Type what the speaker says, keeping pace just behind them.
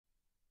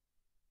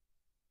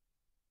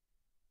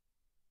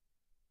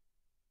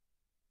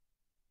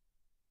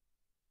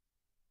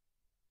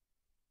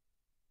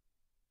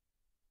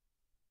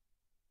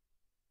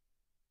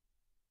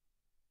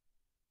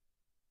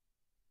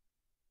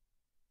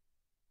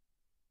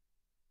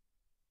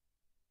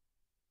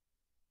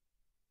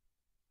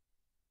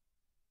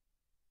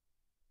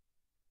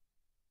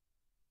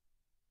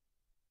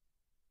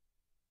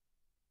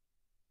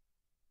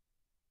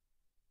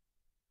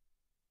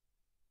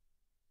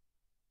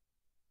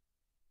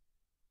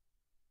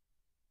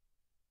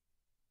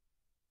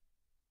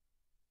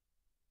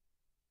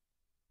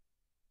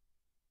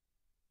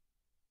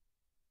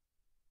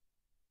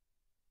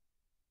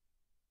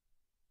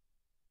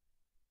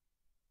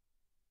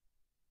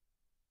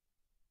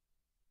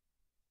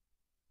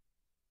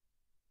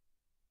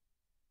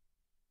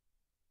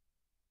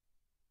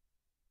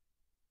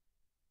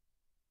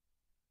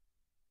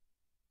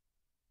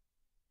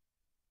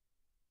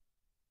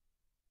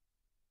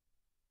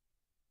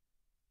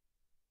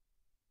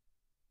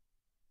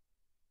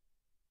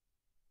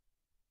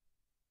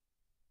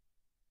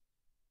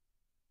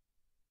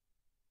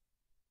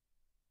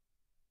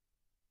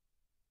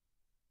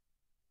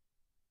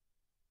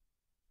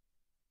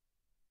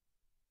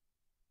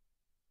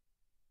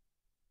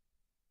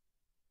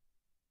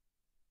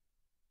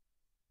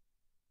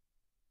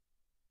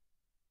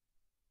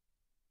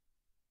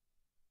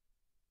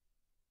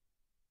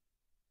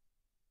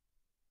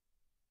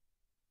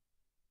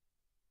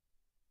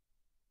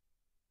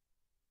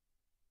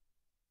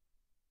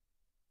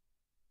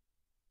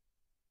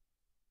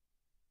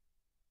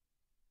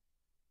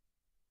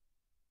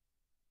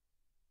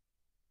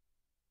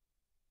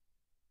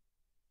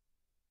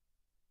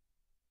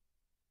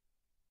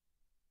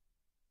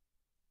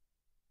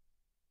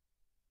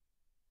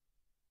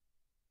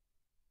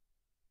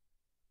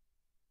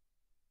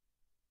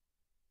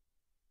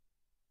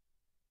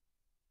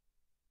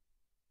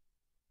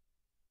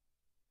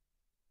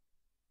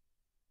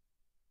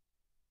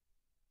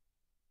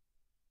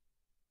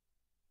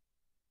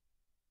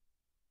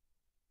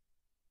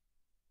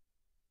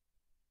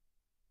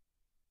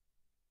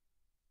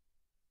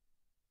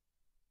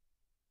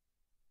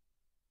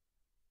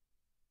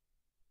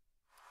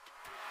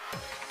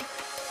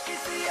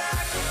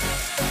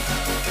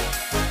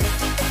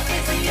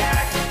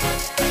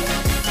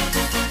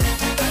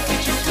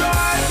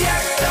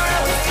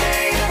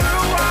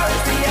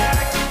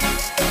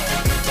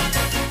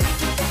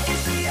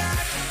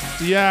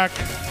the Yak.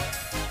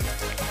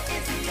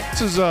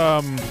 This is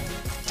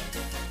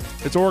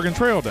it's Oregon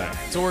Trail Day.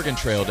 It's Oregon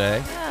Trail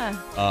Day.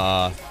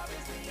 Yeah.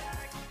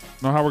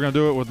 Know how we're gonna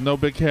do it with no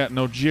Big Cat,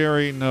 no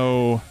Jerry,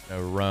 no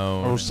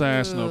Roan, no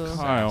Sass, no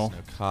Kyle. No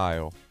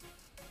Kyle.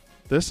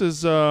 This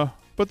is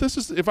but this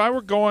is if I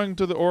were going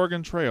to the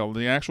Oregon Trail,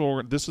 the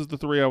actual this is the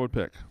three I would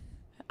pick.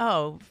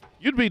 Oh.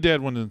 You'd be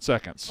dead within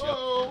seconds.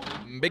 Whoa.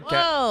 Big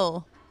Cat.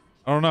 Whoa.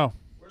 I don't know.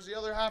 Where's the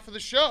other half of the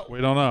show?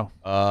 We don't know.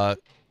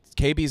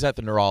 KB's at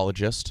the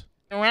neurologist.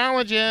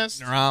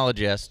 Neurologist.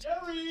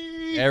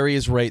 Harry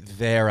is right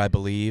there, I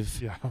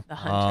believe. Yeah. The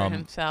hunter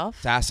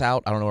himself. Sass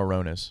out. I don't know where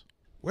Roan is.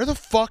 Where the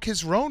fuck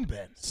has Roan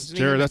been?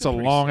 Jared, that's a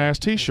long ass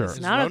T-shirt. It's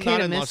not okay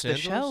to in miss Los the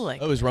Angeles? show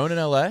like Oh, is Roan in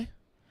L.A.?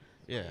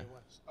 Yeah.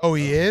 Oh,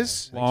 he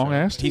is? Long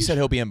ass. He said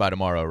he'll be in by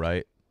tomorrow,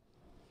 right?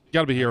 You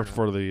got to be here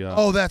for the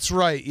Oh, that's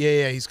right.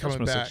 Yeah, he's coming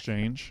Christmas back.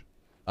 exchange.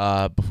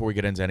 Before we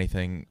get into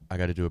anything, I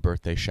got to do a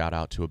birthday shout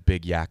out to a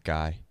big yak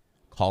guy,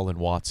 Colin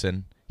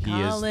Watson. He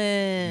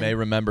may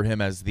remember him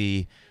as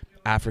the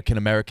African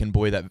American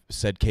boy that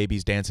said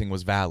KB's dancing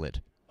was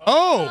valid.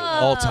 Oh!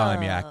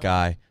 All-time yak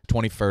guy.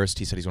 21st,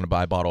 he said he's going to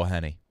buy a bottle of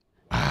Henny.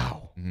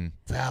 Wow. Mm-hmm.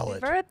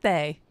 Valid.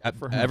 birthday.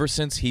 Ever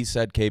since he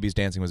said KB's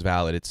dancing was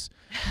valid, it's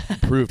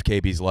improved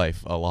KB's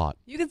life a lot.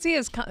 You can see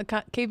his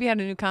KB had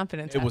a new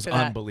confidence. It was after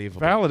that.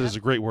 unbelievable. Valid is a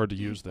great word to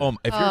use there.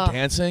 If you're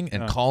dancing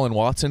and Colin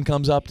Watson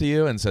comes up to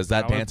you and says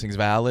that Valid. dancing's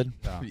valid,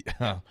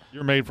 Yeah.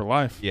 You're made for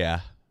life. yeah.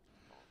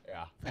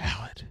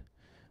 Valid.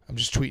 I'm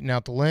just tweeting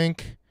out the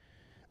link.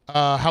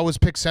 How was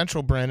Pick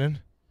Central, Brandon?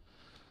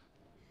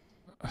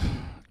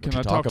 Can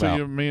I talk to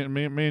you, me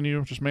and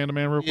you, just man to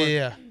man real quick?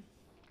 Yeah.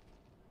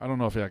 I don't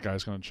know if that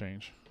guy's going to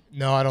change.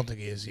 No, I don't think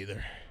he is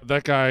either.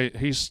 That guy,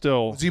 he's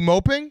still, Was he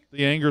moping?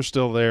 the anger's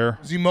still there.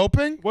 Was he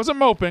moping? Wasn't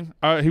moping.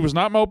 He was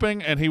not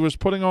moping, and he was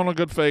putting on a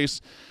good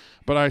face,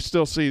 but I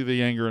still see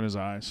the anger in his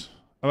eyes.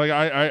 Like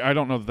I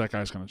don't know that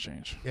guy's going to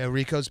change. Yeah,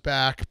 Rico's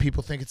back.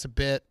 People think it's a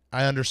bit.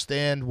 I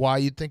understand why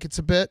you'd think it's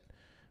a bit.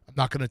 I'm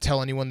not going to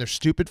tell anyone they're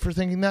stupid for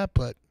thinking that,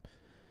 but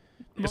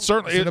It's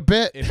certainly it's a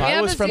bit. If We I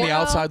have was a from the zero.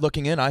 outside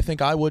looking in, I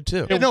think I would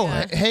too. Yeah, no,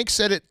 Yeah. Hank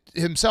said it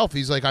himself.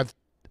 He's like,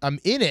 I'm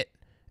in it,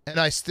 and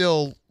I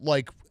still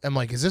I'm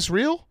like, is this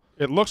real?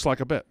 It looks like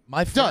a bit.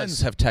 My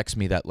friends have texted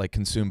me that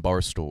consume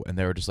Barstool, and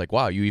they were just like,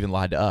 "Wow, you even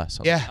lied to us."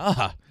 I was Yeah.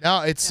 like,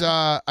 No, it's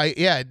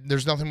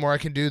there's nothing more I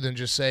can do than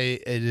just say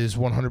it is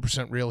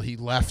 100% real. He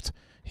left,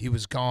 he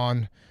was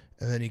gone,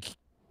 and then he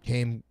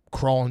came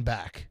crawling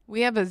back.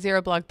 We have a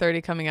Zero Block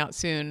 30 coming out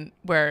soon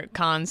where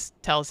Cons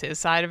tells his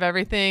side of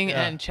everything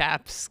Yeah. and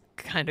Chaps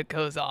kind of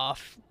goes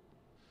off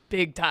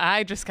big time.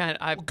 I just kind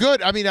of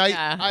Good. I mean,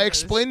 Yeah, I it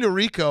explained to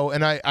Rico,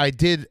 and I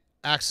did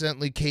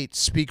accidentally, Kate,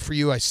 speak for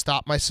you. I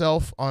stopped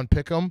myself on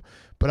Pick'em,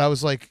 but I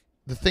was like,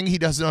 the thing he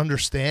doesn't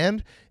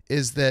understand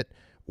is that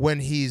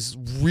when he's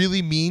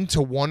really mean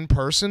to one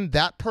person,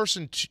 that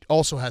person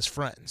also has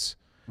friends.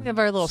 we have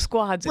our little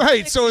squads.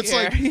 Right, so it's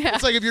here. like Yeah.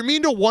 it's like if you're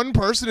mean to one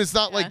person, it's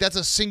not like Yeah. that's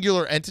a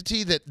singular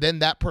entity that then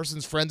that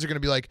person's friends are going to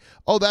be like,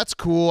 "Oh, that's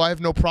cool. I have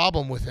no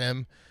problem with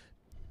him."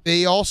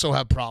 They also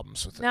have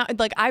problems with him. Now,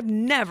 I've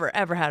never,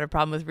 ever had a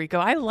problem with Rico.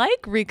 I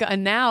like Rico.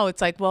 And now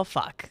it's like, well,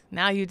 fuck.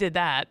 Now you did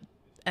that.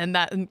 And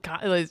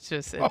it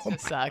just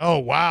sucks. Oh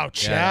wow,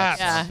 Chaps.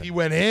 Yeah. He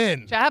went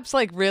in. Chaps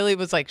really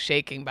was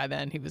shaking by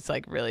then. He was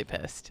really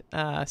pissed.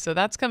 So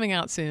that's coming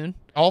out soon.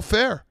 All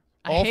fair.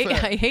 All fair.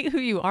 I hate who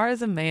you are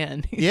as a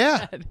man. he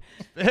Yeah. said.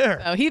 Fair.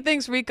 So he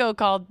thinks Rico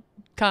called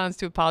Cons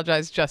to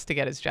apologize just to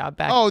get his job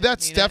back. Oh,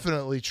 that's You know?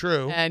 definitely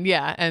true.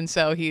 And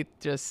so he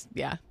just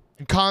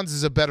And Cons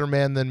is a better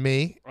man than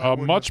me. I A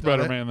wouldn't much have done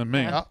better it. man than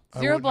me. Yeah, I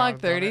Zero would not Block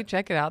have done 30. it.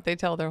 Check it out. They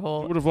tell their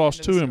whole. He would have lost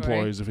end of 2 the story.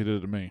 employees if he did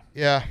it to me.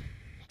 Yeah.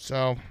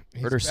 So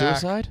he's Murder back.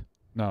 suicide?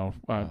 No.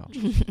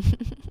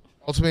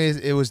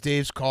 Ultimately, it was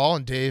Dave's call,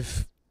 and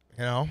Dave,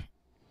 I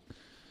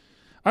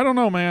don't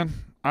know, man.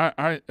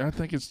 I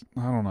think it's,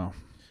 I don't know.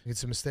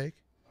 it's a mistake.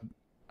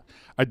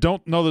 I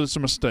don't know that it's a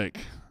mistake.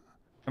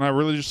 Can I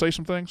really just say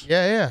some things?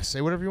 Yeah.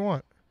 Say whatever you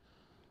want.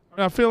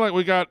 I feel like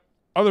we got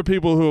other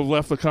people who have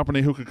left the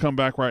company who could come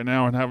back right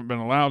now and haven't been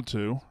allowed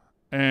to.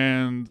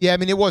 And Yeah, I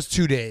mean, it was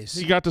 2 days.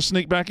 he got to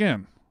sneak back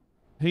in.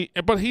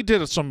 But he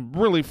did some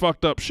really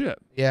fucked up shit.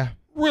 Yeah.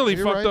 Really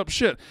You're fucked right. up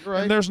shit. You're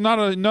right. And there's not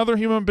another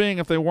human being,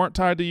 if they weren't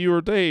tied to you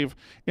or Dave,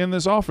 in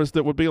this office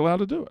that would be allowed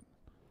to do it.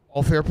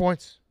 All fair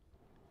points.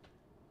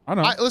 I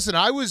know. Listen,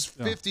 I was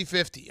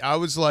 50-50. I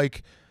was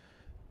like,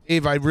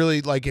 Dave, I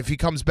really, if he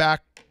comes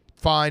back,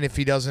 fine. If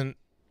he doesn't,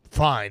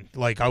 fine.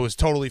 I was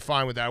totally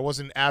fine with that. I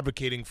wasn't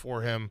advocating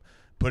for him,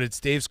 but it's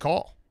Dave's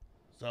call.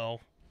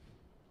 So,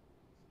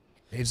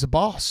 Dave's the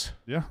boss.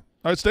 Yeah.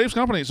 It's Dave's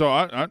company, so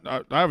I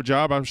have a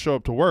job. I show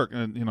up to work,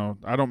 and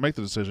I don't make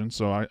the decision,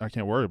 so I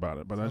can't worry about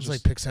it. But I Sounds just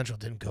like Pick Central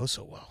didn't go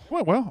so well.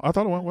 went well. I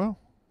thought it went well.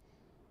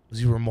 Was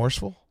he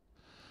remorseful?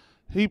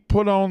 He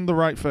put on the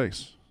right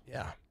face.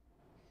 Yeah.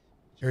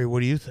 Jerry, what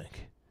do you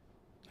think?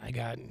 I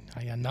got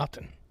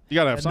nothing. You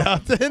gotta have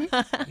something.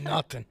 Nothing?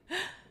 Nothing.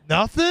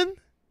 Nothing?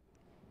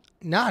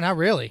 No, not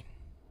really.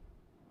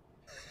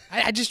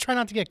 I just try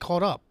not to get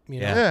caught up. You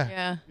know? Yeah.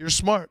 Yeah. You're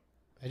smart.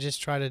 I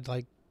just try to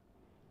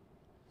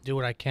do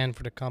what I can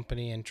for the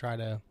company and try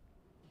to.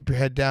 Keep your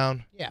head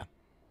down. Yeah.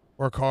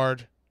 Work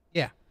hard.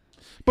 Yeah.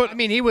 But I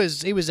mean, he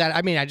was at.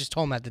 I mean, I just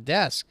told him at the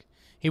desk.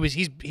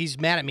 He's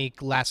mad at me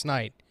last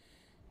night.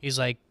 He's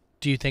like,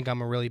 "Do you think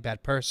I'm a really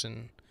bad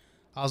person?"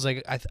 I was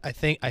like,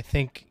 I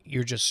think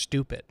you're just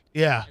stupid.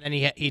 Yeah. And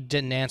then he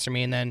didn't answer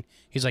me, and then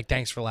he's like,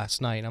 "Thanks for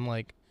last night." And I'm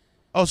like,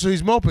 Oh, so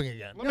he's moping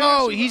again.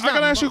 "No, he's not." I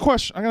gotta ask you a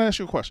question.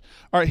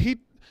 All right, He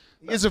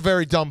is a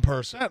very dumb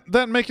person.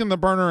 that making the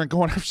burner and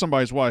going after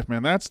somebody's wife,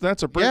 man. That's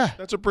a bridge. Yeah.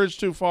 That's a bridge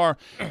too far.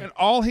 And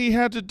all he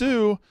had to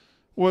do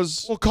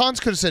was Well, Cons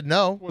could have said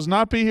no.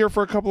 not be here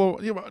for a couple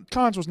of.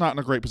 Cons was not in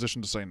a great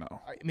position to say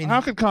no. I mean,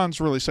 How could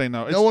Cons really say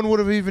no? no one would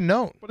have even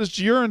known. But it's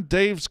you're and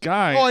Dave's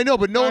guy. Oh, I know,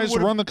 but no one guys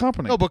would run the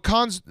company. No, but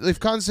if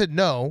Cons said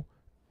no,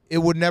 it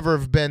would never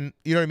have been.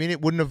 You know what I mean?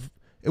 It wouldn't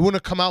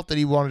have come out that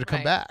he wanted to come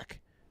Right. back.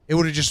 It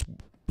would have just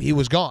he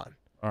was gone.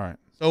 All right.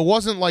 So it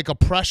wasn't like a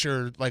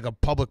pressure, like a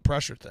public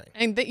pressure thing.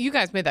 And you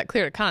guys made that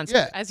clear to Cons.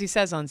 Yeah. As he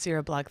says on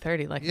Zero Block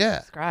 30, like Yeah.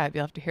 subscribe,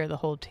 you'll have to hear the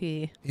whole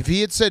tea. If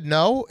he had said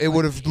no, it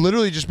would have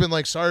literally just been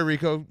like, "Sorry,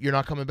 Rico, you're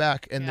not coming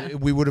back," and Yeah.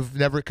 we would have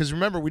never. Because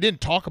remember, we didn't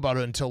talk about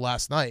it until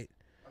last night.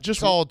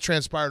 Just all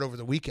transpired over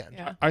the weekend.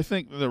 Yeah. I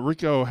think that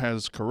Rico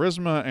has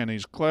charisma and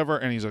he's clever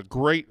and he's a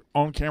great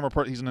on-camera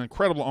person. He's an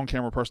incredible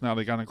on-camera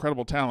personality. Got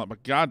incredible talent,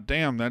 but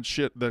goddamn, that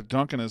shit, that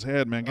gunk in his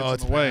head, man, gets Oh, in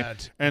it's the way.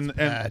 bad. And It's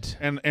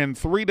bad. and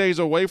 3 days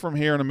away from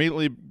here and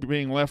immediately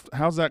being left,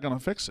 how's that going to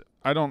fix it?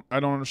 I don't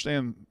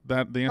understand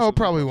that. The answer. Oh, it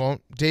probably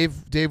won't.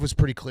 Dave was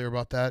pretty clear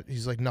about that.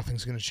 He's like,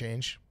 nothing's going to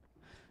change.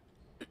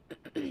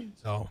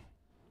 So,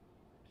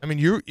 I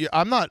mean,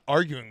 I'm not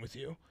arguing with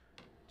you.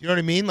 You know what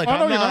I mean? Like, Oh,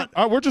 no, I'm you're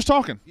not. We're just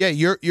talking. Yeah,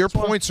 your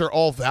points are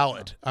all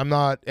valid. I'm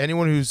not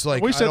anyone who's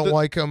like, We I said don't that-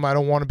 like him. I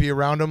don't want to be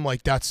around him.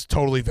 Like, that's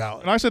totally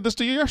valid. And I said this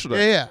to you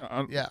yesterday.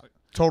 Yeah,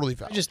 totally I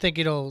valid. just think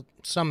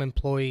some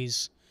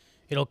employees,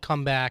 it'll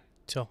come back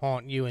to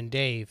haunt you and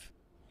Dave.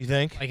 You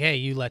think? Like, hey,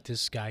 you let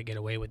this guy get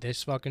away with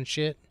this fucking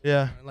shit.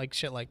 Yeah, Like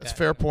shit like that's a that.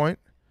 fair point.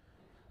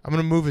 I'm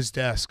gonna move his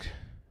desk. I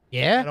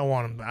Yeah. don't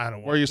want him. I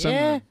don't Where are want. you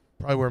sending Yeah. him?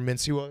 Probably where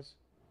Mincy was.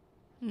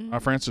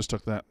 Francis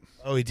took that.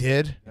 Oh, he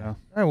did. Yeah, All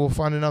right, we'll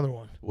find another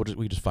one.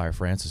 We just fire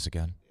Francis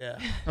again. Yeah.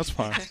 that's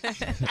fine.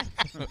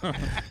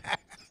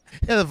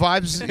 Yeah, the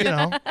vibes. You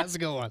know, That's a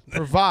good one.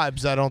 for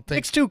vibes, I don't think.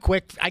 Nick's too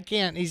quick. I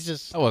can't. He's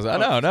just I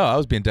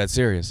was being dead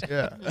serious.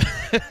 Yeah.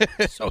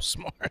 so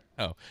smart.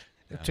 Oh,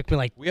 It took me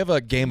like we have a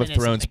Game of Minutes to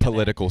Thrones think of that.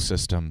 political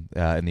system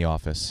in the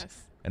office,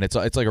 Yes. and it's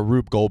like a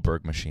Rube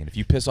Goldberg machine. If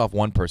you piss off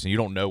one person, you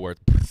don't know where.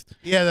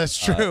 Yeah, that's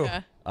true.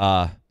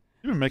 Yeah.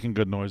 You've been making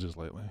good noises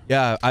lately.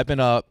 Yeah, I've been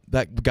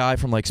that guy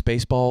from like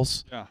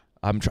Spaceballs. Yeah.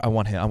 I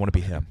want him. I want to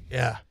be him.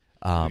 Yeah.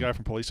 The guy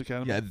from Police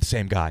Academy. Yeah, the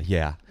same guy.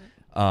 Yeah.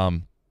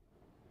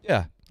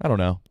 Yeah. I don't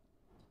know.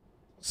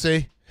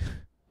 See.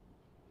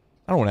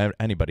 I don't want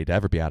anybody to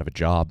ever be out of a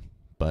job,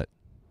 but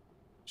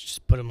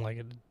just put him like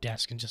at a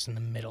desk and just in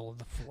the middle of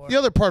the floor. The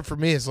other part for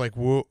me is like,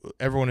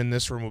 everyone in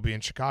this room will be in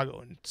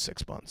Chicago in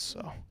 6 months.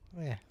 So.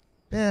 Yeah.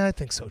 Yeah, I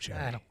think so, Jerry.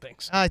 I don't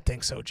think so. I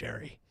think so,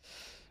 Jerry.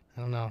 I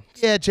don't know.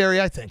 Yeah,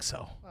 Jerry, I think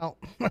so. Well,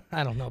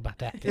 I don't know about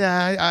that.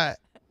 Yeah,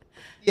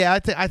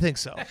 I think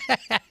so.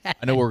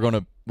 I know we're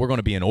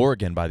gonna be in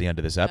Oregon by the end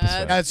of this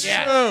episode. That's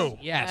Yes. true.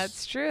 Yes.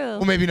 That's true.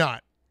 Well, maybe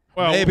not.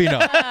 Well, Maybe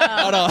not.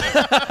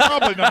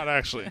 probably not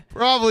actually.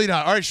 Probably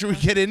not. All right, should we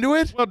get into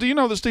it? Well, do you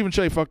know that Stephen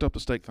Shea fucked up the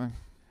steak thing?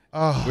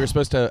 Oh, We were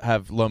supposed to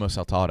have Lomo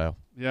Saltado.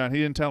 Yeah, and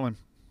he didn't tell him.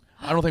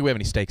 I don't think we have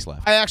any steaks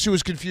left. I actually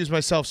was confused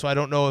myself, so I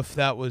don't know if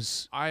that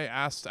was. I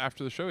asked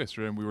after the show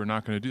yesterday, and we were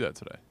not going to do that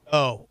today.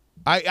 Oh,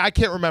 I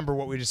can't remember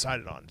what we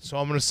decided on, so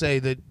I'm going to say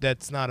that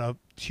that's not a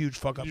huge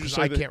fuck up You because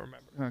say I that- can't remember.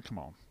 Come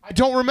on. I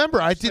don't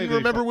remember. I Say didn't that he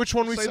remember fuck- which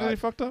one we say that he said.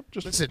 fucked up.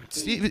 Just Listen,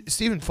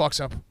 Steven fucks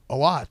up a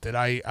lot that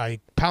I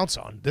pounce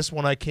on. This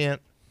one I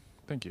can't.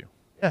 Thank you.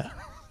 Yeah.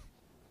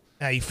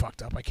 Nah, you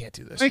fucked up. I can't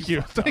do this. Thank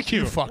you. fucked up. Thank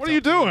you. fucked What are you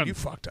up, dude. doing? You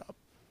fucked up.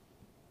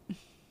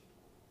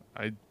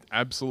 I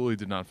absolutely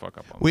did not fuck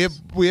up on We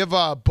this.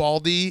 have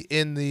Baldy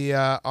in the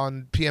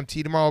on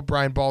PMT tomorrow,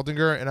 Brian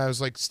Baldinger, and I was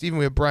like, Steven,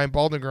 we have Brian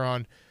Baldinger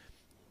on.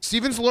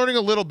 Steven's learning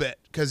a little bit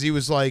because he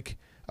was like,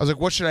 I was like,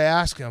 what should I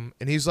ask him?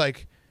 And he's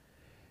like,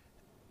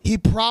 he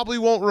probably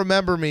won't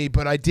remember me,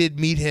 but I did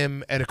meet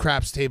him at a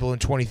craps table in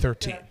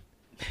 2013.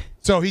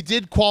 So he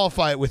did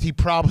qualify it with he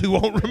probably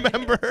won't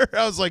remember.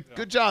 I was like,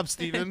 good job,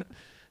 Steven.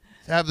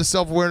 To have the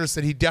self-awareness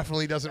that he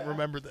definitely doesn't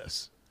remember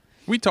this.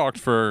 We talked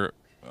for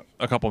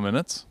a couple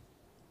minutes.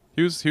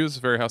 He was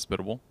very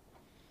hospitable.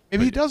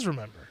 Maybe he does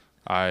remember.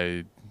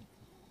 I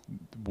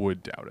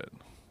would doubt it.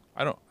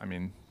 I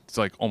mean, it's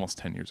like almost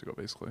 10 years ago,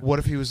 basically. What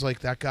if he was like,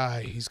 that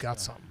guy, he's got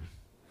something.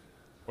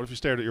 What if you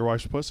stared at your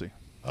wife's pussy?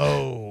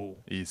 Oh,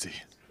 Easy.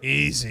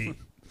 easy. All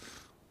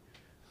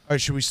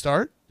right, should we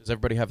start? Does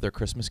everybody have their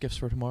Christmas gifts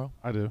for tomorrow?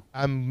 I do.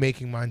 I'm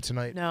making mine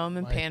tonight. No, I'm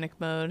in My panic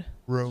mode.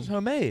 room.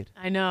 homemade.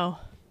 I know.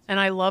 And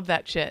I love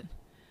that shit.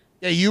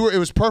 Yeah, it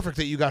was perfect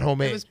that you got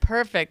homemade. It was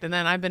perfect. And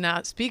then I've been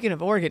out. Speaking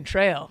of Oregon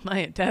Trail, my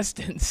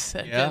intestines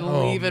have Yeah?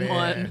 been leaving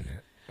one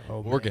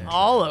Oregon.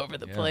 all over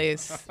the Yeah.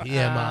 place.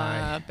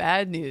 TMI.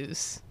 Bad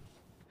news.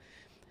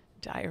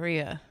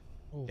 Diarrhea.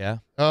 Yeah.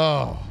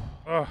 Oh.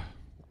 Ugh.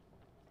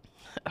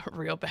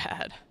 Real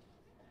bad.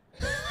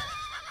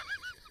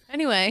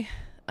 Anyway,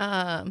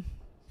 but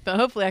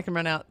hopefully I can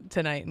run out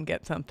tonight and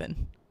get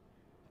something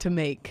to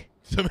make.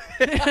 To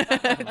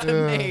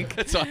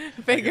make. So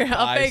I'll figure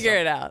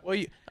it out. Well,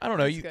 I don't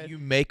know. That's You good. you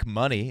make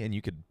money and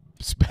you could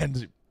spend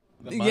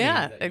the money.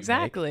 Yeah, that you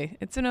exactly.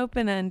 It's an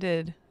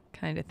open-ended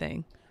kind of thing.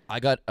 make. I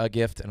got a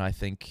gift and I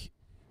think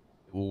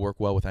it will work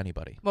well with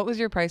anybody. What was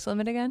your price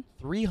limit again?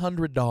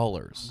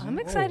 $300. I'm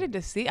excited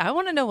to see. I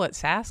want to know what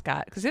Sass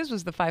got because his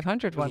was the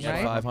 500 one, Yeah,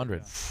 right?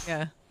 500.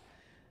 Yeah.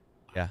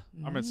 Yeah.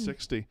 I'm at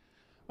 60.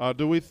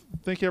 Do we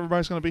think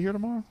everybody's going to be here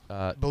tomorrow?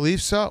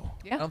 Believe so.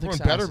 Yeah. I don't think Well,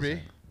 Sass better is be.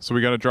 in. So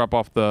we got to drop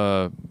off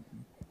the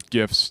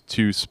gifts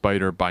to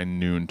Spider by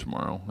noon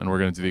tomorrow, and we're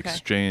going to do the Okay.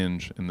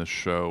 exchange in the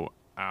show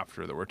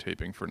after that we're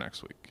taping for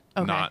next week,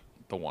 Okay. not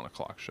the 1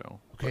 o'clock show.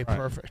 Okay, Right.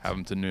 perfect. Have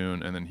him to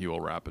noon, and then he will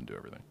wrap and do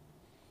everything.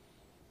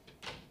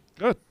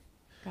 Good.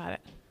 Got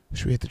it.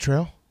 Should we hit the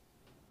trail?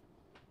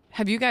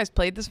 Have you guys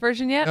played this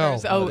version yet? No. Or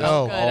is- oh,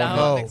 No. good. Oh, I'm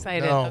no.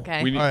 excited. No.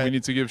 Okay. We need, All right. we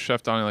need to give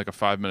Chef Donnie like a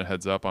 5-minute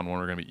heads up on when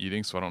we're going to be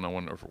eating, so I don't know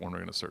when we're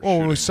going to start Oh,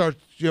 when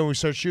shooting. we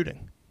start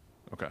shooting.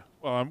 Okay.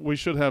 Well, we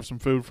should have some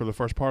food for the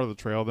first part of the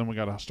trail. Then we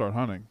got to start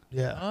hunting.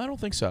 Yeah. I don't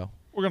think so.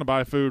 We're going to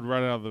buy food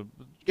right out of the.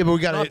 Yeah, but we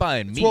got Not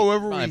buying meat.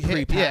 Wherever we Buying hit.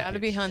 pre-packaged. Yeah. Got to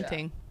be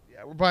hunting.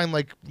 Yeah, we're buying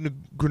like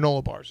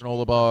granola bars.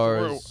 Granola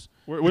bars.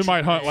 We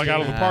might hunt like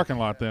out of the Yeah. parking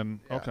lot then.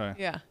 Yeah. Okay.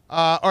 Yeah.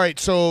 All right,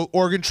 so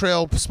Oregon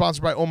Trail,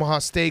 sponsored by Omaha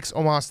Steaks.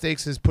 Omaha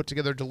Steaks has put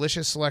together a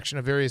delicious selection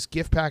of various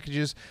gift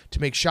packages to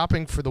make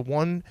shopping for the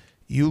one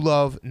you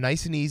love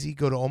nice and easy.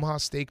 Go to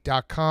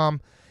omahasteak.com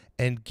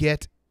and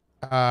get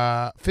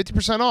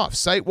 50% off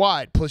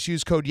site-wide. Plus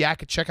use code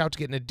YAK at checkout to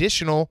get an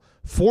additional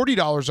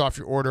 $40 off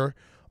your order.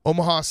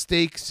 Omaha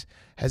Steaks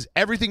has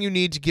everything you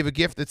need to give a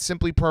gift that's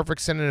simply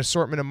perfect. Send an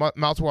assortment of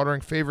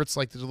mouthwatering favorites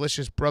like the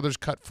delicious Brothers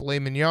Cut Filet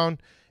Mignon,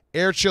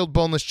 air-chilled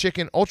boneless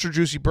chicken,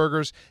 ultra-juicy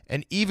burgers,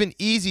 and even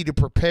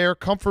easy-to-prepare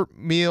comfort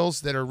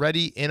meals that are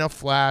ready in a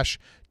flash.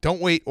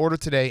 Don't wait. Order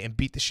today and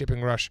beat the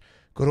shipping rush.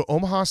 Go to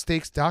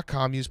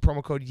omahasteaks.com. Use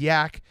promo code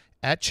YAK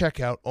at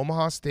checkout.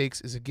 Omaha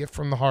Steaks is a gift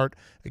from the heart,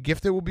 a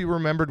gift that will be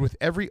remembered with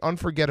every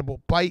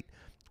unforgettable bite.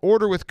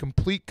 Order with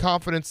complete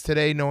confidence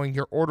today, knowing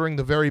you're ordering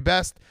the very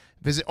best.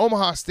 Visit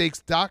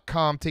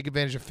omahasteaks.com. Take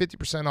advantage of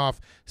 50% off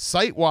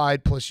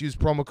site-wide, plus use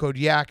promo code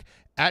YAK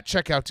at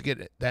checkout to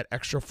get that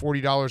extra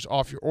 $40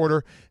 off your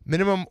order.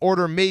 Minimum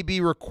order may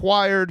be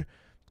required.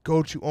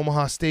 Go to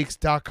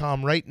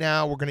omahasteaks.com right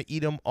now. We're going to eat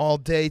them all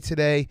day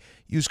today.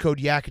 Use code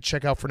YAK at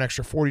checkout for an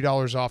extra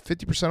 $40 off,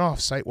 50% off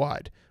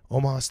site-wide.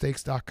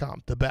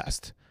 omahasteaks.com, the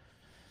best.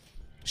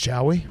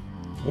 Shall we?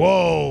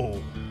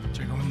 Whoa.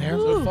 Should I go in there?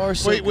 So far,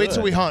 so Wait good.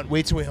 till we hunt.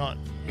 Wait till we hunt.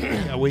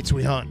 Yeah, wait till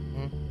we hunt.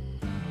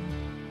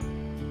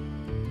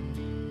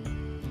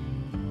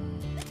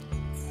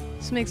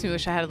 This makes me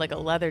wish I had like a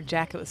leather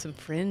jacket with some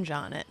fringe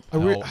on it.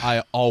 Oh,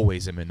 I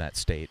always am in that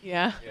state.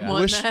 Yeah. Yeah.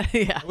 Want Wish- that?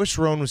 Yeah. I wish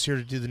Roan was here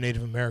to do the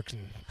Native American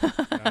Yeah.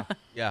 thing.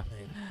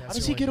 How That's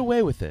does the he only- get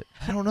away with it?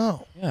 I don't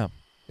know. Yeah. I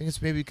think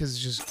it's maybe because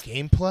it's just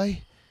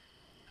gameplay.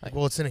 Like,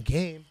 well, it's in a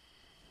game.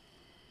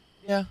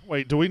 Yeah.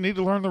 Wait, do we need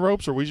to learn the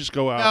ropes or we just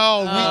go out? No,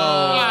 we do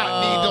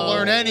not need to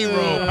learn any We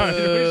ropes.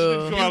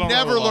 should go out You on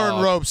never the learn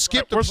log. ropes.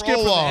 Skip the We're skipping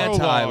the prologue.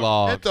 prologue.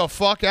 Anti-law. Get the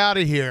fuck out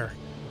of here.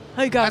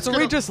 Hey guys, That's are we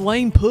gonna- just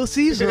lame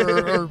pussies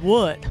or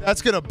what?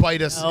 That's going to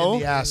bite us No. in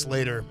the ass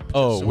later.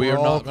 Oh, So we we're are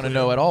all not going to clear.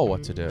 know at all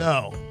what to do.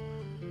 No.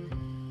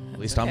 At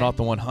least I'm Okay. not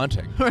the one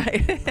hunting.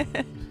 Right.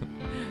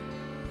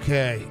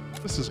 Okay.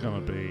 This is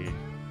going to be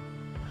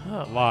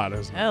a Oh. lot,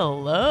 isn't it?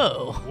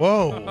 Hello.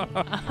 Whoa.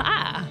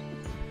 Aha.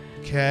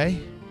 Okay.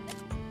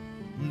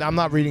 I'm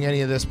not reading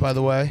any of this, by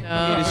the way.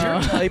 Is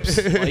your type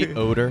slight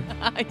odor?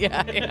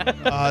 yeah, yeah,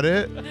 Got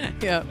it.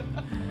 yeah.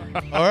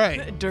 All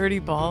right. Dirty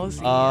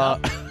balls. Uh,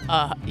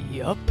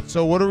 Yup.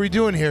 So what are we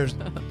doing here,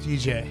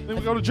 TJ? Then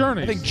we go to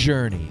Journeys. I think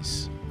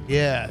Journeys.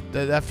 Yeah,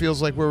 that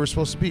feels like where we're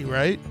supposed to be,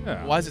 right?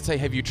 Yeah. Why does it say,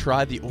 have you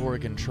tried the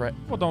Oregon Trail?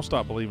 Well, don't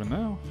stop believing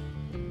now.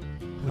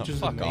 Which is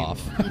the fuck main off.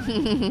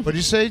 What'd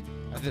you say?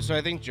 So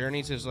I think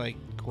Journeys is like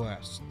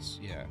quests.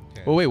 Yeah.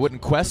 Okay. Well, wait,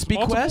 wouldn't quests be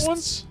Multiple quests?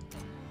 ones?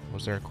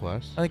 Was there a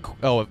quest? I think,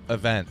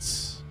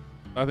 events.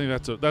 I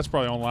think that's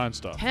probably online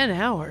stuff. 10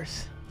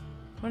 hours.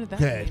 What did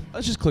that Okay. mean?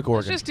 Let's just click Let's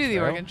Oregon just do the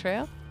Trail. Oregon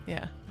Trail.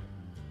 Yeah.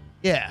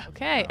 Yeah.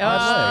 Okay.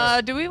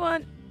 Nice. Do we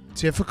want?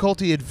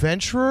 Difficulty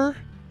adventurer?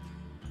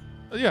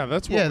 Yeah,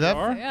 that's what Yeah, we that-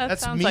 are. Yeah, that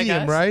That's sounds like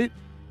medium, us. right?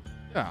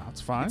 Yeah, that's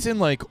fine. It's in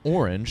like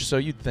orange, so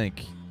you'd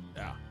think.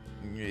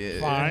 Yeah.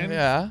 Fine.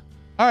 Yeah.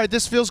 All right,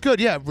 this feels good.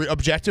 Yeah,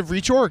 objective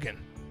reach Oregon.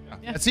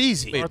 Yeah. That's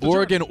easy. Wait, Or the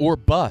Oregon or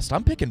bust?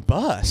 I'm picking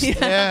bust.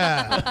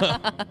 Yeah.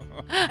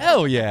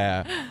 Hell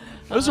yeah.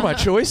 Those are my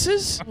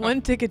choices.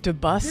 One ticket to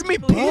bust. Give me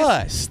please.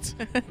 bust.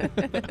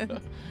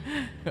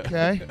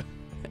 Okay.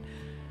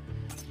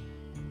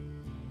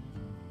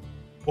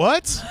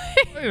 What?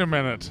 Wait a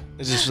minute.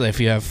 Is this if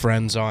you have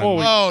friends on? Oh,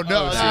 Oh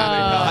no! Oh,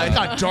 I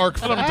got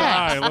dark. Let him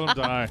die. Let him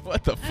die.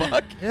 What the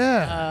fuck?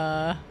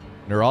 Yeah.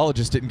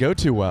 Neurologist didn't go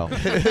too well.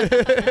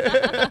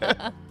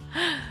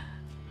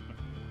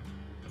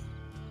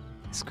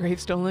 This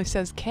gravestone only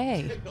says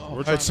K.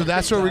 All right, so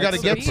that's where we got to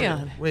get Three to.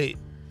 on it. Wait,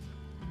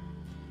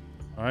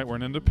 All right, we're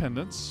in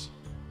Independence.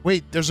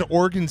 wait. There's an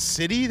Oregon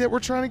City that we're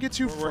trying to get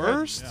to Where we're heading,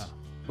 first. yeah.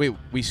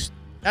 Wait,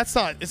 That's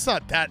not. It's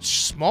not that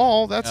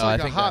small. That's I like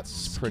a think hot.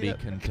 that's pretty skip.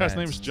 condensed. Guy's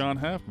name's John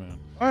Half Moon.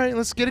 All right,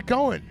 let's get it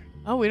going.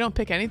 Oh, we don't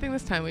pick anything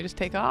this time. We just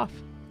take off.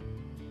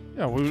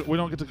 Yeah, we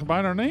don't get to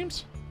combine our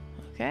names.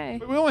 Okay.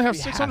 We only have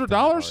We have $600. to have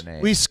our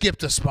name. We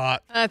skipped a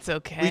spot. That's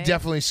okay. We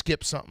definitely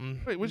skipped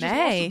something. Wait, we just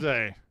May. lost a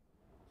day.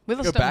 We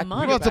Go lost back- a we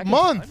month. go Well, it's a back in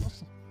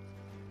month.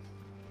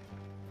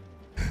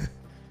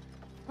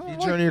 Oh, You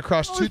look. journey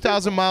across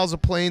 2,000 miles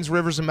of plains,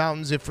 rivers, and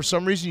mountains. If for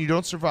some reason you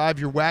don't survive,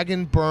 your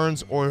wagon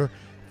burns, or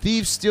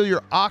thieves steal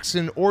your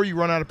oxen, or you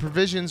run out of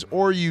provisions,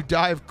 or you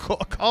die of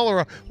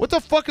cholera. What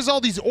the fuck is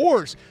all these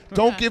ors?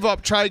 Don't give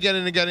up. Try again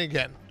and again and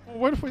again. Well,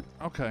 what if we?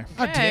 Okay.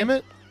 God Okay. damn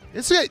it.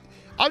 It's it.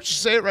 I'll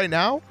just say it right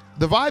now.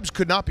 The vibes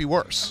could not be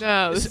worse.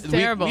 No, this is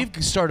terrible. We've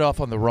started off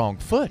on the wrong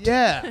foot.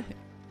 Yeah.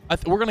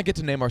 We're gonna get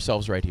to name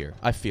ourselves right here.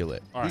 I feel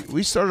it. All right.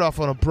 We started off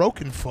on a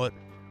broken foot.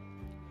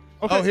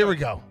 Okay. Oh, here we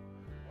go.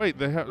 Wait,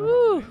 they have.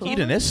 Ooh.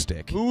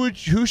 Hedonistic. Who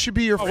should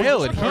be your Oh, Real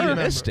what's and the party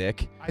member?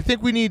 hedonistic. I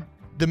think we need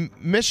the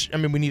mission. I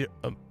mean, we need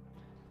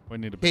We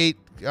need to. Kate.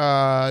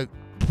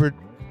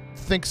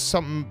 Think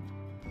something.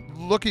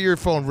 Look at your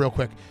phone real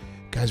quick,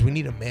 guys. We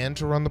need a man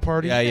to run the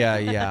party.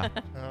 Yeah.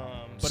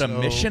 But a So-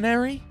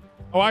 missionary?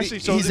 Oh, I see.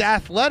 So he's it's-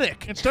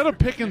 athletic. instead of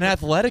picking An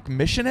athletic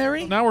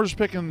missionary? now we're just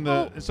picking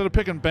the instead of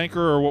picking banker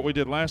or what we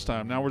did last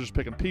time. Now we're just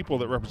picking people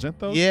that represent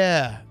those.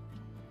 Yeah.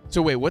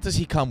 So wait, what does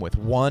he come with?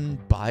 One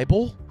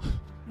Bible?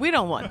 We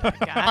don't want that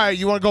All guy. right.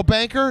 You want to go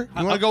banker?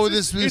 You want to go with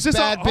this Is this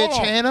bad a- bitch hold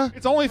on. Hannah?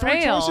 It's only 3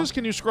 Rail. choices.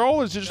 Can you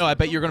scroll? Is it just No, I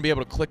bet you're gonna be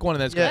able to click one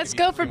and then it's Yeah. gonna Let's give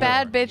go you for more.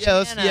 bad bitch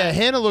Yeah. Hannah. Yeah.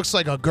 Hannah looks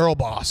like a girl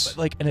boss.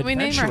 Like an Can we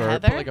name her adventurer,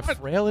 but Heather? like a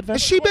frail adventurer.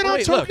 Has she been on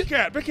Wait, Token?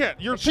 look. Big Cat?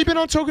 You're Has she been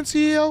on Token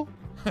CEO?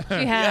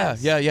 She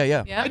has. Yeah.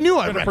 Yep. I knew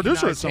I been a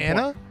producer at recognized some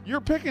Hannah. point. You're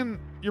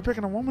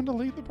picking a woman to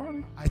lead the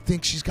party. I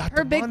think she's got Her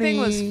the big money. thing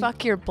was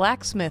fuck your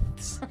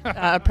blacksmith's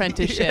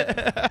apprenticeship.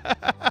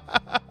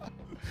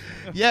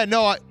 Yeah.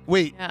 No.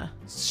 Wait. Yeah.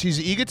 She's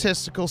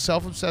egotistical,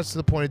 self-obsessed to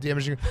the point of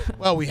damaging.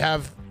 Well, we've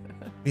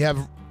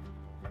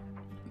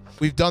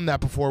done that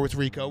before with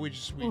Rico. We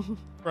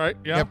Right.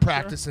 Yeah. have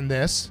practice in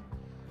this.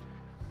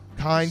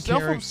 Kind,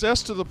 caring.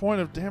 Self-obsessed to the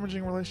point of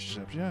damaging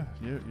relationships. Yeah.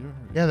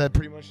 Yeah, that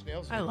pretty much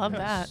nails it. I love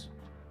that.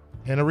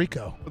 Hannah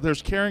Rico. But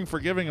there's caring,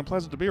 forgiving, and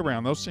pleasant to be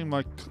around. Those seem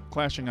like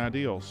clashing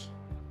ideals.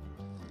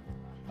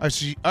 All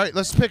right,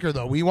 let's pick her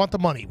though. We want the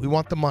money. We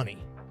want the money.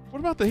 What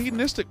about the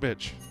hedonistic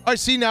bitch? All right,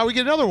 see now we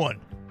get another one.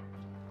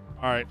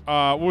 All right.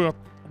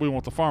 We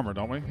want the farmer,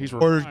 don't we? He's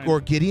Or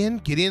refined. Gideon.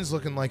 Gideon's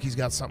looking like he's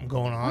got something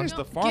going Why on. is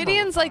the farmer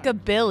Gideon's like a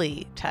refined?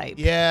 Billy type.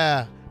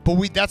 Yeah,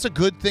 but that's a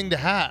good thing to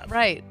have.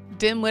 Right.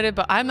 Dim-witted,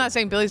 but I'm not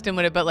saying Billy's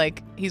dim-witted, but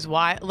like he's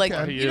wise. Like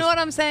Okay. He you know is. what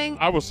I'm saying?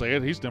 I will say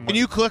it. He's done. Can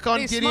you click on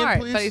But he's Gideon, smart.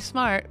 please? But he's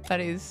smart. But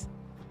he's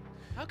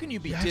How can you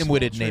be Yes,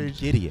 dim-witted well, named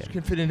trades. Gideon?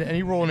 Can fit into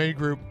any role in any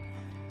group.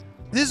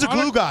 This is a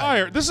glue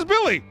guy. This is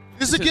Billy.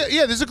 This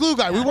is a glue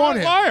guy. We want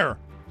him. Liar.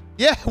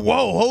 Yeah.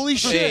 Whoa. Holy Hey,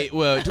 shit.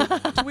 well, do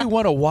we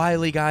want a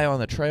wily guy on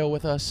the trail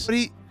with us? But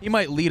He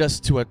might lead us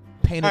to a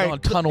painted-on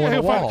Alright, tunnel in a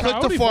he'll find wall. a click the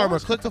Coyote farmer.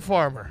 Forest? Click the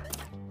farmer.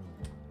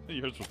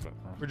 Yours was better.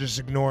 We're just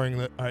ignoring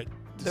the. All right.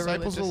 The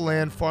Disciples of the religious-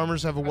 land,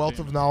 farmers have a wealth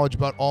of knowledge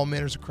about all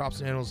manners of crops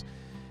and animals.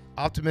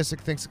 Optimistic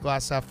thinks the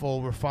glass half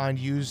full, refined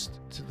used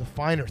to the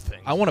finer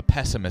things. I want a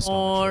pessimist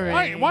on the trail.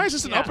 boring. Why is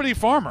this an Yeah. uppity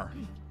farmer?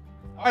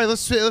 All right,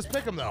 let's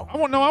pick him though. I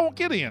want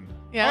Gideon.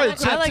 Yeah, All right,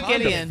 so I like time to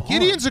Gideon. farm.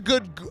 Gideon's a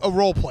good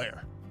role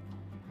player.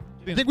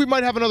 I think we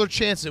might have another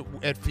chance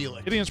at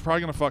Felix. Gideon's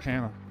probably gonna fuck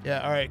Hannah. Yeah.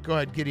 All right. Go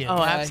ahead, Gideon. Oh,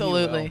 he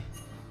absolutely.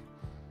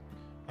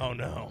 Oh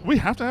no. We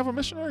have to have a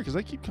missionary because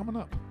they keep coming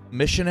up.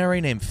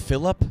 Missionary named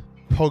Philip.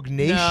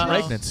 Pugnacious. No.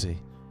 Pregnancy.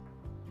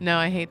 No,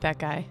 I hate that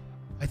guy.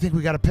 I think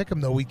we got to pick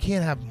him though. We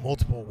can't have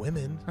multiple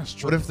women. That's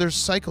true. What if their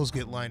cycles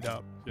get lined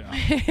up?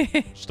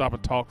 Yeah. Stop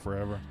and talk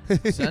forever.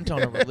 Sent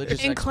on a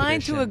religious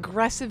Inclined to expedition.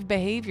 aggressive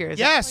behavior. Is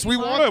that Yes, what we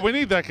you want- Good, we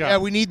need that guy. Yeah,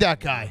 we need that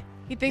guy.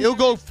 He thinks He'll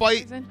go that's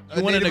fight. reason? a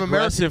You want an Native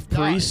American aggressive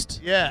guy.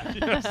 priest? Yeah.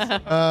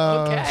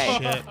 Okay.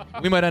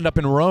 Shit. We might end up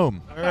in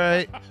Rome. All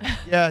right.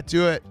 Yeah,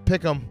 do it.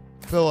 Pick him.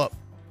 Philip.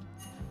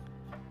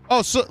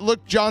 Oh, so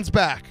look, John's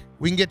back.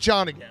 We can get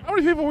John again. How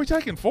many people are we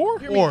taking?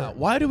 4? Or,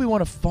 Why do we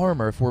want a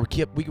farmer if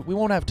we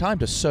won't have time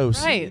to sow Right.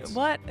 seeds?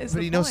 What is but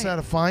the he knows point? how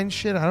to find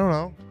shit. I don't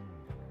know.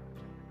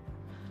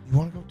 You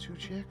want to go 2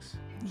 chicks?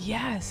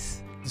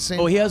 Yes. The same.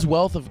 Oh, he has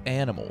wealth of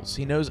animals.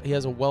 He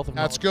has a wealth of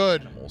That's knowledge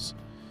of good. animals.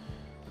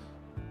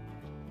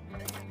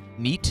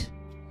 Neat.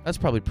 That's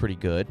probably pretty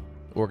good.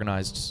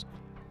 Organized.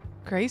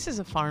 Grace is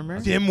a farmer.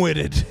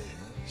 Dim-witted.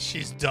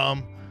 She's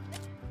dumb.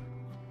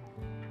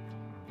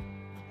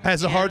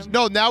 Has a Yeah. hard.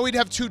 No, now we'd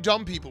have 2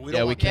 dumb people. We don't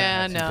Yeah, we want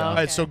can't. Yeah, have no. All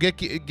right, so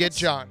get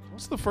John.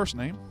 What's the first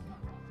name?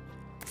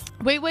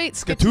 Wait.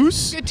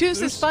 Skatoos?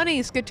 Skatoos is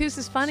funny. Skatoos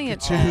is funny.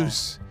 It's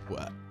Twos.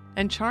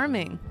 and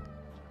charming.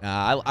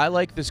 I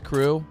like this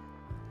crew.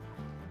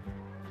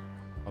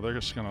 Oh, they're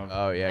just gonna.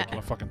 Oh yeah. On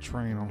a fucking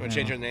train. Want to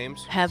change our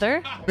names?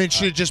 Heather. I mean,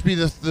 should it just be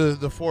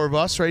the four of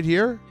us right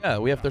here? Yeah,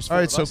 we have. There's All four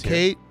right, of so us here.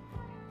 Kate.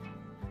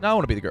 No, I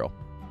want to be the girl.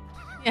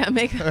 Yeah,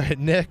 make. All right,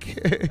 Nick.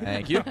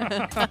 Thank you.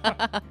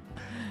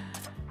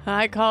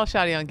 I call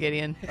Shotty on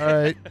Gideon. All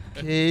right,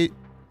 Kate.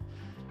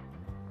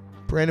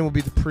 Brandon will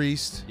be the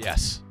priest,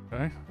 Yes.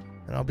 Okay.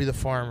 and I'll be the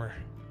farmer.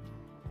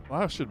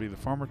 Well, I should be the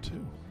farmer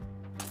too.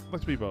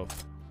 Let's be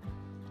both.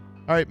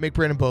 All right, make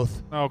Brandon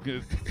both. Oh,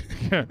 good.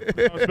 Yeah. No,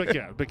 it's Big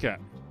Cat. Big Cat.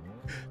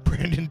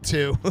 Brandon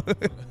too.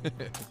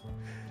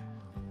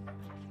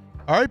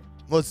 All right,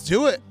 let's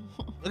do it.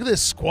 Look at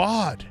this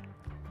squad.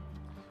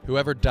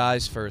 Whoever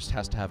dies first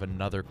has to have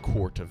another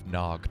quart of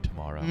nog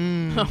tomorrow.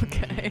 Mm.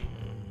 Okay.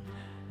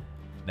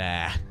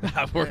 Nah,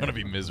 we're gonna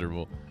be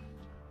miserable.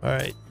 All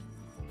right.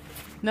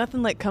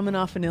 Nothing like coming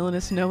off an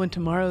illness knowing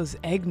tomorrow's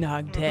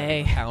eggnog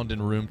day. Pound in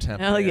room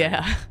temp. Hell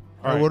yeah.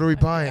 All right, what are we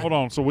buying? Hold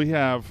on. So we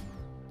have.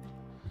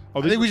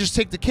 Oh, I think we just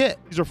take the kit.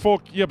 these are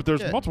full. Yeah, but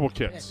there's Yeah. multiple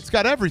kits. It's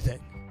got everything.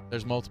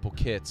 There's multiple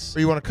kits. Or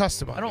you want to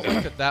customize? I don't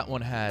like that that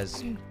one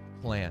has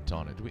plant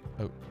on it. Do we,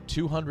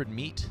 200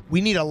 meat? We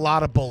need a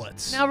lot of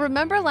bullets. Now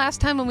remember last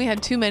time when we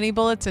had too many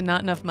bullets and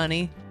not enough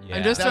money? Yeah.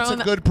 I'm just That's a throwing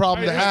that. good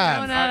problem to Hey, throwing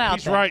have. that out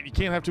He's there. right. You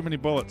can't have too many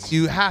bullets.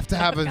 You have to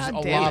have a God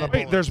lot damn of it. bullets.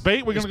 Wait, there's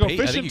bait. We're gonna go Bait?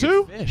 I fishing think you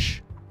too. can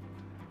Fish.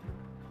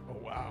 Oh,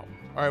 wow.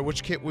 All right,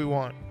 which kit we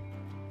want?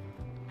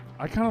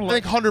 I kind of I like.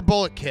 think 100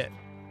 bullet kit.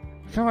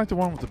 Kind of like the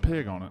one with the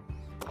pig on it.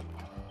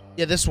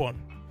 Yeah, this one.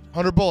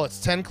 100 bullets,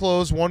 10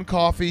 clothes, 1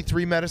 coffee,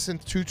 3 medicine,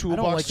 2 I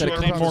toolbox. don't like that it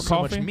Need comes more with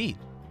so much coffee? meat.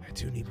 I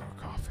do need more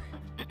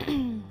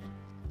coffee.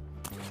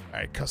 All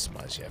right,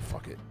 customize. Yeah,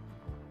 fuck it.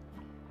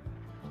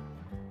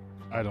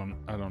 I don't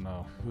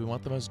know. We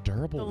want the most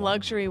durable The one.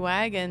 luxury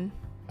wagon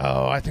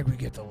Oh, I think we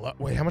get the.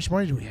 Wait, how much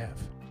money do we have?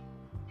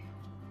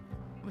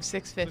 was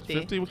 $650.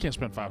 50. We can't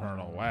spend 500 on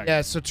a wagon.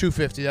 Yeah, so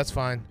 250. That's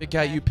fine. Big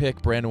guy you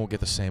pick, Brandon will get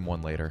the same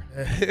one later.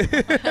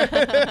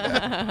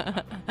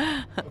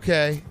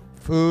 Okay,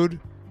 food.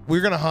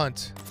 We're gonna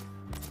hunt.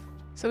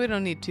 So we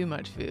don't need too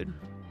much food.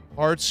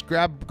 Hearts.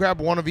 Grab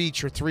 1 of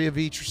each or 3 of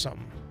each or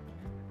something.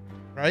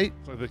 Right?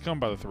 So they come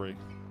by the 3.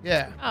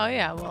 Yeah. Oh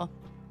yeah, well,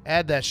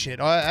 Add that shit.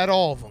 Add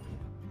all of them.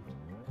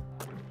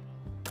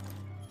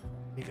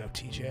 Here you go,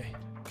 TJ.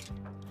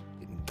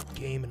 Getting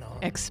gaming on.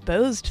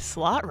 exposed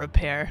slot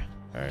repair.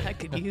 All right. I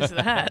could use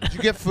that. Did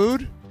you get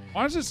food?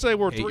 Why does it say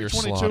we're Hate your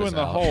 322 slot in is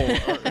the out.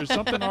 hole? Is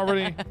something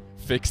already?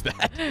 Fix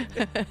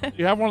that.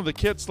 You have one of the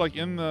kits like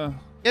in the.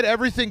 Get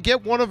everything.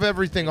 Get 1 of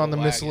everything on the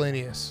Wagon.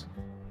 miscellaneous.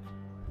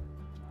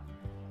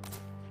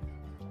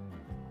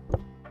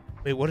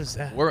 Wait, what is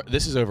that?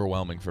 This is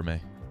overwhelming for me.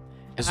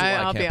 This is why I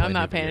I'll can't be. play I'm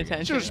not video paying games.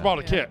 attention. Should have just bought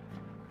a Yeah. kit.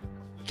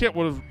 The kit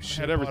would have Should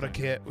had have bought a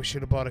everything. kit. We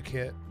should have bought a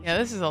kit. Yeah,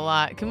 this is a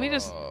lot. Can we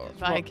just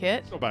buy a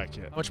kit? Still buy a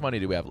kit. How much money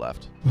do we have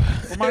left? Well,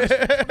 minus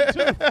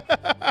 22.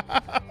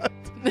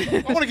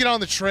 I want to get on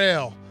the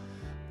trail.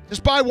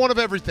 Just buy 1 of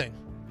everything.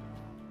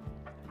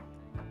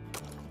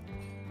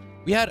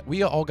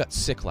 We all got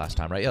sick last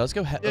time, right? Yeah, let's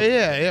go.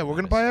 Yeah. We're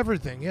gonna buy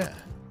everything. Yeah.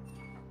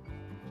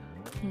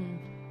 Hmm.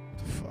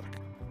 The fuck.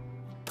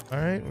 All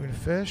right, we're gonna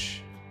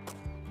fish.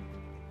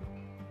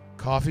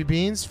 Coffee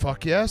beans.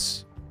 Fuck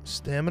yes.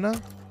 Stamina.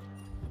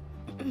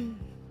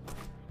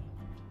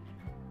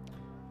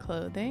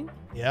 Clothing.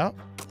 Yeah.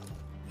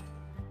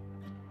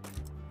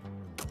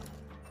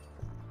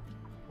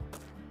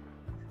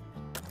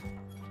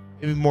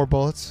 Maybe more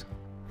bullets.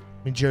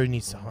 I mean, Jerry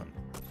needs to hunt.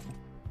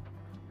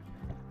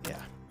 Yeah.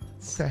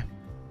 Okay.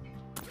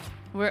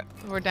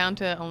 We're down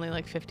to only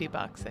like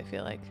 $50. I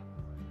feel like.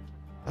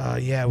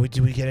 Yeah. Did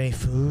we get any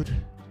food?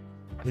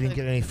 We didn't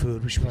get any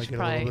food. We should probably should get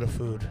a little bit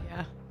probably- of food.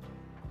 Yeah.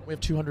 We have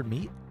 200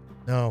 meat.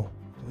 No,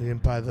 we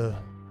didn't buy the.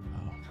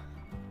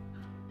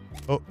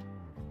 Oh.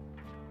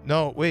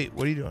 No, wait.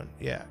 What are you doing?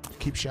 Yeah.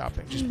 Keep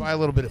shopping. Just buy a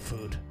little bit of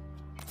food.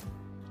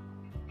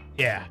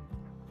 Yeah.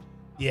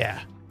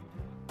 Yeah.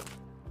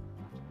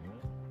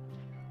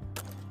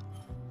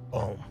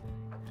 Boom. All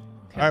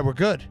right, we're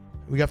good.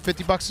 We got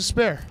 $50 to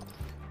spare.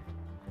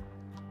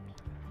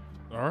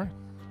 All right.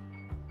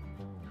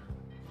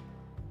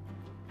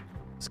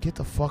 Let's get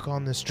the fuck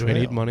on this Do trail.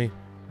 we need money?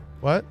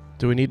 What?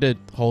 Do we need to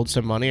hold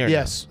some money? Or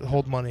Yes.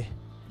 Hold money.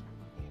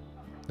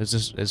 no? Is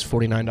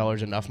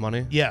 $49 enough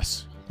money?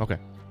 Yes. Okay.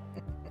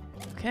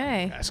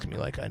 Okay. Asking me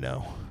like I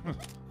know.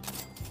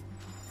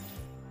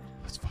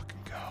 Let's fucking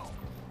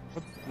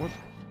go. What?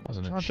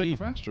 Wasn't Trying it to take cheap?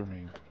 faster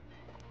mean?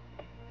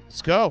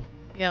 Let's go.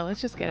 Yeah,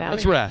 let's just get out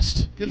Let's of here.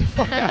 rest. Get the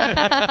fuck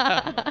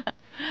out.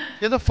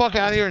 Get the fuck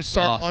out of here and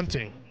start Awesome.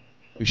 hunting.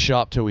 We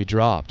shopped till we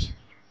dropped.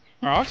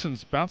 Our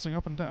oxen's bouncing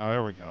up and down. Oh,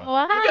 there we go.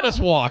 Wow. Look at us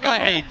walk. I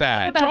hate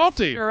that. That's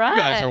Jaunty. right.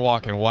 You guys are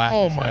walking whack.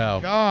 Oh as my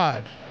hell.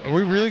 god. Are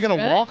we really gonna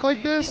Good. walk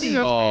like this?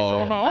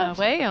 Oh.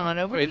 Way on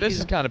over. Wait, to this you.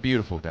 is kind of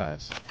beautiful,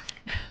 guys.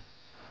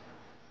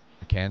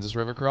 The Kansas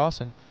River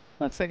crossing.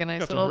 Looks like a nice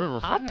Got the little river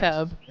hot fast.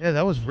 tub. Yeah,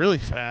 that was really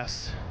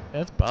fast.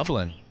 Yeah, it's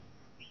bubbling.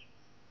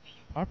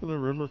 Popular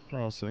river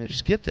crossing.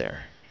 Just get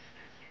there.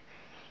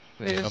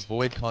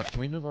 Avoid Can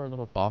we move our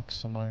little box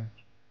somewhere?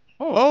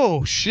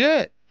 Oh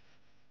shit.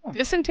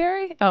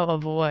 Dysentery? Oh,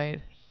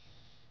 avoid.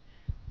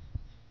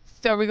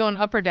 So are we going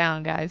up or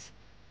down, guys?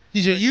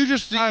 DJ,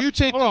 you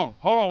take. Hold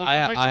on.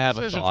 I Make some have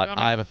a decisions. thought. I mean,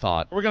 I have a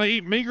thought. Are we gonna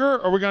eat meager?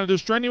 Or are we gonna do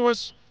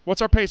strenuous?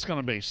 What's our pace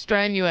gonna be?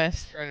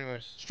 Strenuous.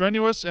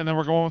 Strenuous, and then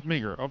we're going with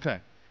meager. Okay.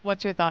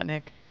 What's your thought,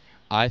 Nick?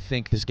 I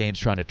think this game's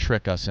trying to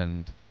trick us,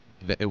 and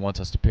it wants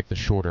us to pick the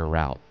shorter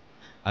route.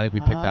 I think we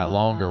picked that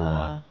longer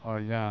one. Oh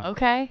yeah.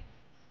 Okay.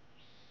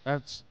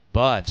 That's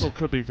But still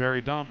could be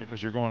very dumb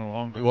because you're going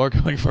longer. we are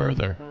going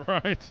further.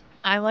 Right.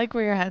 I like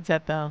where your head's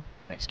at, though.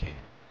 Thanks, Kate.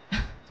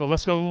 So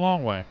let's go the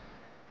long way.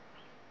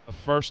 The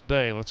first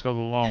day, let's go the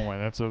long way.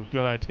 That's a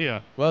good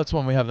idea. Well, it's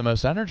when we have the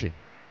most energy.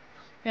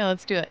 Yeah,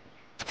 let's do it.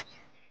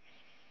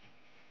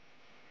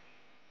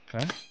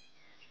 Okay.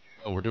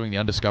 Oh, we're doing the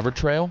undiscovered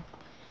trail?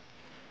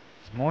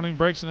 As morning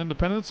breaks in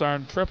Independence, our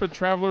intrepid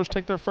travelers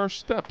take their first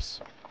steps.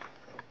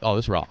 Oh,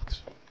 this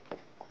rocks.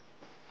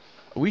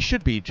 We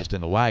should be just in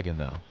the wagon,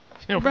 though.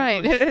 Yeah, we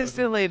Right. really It is should.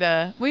 silly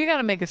to. Well, you got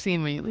to make a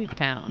scene when you leave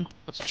town.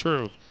 That's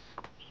true.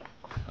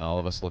 All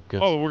of us look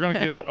good. Oh, we're going to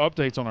get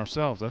updates on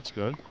ourselves. That's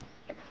good.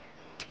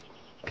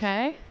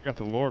 Okay. Got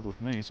the Lord with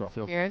me, so I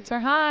feel... Spirits are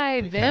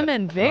high. Vim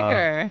and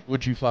vigor.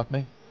 Would you fuck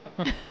me?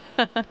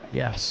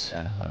 Yes.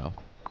 Yeah. Oh.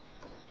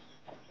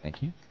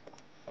 Thank you.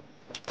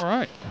 All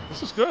right.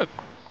 This is good.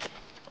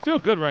 I feel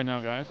good right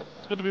now, guys.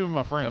 It's good to be with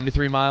my friends.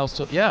 73 miles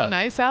to... Yeah.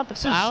 Nice out. The This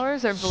is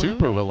flowers are blooming.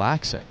 super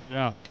relaxing.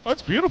 Yeah. Oh,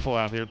 it's beautiful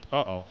out here.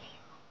 Uh-oh.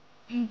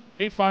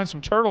 He finds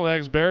some turtle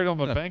eggs buried on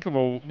the Yeah. bank of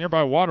a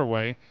nearby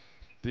waterway.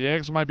 The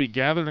eggs might be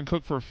gathered and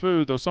cooked for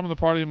food, though some of the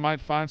party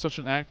might find such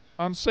an act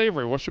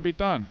unsavory. What should be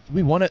done?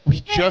 We want to...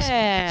 We just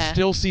Yeah.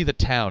 still see the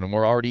town, and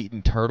we're already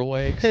eating turtle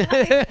eggs.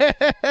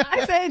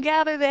 I say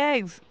gather the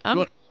eggs.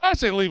 I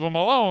say leave them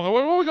alone.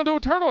 What are we going to do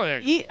with turtle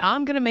eggs?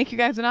 I'm going to make you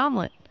guys an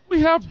omelet.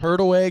 We have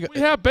Turtle egg...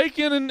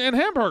 bacon and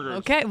hamburgers.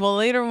 Okay. Well,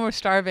 later when we're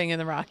starving in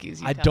the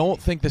Rockies. You I tell don't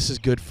me. think this is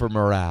good for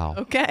morale.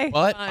 Okay.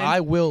 But fine. I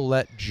will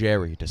let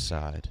Jerry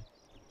decide.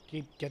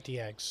 Get the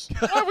eggs.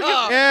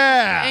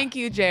 Yeah. Thank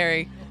you,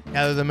 Jerry.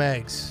 Gather them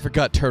eggs.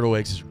 Forgot turtle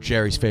eggs is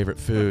Jerry's favorite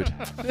food.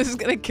 This is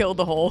going to kill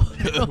the whole.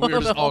 We're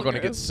just all going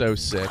to get so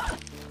sick.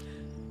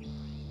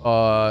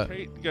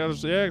 Kate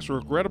gathers the eggs.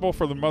 Regrettable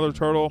for the mother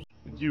turtle.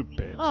 You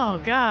bitch. Oh,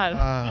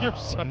 God. You're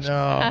such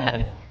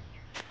No.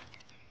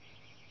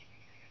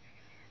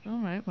 All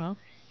right. Well.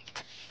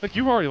 Like,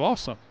 you've already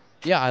lost some.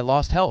 Yeah, I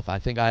lost health. I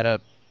think I had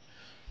a...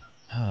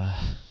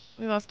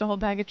 We lost a whole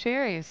bag of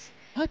cherries.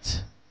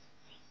 What?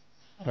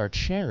 Not our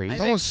cherries.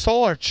 Someone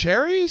stole our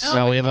cherries? Oh,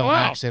 Well, we have a wow.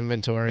 max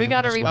inventory. We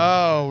gotta That's re-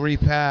 why. Oh,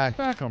 repack.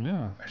 Back them,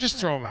 yeah. Just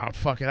throw them out.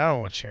 Fuck it. I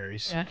don't want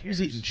cherries. Yeah.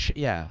 Who's eating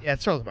yeah. Yeah,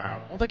 throw them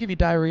out. Won't that give you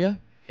diarrhea?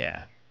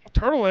 Yeah.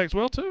 Turtle eggs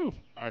will, too,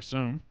 I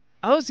assume.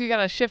 Oh, so you got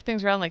to shift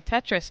things around like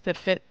Tetris to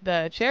fit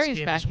the cherries This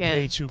game back is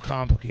way in. too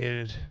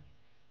complicated.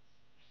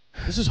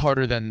 This is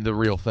harder than the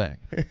real thing.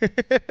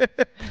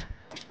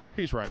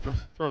 He's right.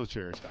 Throw the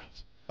cherries out.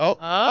 Oh.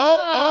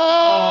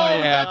 Oh.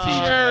 yeah,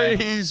 TJ.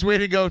 Cherries. Way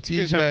to go,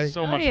 You guys have TJ.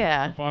 so much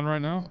yeah. fun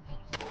right now.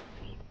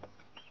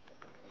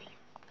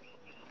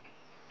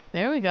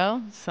 There we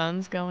go.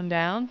 Sun's going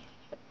down.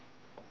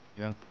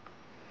 Yeah.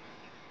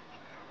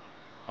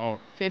 Oh,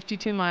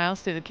 52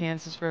 miles to the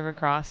Kansas River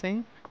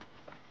crossing.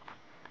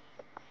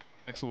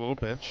 next a little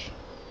bitch.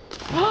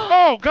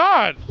 Oh,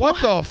 God!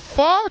 What the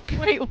fuck?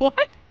 Wait,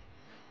 what?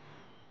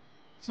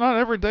 It's not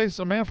every day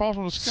a man falls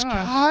from the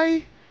sky.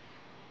 Sky?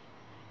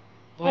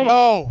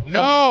 Oh,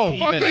 no.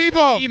 Fuck leave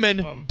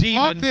him.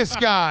 Fuck this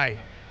guy.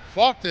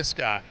 Fuck this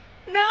guy.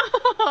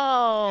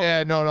 No.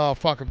 Yeah, no.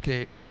 Fuck him,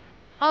 Kate.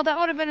 Oh, that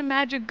would have been a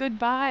magic good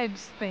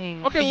vibes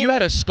thing. Okay, You had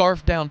to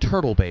scarf down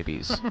turtle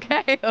babies.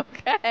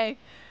 Okay.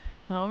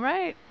 All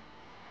right.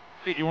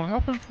 you want to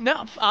help him?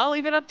 No, I'll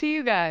leave it up to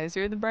you guys.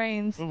 You're the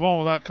brains. Move on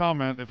with that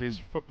comment if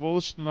he's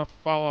foolish enough to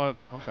follow it.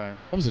 Okay.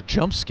 That was a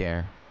jump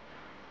scare.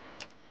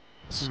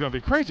 This is going to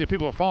be crazy if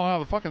people are falling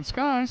out of the fucking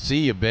sky. See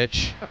you,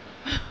 bitch.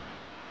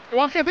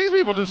 Why can't these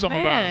people do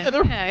something Man.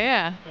 about it?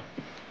 Yeah.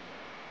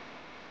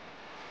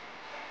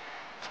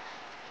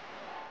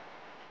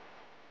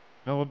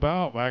 Mill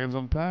about, wagons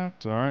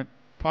unpacked. All right.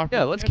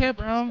 Yeah, let's camp.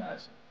 Around.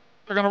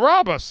 They're going to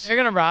rob us. They're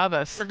gonna rob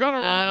us. They're gonna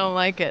I don't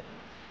like it.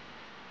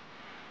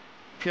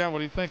 Yeah, what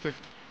do you think? They're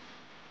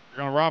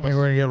going to rob us.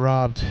 We're gonna get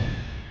robbed.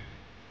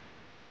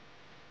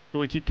 Do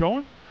we keep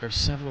going? There's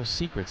several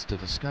secrets to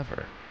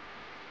discover.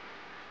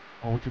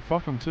 Oh, we could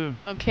fuck them too.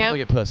 Oh, Look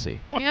at pussy.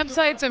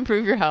 campsites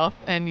improve your health,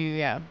 and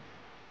yeah.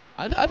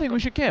 I think we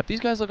should camp. These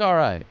guys look all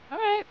right. All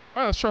right.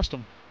 All right, let's trust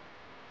them.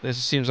 This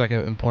seems like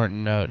an important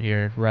note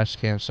here.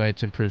 Rest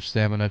campsites improve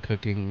stamina,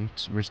 cooking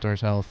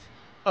restores health.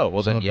 Oh,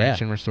 well then, yeah.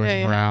 Celebration restores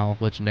Yeah. morale,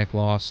 which Nick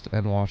lost,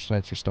 and wash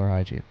sites restore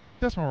hygiene.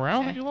 That's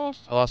morale that you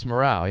lost? I lost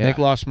morale, yeah. Nick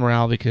lost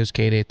morale because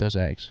Kate ate those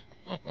eggs.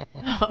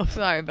 Oh,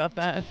 sorry about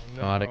that.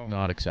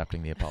 Not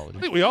accepting the I apology.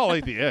 think we all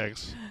ate the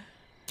eggs.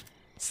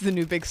 It's the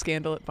new big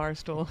scandal at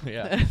Barstool.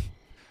 Yeah.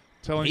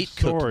 Telling Hate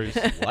cookies.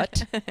 stories.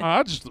 What?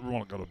 I just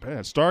want to go to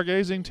bed.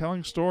 Stargazing,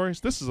 telling stories.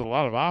 This is a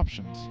lot of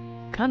options.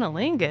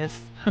 Cunnilingus.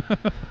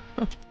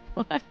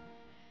 What?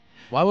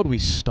 Why would we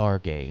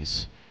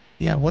stargaze?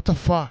 Yeah, what the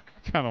fuck?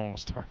 I kind of want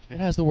to start.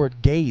 It has the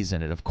word gaze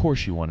in it. Of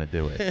course you want to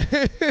do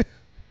it.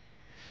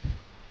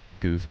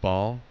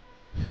 goofball.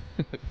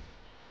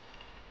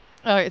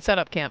 All right, set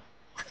up camp.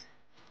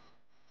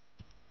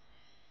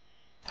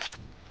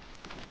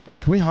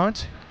 Can we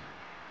hunt?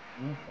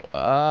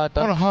 I want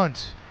to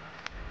hunt.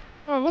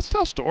 Oh, let's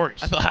tell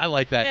stories. I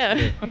like that.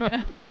 Yeah.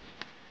 Too.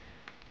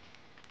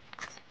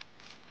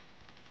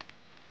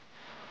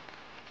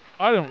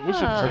 I don't. We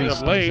should Ah. stay Everybody up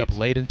stays late. up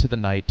late into the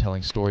night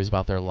telling stories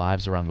about their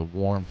lives around the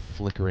warm,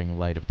 flickering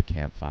light of the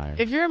campfire.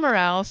 If your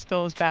morale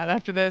still is bad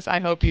after this, I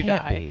hope you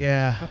Can't die. be.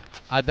 Yeah.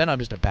 Then I'm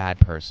just a bad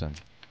person.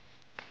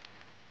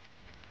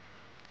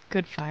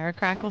 Good fire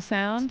crackle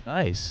sound.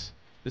 Nice.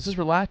 This is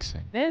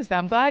relaxing. It is.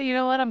 I'm glad. You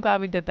know what? I'm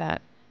glad we did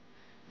that.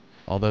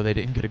 Although they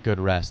didn't get a good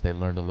rest, they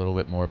learned a little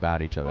bit more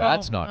about each other. Well,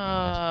 That's not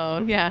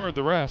nice. Oh, yeah. Heard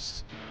the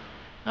rest.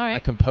 All My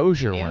right.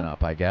 composure Yeah. went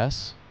up, I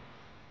guess.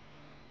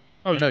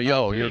 Oh No,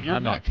 yo, Kate,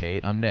 I'm not Nick.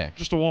 Kate. I'm Nick.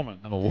 Just a woman.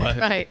 I'm a what?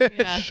 Right.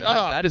 Yeah.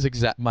 That is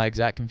my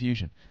exact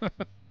confusion.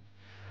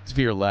 It's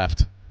Veer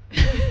left.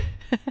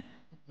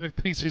 Nick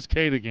thinks he's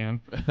Kate again.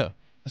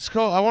 Let's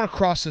go. I want to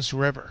cross this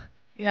river.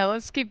 Yeah.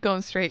 Let's keep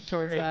going straight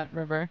towards that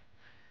river.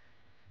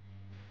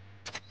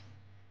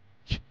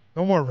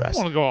 No more You rest.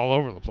 want to go all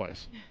over the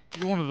place.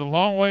 You wanted the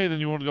long way,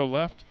 then you want to go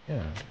left.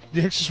 Yeah.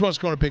 Nick just wants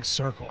to go in a big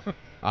circle.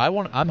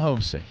 I'm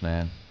homesick,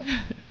 man.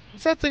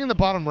 What's that thing in the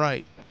bottom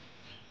right?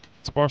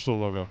 It's a Barstool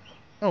logo.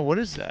 Oh, what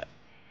is that?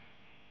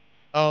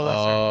 Oh, that's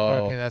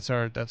Oh. okay.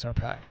 That's our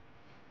pack.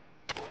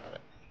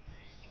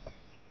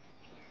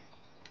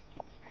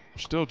 We're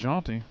still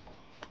jaunty.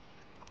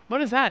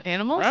 What is that?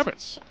 Animals?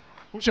 Rabbits.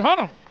 We should hunt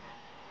them.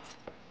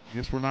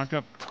 Guess we're not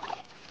gonna.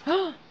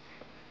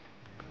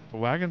 The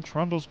wagon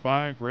trundles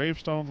by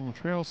gravestones on the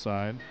trail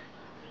side.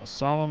 A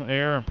solemn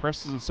air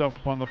impresses itself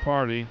upon the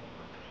party.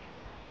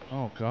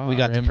 Oh God. We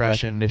got Grim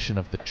depression. recognition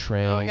of the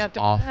trails got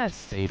off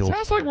depressed. fatal.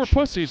 Sounds like we're fortune.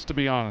 pussies, to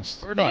be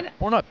honest. We're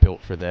not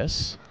built for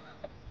this.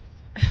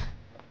 You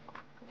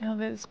know,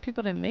 those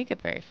people didn't make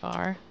it very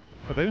far.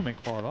 But they didn't make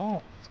far at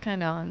all. It's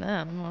kind of on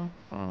them.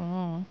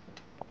 Oh,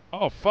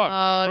 Oh fuck.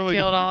 it Really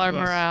killed all our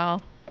confused us.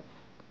 morale.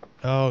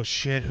 Oh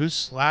shit! Who's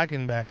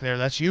slacking back there?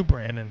 That's you,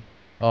 Brandon.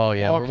 Oh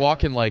yeah, we're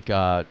walking like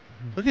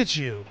Look at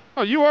you.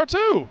 Oh, you are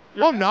too.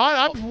 Oh, I'm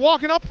not. I'm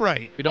walking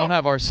upright. we don't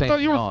have our I Saint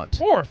thought you were Gaunt.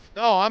 fourth.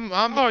 No, I'm.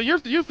 Oh, you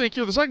think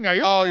you're the second guy.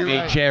 You're Oh, you're Hey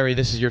right. Jerry,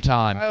 this is your All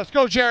right, time. let's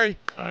go, Jerry.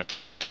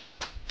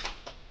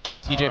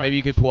 TJ, maybe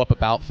you could pull up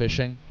about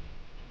fishing.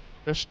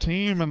 Fish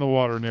team in the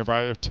water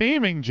nearby. They're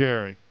teaming,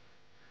 Jerry.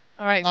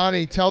 All right.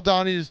 Donnie, tell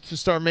Donnie to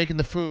start making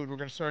the food. We're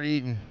gonna start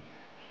eating.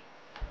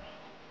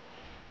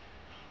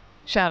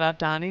 Shout out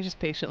Donnie, just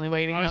patiently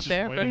waiting Donnie's out just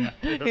there. waiting out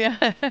there.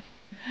 Yeah.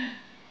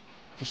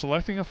 For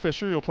selecting a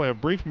fisher, you'll play a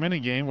brief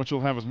mini-game which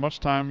will have as much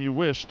time you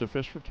wish to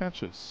fish for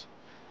catches.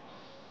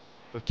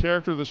 The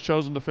character that's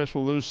chosen to fish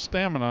will lose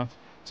stamina.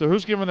 So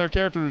who's giving their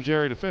character to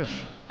Jerry to fish?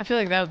 I feel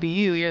like that would be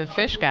you. You're the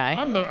fish guy.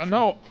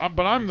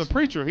 But I'm the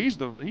preacher. He's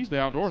the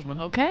outdoorsman.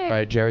 Okay. All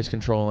right, Jerry's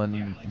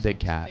controlling Big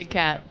Cat. Big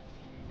cat.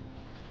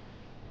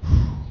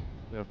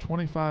 They have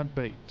 25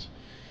 bait.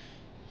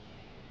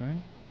 Okay.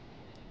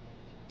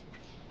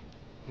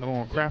 They don't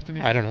want to craft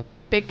any. I don't know.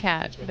 Big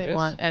cat what they it is.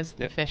 want as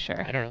the Yep.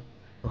 fisher. I don't know.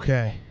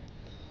 Okay.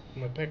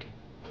 I'm gonna pick.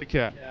 The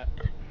cat.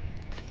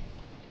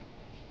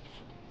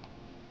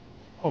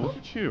 Oh, look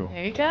at you.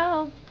 There you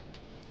go.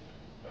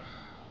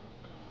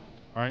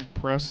 All right,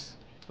 press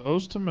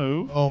those to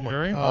move. Oh my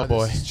Jerry. God. Oh,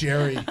 boy. This is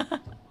Jerry.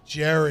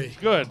 Jerry.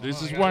 Good.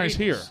 This is why he's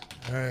here.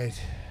 All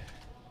right.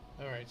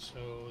 All right, so.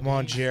 Come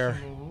on, these Jer.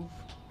 to move.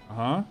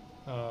 Uh-huh.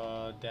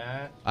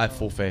 That. I have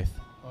full faith.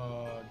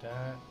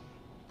 That.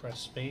 Press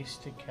space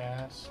to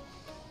cast.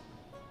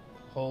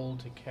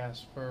 Hold to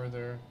cast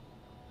further.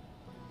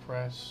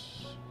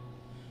 Press.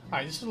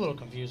 Alright, this is a little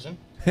confusing.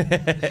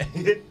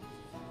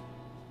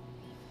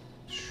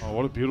 Oh,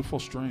 what a beautiful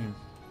stream.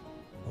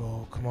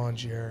 Oh, come on,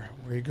 Jerry.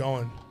 Where you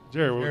going?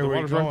 Jerry, Jerry, the where you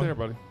water's right going? there,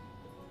 buddy.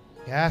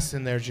 Gas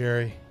in there,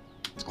 Jerry.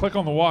 Let's click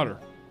on the water.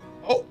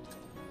 Oh.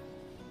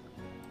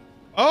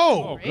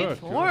 Oh, Oh. Great good.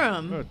 for good,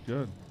 'em. Good,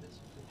 good.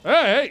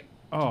 Hey!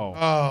 Oh.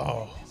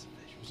 Oh.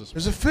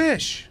 There's a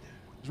fish.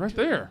 It's right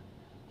there.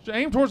 Just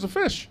aim towards the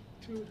fish.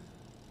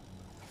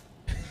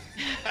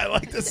 I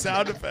like the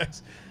sound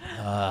effects.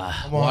 Come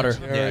on, Water.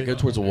 Jerry. Yeah, go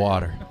towards the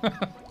water.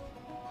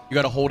 You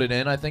got to hold it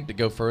in, I think, to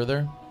go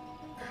further.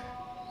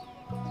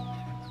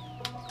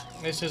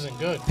 This isn't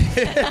good.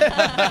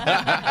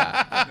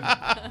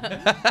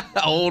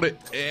 Hold it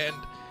and.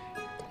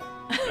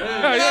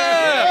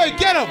 Hey,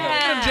 get him.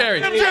 Get him, Jerry.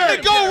 Jerry,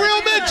 go. Reel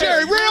him in,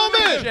 Jerry. Reel him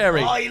in.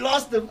 Jerry. Oh, you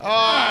lost him.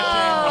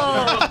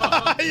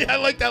 Oh. Yeah, I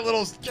like that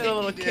little Get a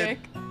little kick.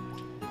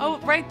 Oh,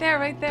 right there,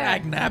 right there.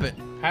 Dag nabbit.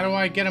 How do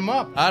I get him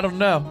up? I don't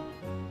know.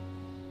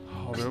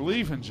 Oh, they're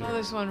leaving, Oh, Jerry.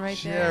 there's one right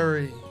there.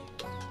 Jerry.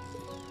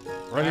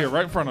 Right here,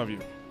 right in front of you.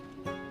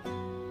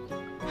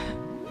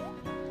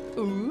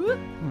 Ooh.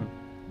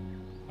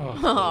 Oh,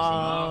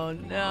 Oh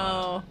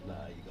no.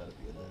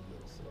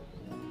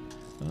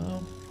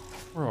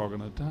 we're all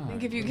gonna I think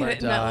die. if you We get might it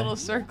in that die. little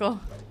circle.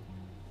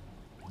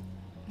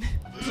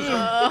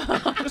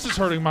 This is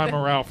hurting my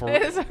morale for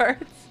This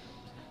hurts.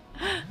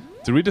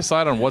 Did we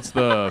decide on what's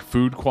the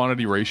food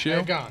quantity ratio?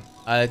 They're gone.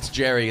 It's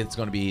Jerry. It's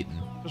going to be eaten.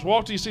 Just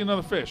walk till you see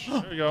another fish.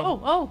 There you go.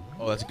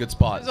 Oh, that's a good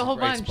spot. There's a whole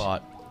great bunch.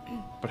 spot.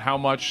 But how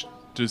much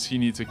does he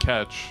need to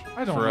catch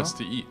I don't for know. us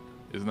to eat?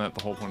 Isn't that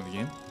the whole point of the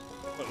game?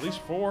 At least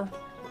 4.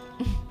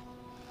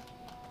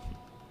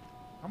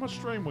 How much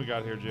stream we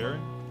got here, Jerry?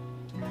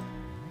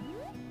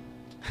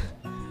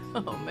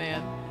 Oh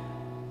man.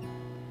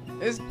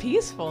 It was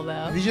peaceful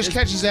though. If he just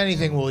catches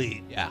anything, we'll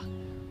eat. Yeah.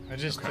 I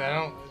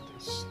don't.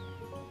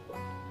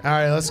 All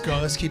right, let's go.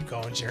 Let's keep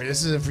going, Jerry.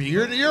 This isn't for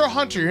you. You're a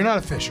hunter. You're not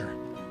a fisher.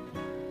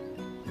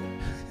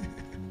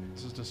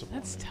 This is disappointing.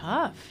 That's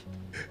tough.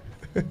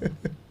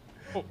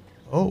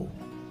 Oh.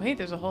 Wait,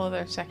 there's a whole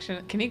other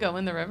section. Can he go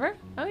in the river?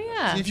 Oh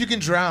yeah. See if you can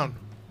drown.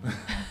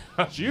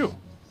 That's you.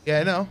 Yeah,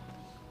 I know.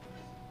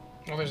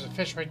 Oh, there's a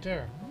fish right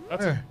there.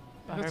 That's There.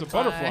 a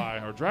butterfly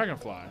or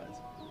dragonfly.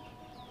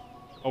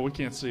 Oh, we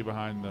can't see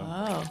behind the.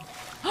 Oh.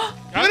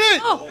 Got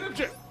it! Oh.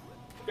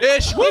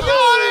 Fish. We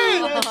got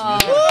it!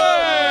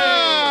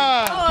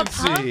 Oh, a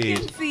Pumpkin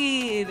pumpkin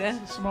seed.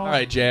 All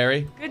right,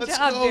 Jerry. Good Let's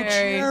job, go,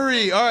 Jerry.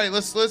 Jerry. All right,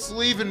 let's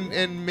leave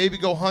and maybe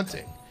go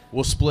hunting.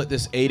 We'll split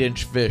this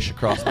 8-inch fish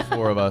across the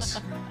 4 of us.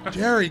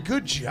 Jerry,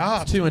 good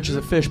job. 2 inches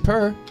of fish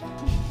per.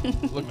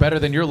 Look better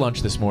than your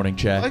lunch this morning, I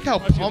Chad. like how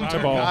That's pumped an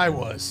our eyeball. guy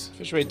was.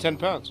 Fish weighed 10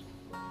 pounds.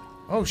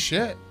 Oh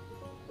shit.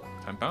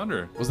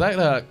 10-pounder. Was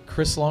that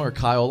Chris Long or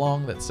Kyle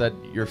Long that said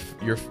your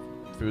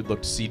food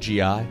looked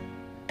CGI?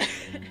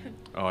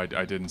 Oh, I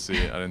didn't see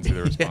it. I didn't see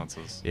the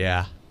responses.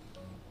 Yeah.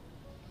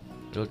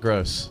 It looked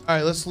gross. All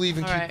right, let's leave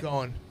and All keep right.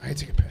 going. I gotta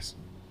take a piss.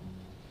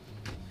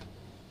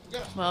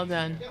 Well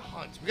done. We gotta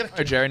hunt. We gotta All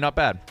right, Jerry, not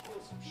bad.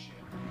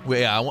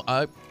 Wait, yeah,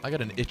 I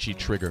got an itchy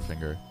trigger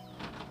finger.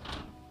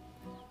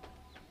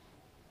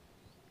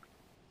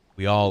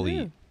 We all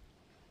eat.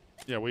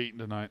 Yeah, we eating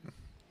tonight.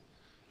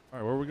 All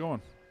right, where are we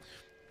going?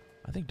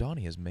 I think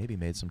Donnie has maybe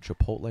made some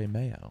Chipotle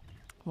mayo.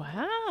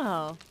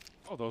 Wow.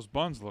 Oh, those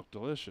buns look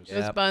delicious.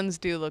 Yeah. Those buns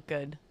do look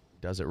good.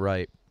 Does it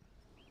right.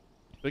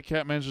 Big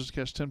Cat manages to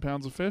catch 10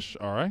 pounds of fish.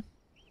 All right.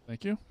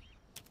 Thank you.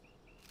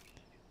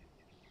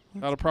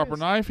 Without a proper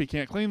knife, he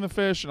can't clean the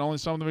fish, and only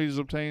some of the meat is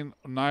obtained.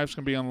 Knives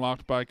can be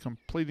unlocked by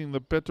completing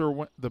the bitter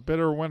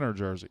winter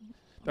jersey.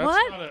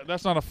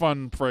 That's not a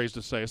fun phrase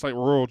to say. It's like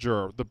rural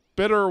juror. The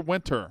bitter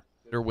winter.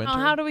 Bitter winter. Oh,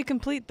 how do we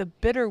complete the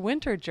bitter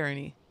winter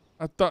journey?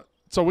 I thought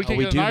so. We Oh, can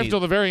we get a do knife need- till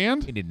the very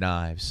end. We need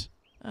knives.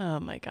 Oh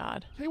my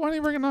god. Hey, why don't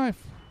you bring a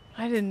knife?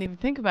 I didn't even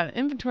think about it.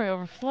 Inventory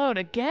overflowed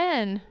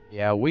again.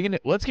 Yeah,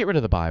 let's get rid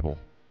of the Bible.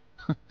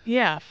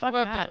 Yeah, fuck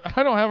Well, that.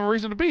 I don't have a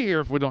reason to be here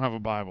if we don't have a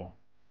Bible.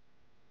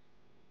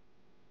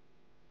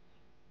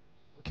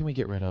 What can we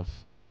get rid of?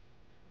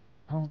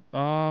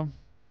 The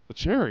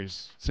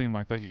cherries seem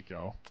like they could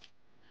go.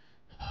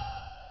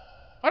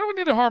 Why do we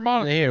need a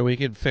harmonica? Here, we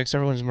could fix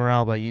everyone's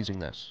morale by using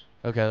this.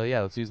 Okay,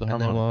 yeah, let's use the And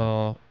then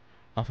harmonica.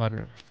 I'll find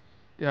it.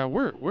 Yeah,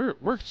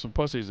 we're some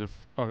pussies if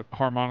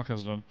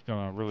harmonica's not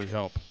gonna really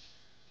help.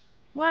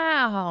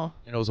 Wow.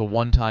 And it was a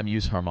one-time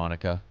use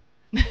harmonica.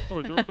 So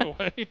we threw it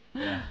away.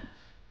 Yeah.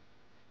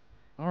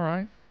 All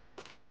right.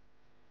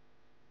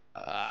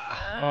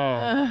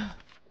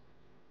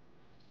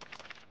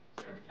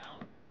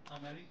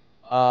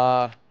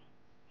 Uh,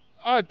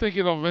 I think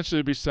it'll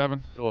eventually be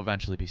 7. It'll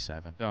eventually be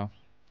 7. Yeah.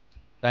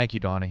 Thank you,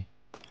 Donnie.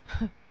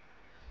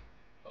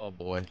 Oh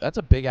boy, that's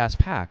a big ass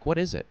pack. What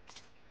is it?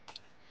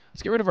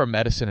 Let's get rid of our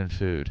medicine and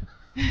food.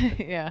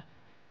 yeah.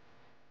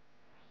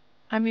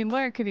 I mean,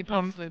 where could he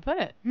possibly put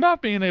it?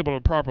 Not being able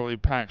to properly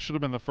pack should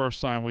have been the first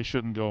sign we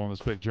shouldn't go on this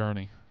big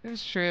journey.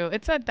 It's true.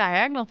 It's that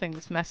diagonal thing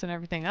that's messing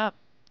everything up.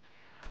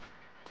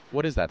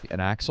 What is that? An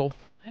axle?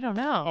 I don't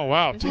know. Oh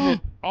wow, Is T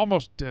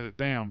almost did it.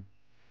 Damn.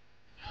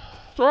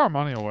 Throw our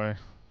money away.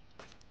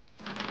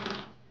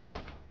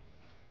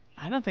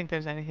 I don't think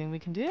there's anything we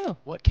can do.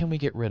 What can we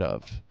get rid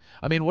of?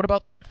 I mean, what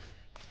about...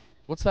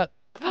 What's that?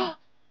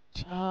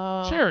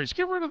 Oh. Cherries.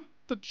 Get rid of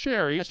the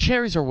cherries.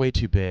 Cherries are way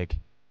too big.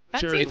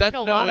 That Cherry- seems That's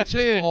like a lot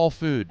of all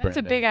food, That's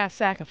a Brandon. big ass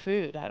sack of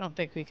food. I don't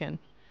think we can.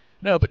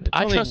 No, but It's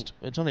I only, trust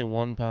It's only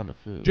 1 pound of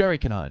food. Jerry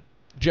can hunt.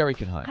 Jerry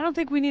can I hunt. don't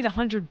think we need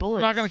 100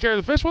 bullets. Not gonna carry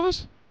the fish with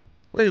us?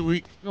 Wait,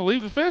 You gonna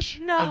leave the fish?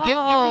 No. get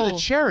rid of the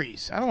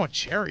cherries. I don't want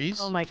cherries.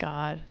 Oh my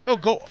god. Oh,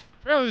 go.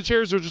 Apparently the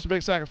cherries are just a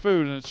big sack of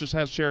food, and it just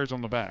has cherries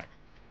on the back.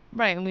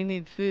 Right, and we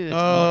need food.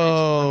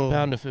 Oh. 1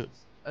 pound of food.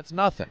 That's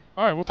nothing.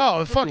 All right. Well.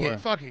 Oh,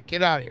 fuck it.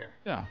 Get out of here.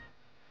 Yeah.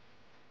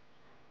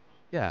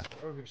 Yeah.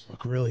 Burgers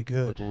look really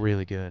good.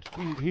 Really good.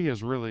 He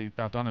has really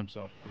outdone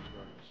himself. with these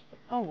burgers.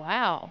 Oh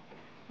wow.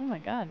 Oh my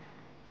god.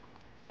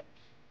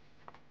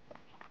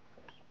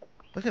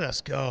 Look at us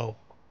go.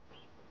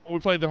 We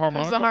played the That's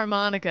harmonica. the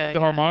harmonica. The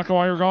harmonica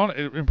while you were gone,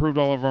 it improved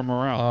all of our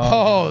morale.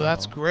 Oh,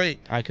 that's great.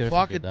 I could have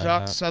Flock of figured that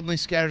ducks out. suddenly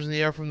scatters in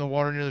the air from the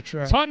water near the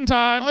track. It's hunting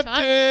time.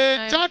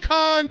 Hunted! Duck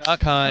hunt!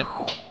 Duck hunt.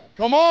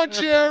 Come on,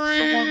 Jerry!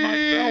 Someone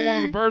might fell one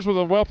of the birds with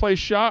a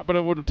well-placed shot, but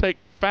it would take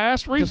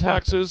fast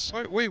reflexes.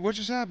 Wait, what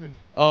just happened?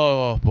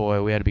 Oh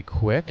boy, we had to be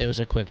quick. It was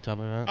a quick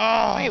time event.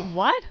 Oh! Wait,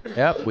 what?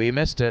 Yep, we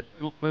missed it.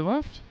 They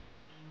left?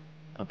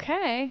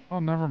 Okay. Oh,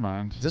 never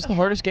mind. Is this the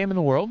hardest game in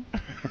the world?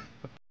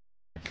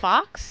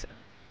 Fox?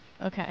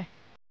 Okay.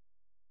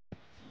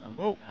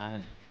 Whoa.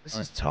 God. This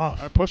is tough.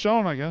 All right, push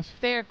on, I guess. If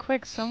they are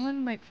quick,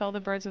 someone might fell the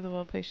birds with a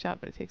well-placed shot,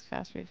 but it takes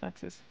fast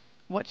reflexes.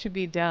 What should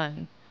be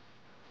done?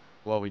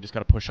 Well, we just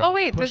gotta push on. Oh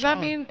wait, Push does that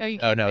on. mean? Oh, you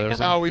Oh can't no, make there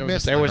was up- Oh, we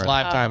missed There was it.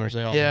 live Oh. timers.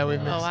 They all Yeah, we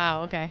missed. missed Oh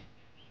wow, okay.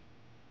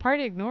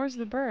 Party ignores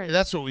the bird.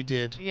 That's what we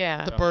did.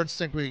 Yeah. The birds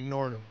think we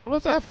ignored them.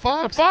 What's that?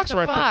 Fox. The fox The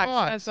right there. fox.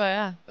 Fox. That's why.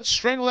 Yeah. Let's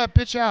strangle that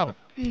bitch out.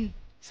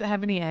 Does it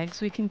have any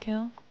eggs we can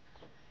kill?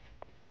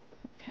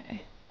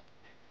 Okay.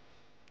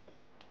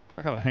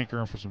 I got a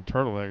hankering for some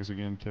turtle eggs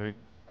again, Kate.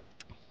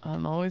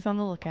 I'm always on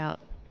the lookout.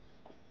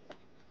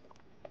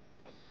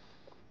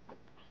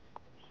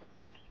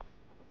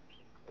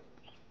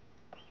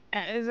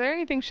 Is there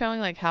anything showing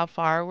like how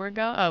far we're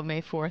going? Oh,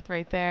 May 4th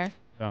right there.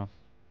 Yeah.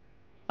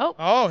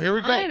 Oh, here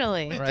we go.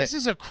 Finally. Wait, this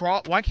is a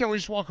cross. Why can't we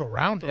just walk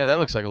around it? Yeah, that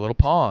looks like a little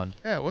pond.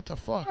 Yeah, what the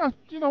fuck?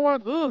 You know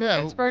what? Ooh,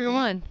 Yeah, Pittsburgh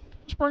won.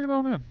 Just bring it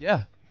on in.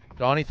 Yeah.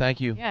 Donnie, thank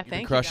you. Yeah, You've been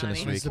thank you, crushing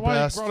Donnie. this It's week. the Why you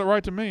best. brought it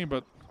right to me,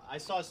 but I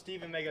saw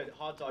Steven make a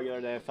hot dog the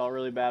other day. I felt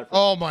really bad for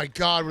Oh my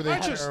God, were they I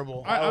just-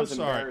 terrible? That I'm was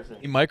sorry. embarrassing.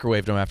 He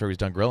microwaved him after he was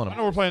done grilling I know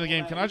him. we're playing the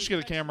game. Can I just get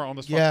a camera on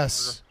this? fucking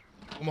Yes.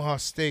 Omaha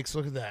steaks.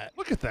 Look at that. burger?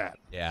 Look at that.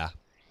 Yeah.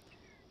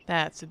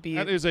 That's a beauty.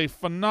 That is a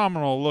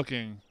phenomenal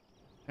looking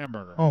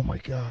hamburger. Oh my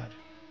God.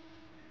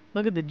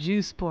 Look at the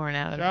juice pouring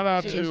out of Shout it.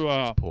 out to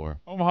It's poor.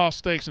 Omaha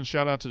Steaks and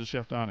shout out to the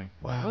chef Donnie.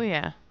 Wow. Oh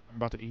yeah, I'm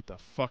about to eat the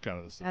fuck out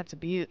of this. that's a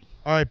beaut.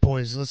 All right,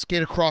 boys. Let's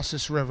get across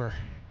this river.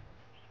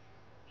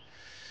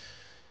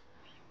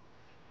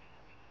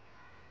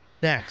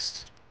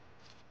 Next.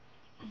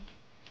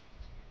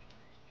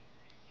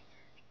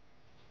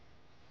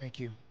 Thank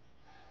you.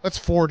 Let's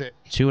ford it.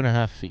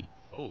 2.5 feet.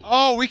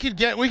 Oh, we can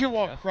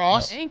walk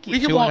across. Thank you. We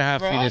can 2.5 walk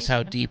feet across. is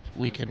how deep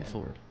we can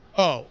ford.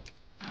 Oh.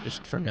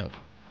 Just for note.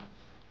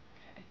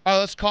 All right,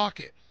 let's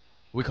caulk it.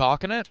 We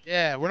caulking it?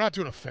 Yeah, we're not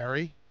doing a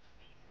ferry.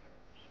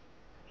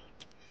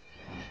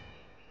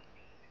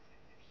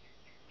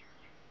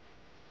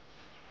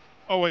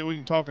 Oh wait, we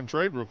can talk and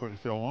trade real quick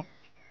if y'all want.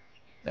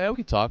 Yeah, we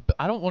can talk, but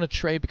I don't want to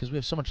trade because we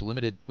have so much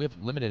limited. We have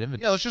limited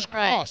inventory. Yeah, let's just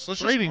Right. cross. Let's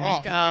just Trading is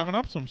cross. giving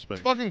up some space.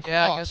 Fucking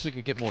Yeah, I cross. guess we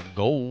could get more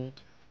gold.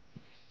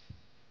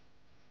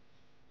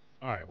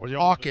 All right, what do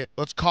y'all Caulk it.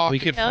 Let's caulk We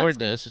it. could Yeah, ford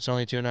this. It's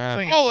only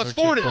 2.5. Oh, let's or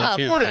ford it.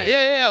 2.2. Ford it.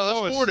 Yeah,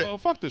 Oh, let's it's, ford it. oh,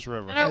 fuck this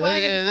river. And our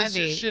wagon's This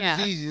heavy. shit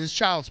Yeah. is easy. This is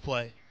child's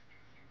play.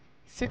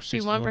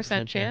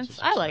 61% chance. chance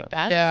of I like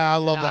success. that. Yeah, I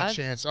love that God.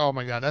 chance. Oh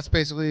my God, that's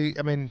basically.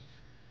 I mean,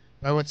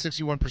 if I went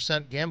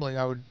 61% gambling,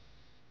 I would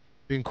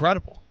be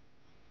incredible.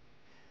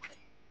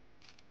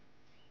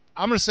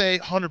 I'm gonna say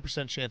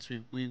 100% chance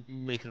we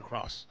make it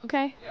across.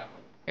 Okay.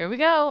 Here we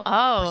go.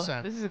 Oh,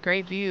 100%. this is a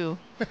great view.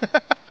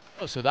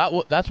 Oh, so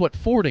that's what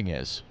fording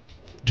is.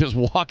 Just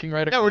walking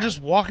right across. Yeah, we're just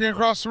walking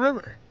across the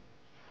river.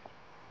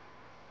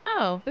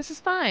 Oh, this is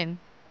fine.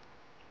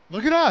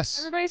 Look at us.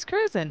 Everybody's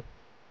cruising.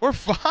 We're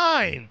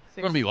fine.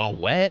 We're gonna be all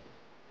wet.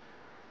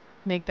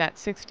 Make that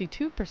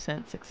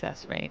 62%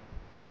 success rate.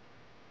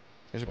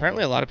 There's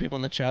apparently a lot of people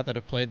in the chat that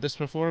have played this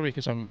before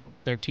because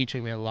they're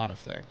teaching me a lot of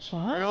things.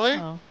 What? Really?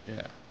 Oh. Yeah.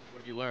 What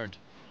have you learned?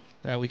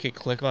 That we could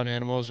click on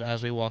animals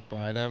as we walk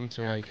by them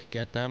to like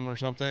get them or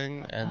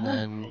something, and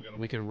then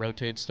we could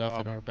rotate stuff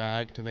in our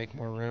bag to make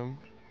more room.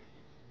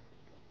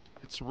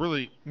 It's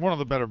really one of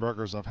the better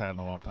burgers I've had in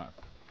a long time.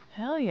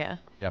 Hell yeah.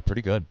 Yeah,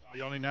 pretty good.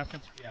 Y'all need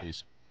napkins?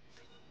 Please.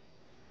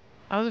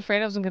 I was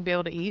afraid I wasn't going to be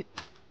able to eat.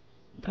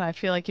 But I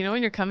feel like, you know,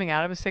 when you're coming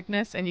out of a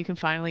sickness and you can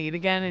finally eat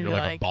again and You're you're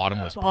like a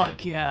bottomless fuck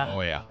pit. yeah.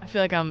 Oh yeah. I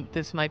feel like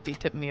this might be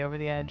tipping me over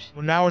the edge.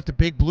 We're now at the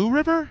Big Blue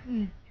River.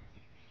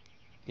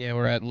 Yeah,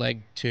 we're at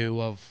leg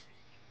 2 of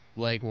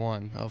leg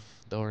 1 of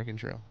the Oregon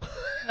Trail.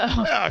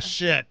 Oh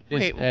shit. Is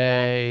Wait.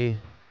 a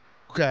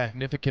Okay.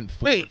 significant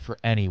food Wait. for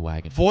any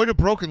wagon. Avoid a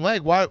broken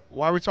leg. Why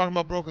are we talking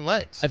about broken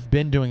legs? I've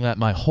been doing that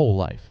my whole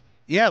life.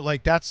 Yeah,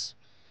 like that's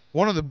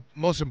one of the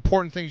most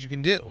important things you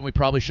can do. We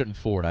probably shouldn't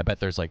ford. I bet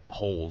there's like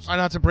holes. Try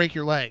not to break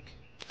your leg.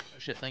 Oh,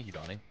 shit, thank you,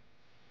 Donnie.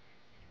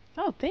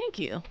 Oh, thank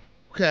you.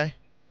 Okay.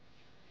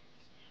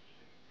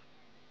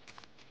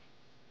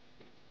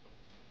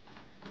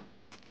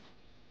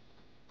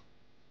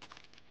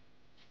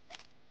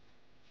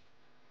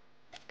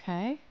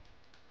 Okay.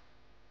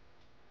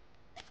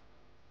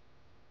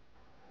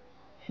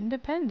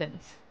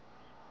 Independence.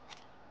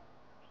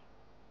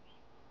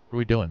 What are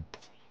we doing?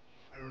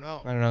 I don't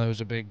know. I don't know, there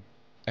was a big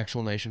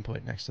exclamation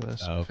point next to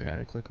this. Oh, I forgot okay.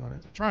 to click on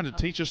it. Trying to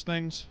teach us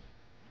things.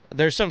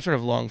 There's some sort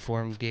of long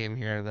form game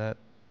here that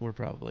we're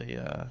probably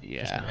just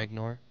Yeah. gonna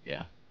ignore.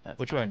 Yeah. That's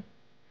Which fine.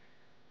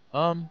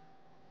 way?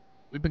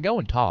 We've been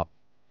going top.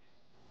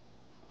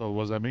 So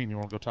what does that mean? You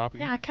want to go top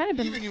again? Yeah, I kind of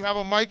been. Even you have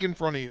a mic in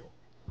front of you.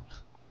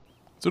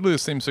 It's literally the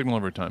same signal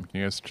every time. Can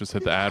you guys just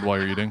hit the ad while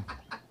you're eating?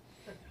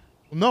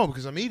 Well, no,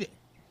 because I'm eating.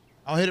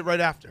 I'll hit it right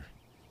after.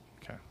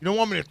 Okay. You don't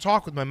want me to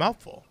talk with my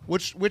mouth full.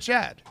 Which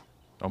ad?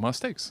 Omaha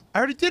Steaks. I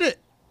already did it.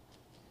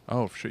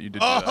 Oh shit, you did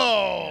do that.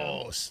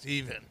 Oh,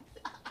 Steven.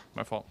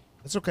 My fault.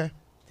 That's okay.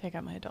 Take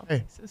out my adult Hey.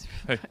 faces.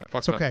 Hey,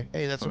 It's okay.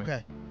 Hey, that's Funny.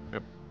 okay.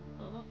 Yep.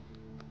 What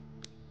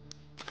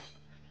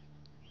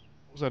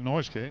was that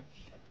noise, Kate?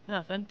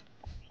 Nothing.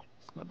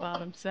 It's my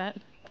bottom set.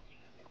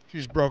 She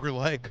just broke her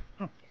leg.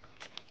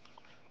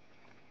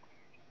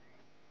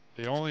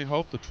 They only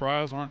hope the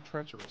trials aren't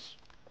treacherous.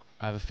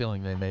 I have a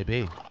feeling they may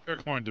be. They're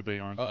going to be,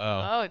 aren't they?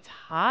 Uh-oh. Oh, it's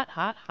hot,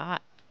 hot,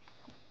 hot.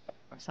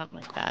 Or something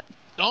like that.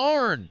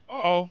 Darn!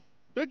 Uh-oh.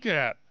 Big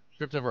cat.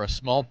 Trips over a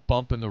small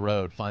bump in the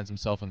road, finds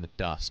himself in the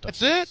dust.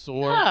 That's it?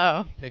 Sword,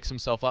 Oh. picks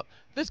himself up.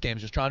 This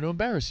game's just trying to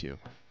embarrass you.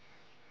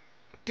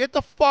 Get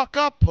the fuck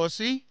up,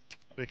 pussy.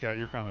 Big cat,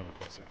 you're kind of a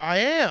pussy. I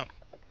am.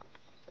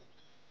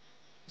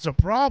 It's a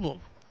problem.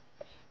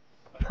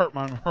 Hurt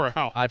my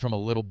morale. Hide from a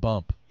little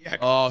bump. Yeah,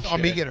 Oh, saw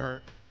me shit. get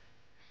hurt.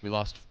 We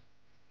lost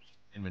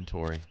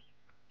inventory.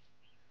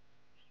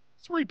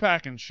 It's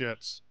repacking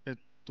shits.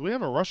 Do we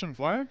have a Russian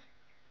flag?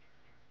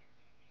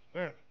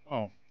 There.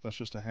 Oh, that's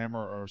just a hammer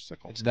or a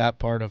sickle. It's that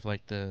part of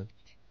like the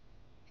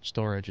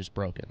storage is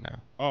broken now.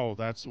 Oh,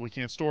 we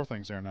can't store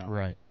things there now.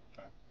 Right.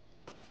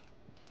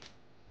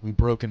 We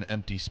broke an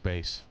empty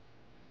space.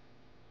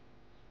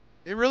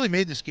 It really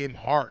made this game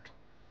hard.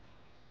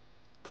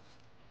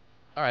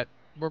 All right,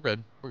 we're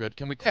good. We're good.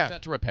 Can we click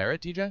that to repair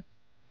it, DJ?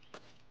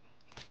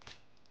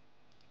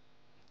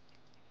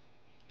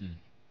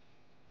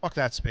 Fuck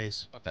that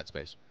space. Fuck that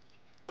space.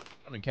 I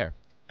don't even care.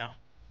 No.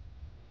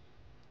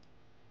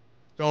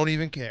 Don't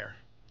even care.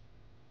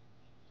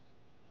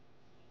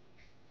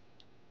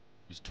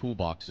 Use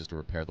toolboxes to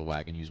repair the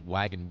wagon. Use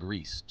wagon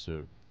grease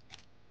to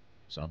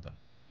something.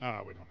 We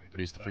don't need to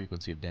Reduce do the that.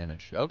 frequency of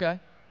damage. Okay.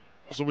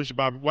 So we should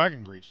buy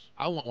wagon grease.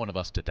 I want one of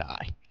us to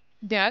die.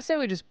 Yeah, I say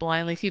we just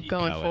blindly keep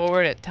going going.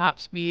 forward at top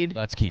speed.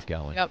 Let's keep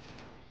going. Yep.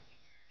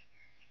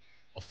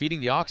 While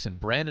feeding the oxen,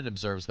 Brandon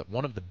observes that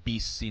one of the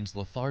beasts seems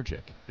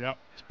lethargic. Yep.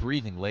 Its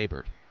breathing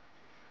labored.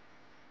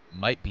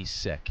 Might be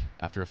sick.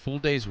 After a full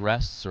day's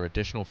rests or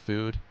additional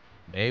food,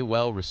 may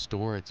well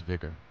restore its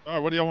vigor. All right,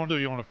 what do y'all want to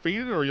do? You want to feed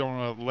it or you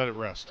want to let it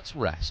rest? Let's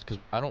rest,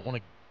 because I don't want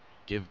to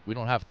give... We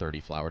don't have 30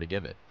 flour to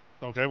give it.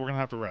 Okay, we're going to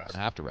have to rest. We're going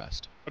to have to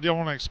rest. Or do y'all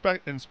want to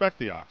inspect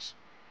the ox?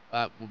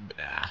 Well,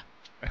 nah.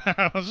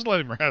 Let's just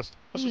let him rest.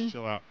 Let's just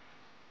chill out.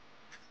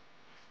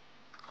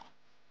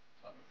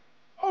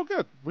 Oh,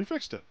 good. We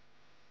fixed it.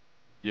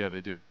 Yeah,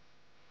 they do.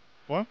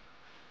 What?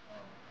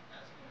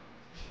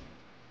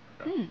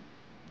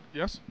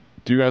 Yes?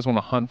 Do you guys want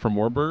to hunt for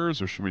more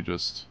burgers, or should we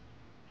just...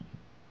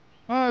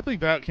 I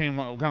think that kind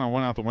of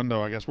went out the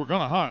window, I guess. We're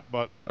going to hunt,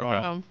 but... Okay.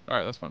 All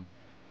right, that's fine.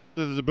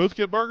 Did the booth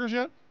get burgers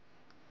yet?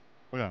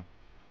 Oh, yeah.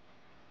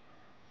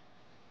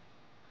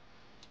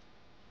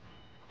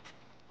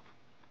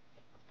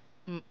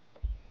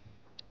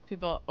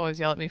 People always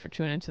yell at me for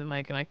chewing into the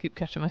mic, and I keep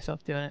catching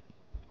myself doing it.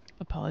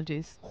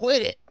 Apologies.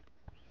 Quit it.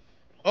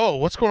 Oh,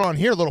 what's going on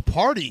here? A little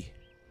party.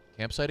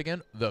 Campsite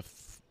again? The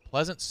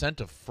pleasant scent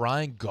of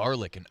frying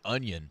garlic and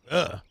onion.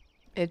 Ugh.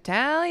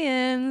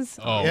 Italians.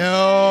 Oh.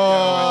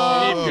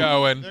 Yo. Keep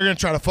going. They're going to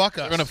try to fuck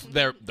us.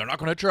 They're not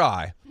going to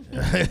try.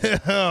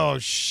 Oh,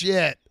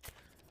 shit.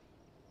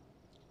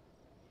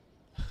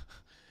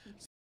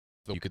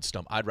 You could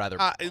stump. I'd rather...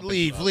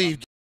 Leave.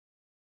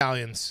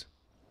 Italians.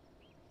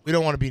 We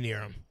don't want to be near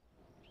them.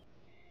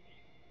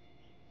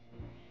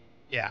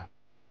 Yeah.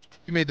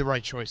 You made the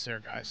right choice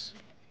there, guys.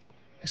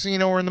 Next thing you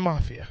know, we're in the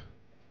mafia.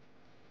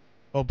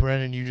 Oh,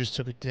 Brandon, you just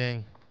took a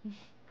ding.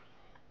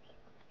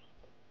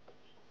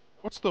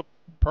 What's the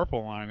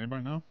purple line?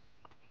 Anybody know?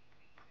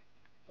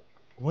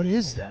 What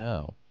is that?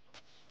 No.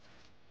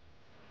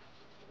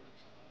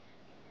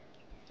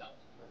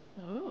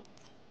 Oh.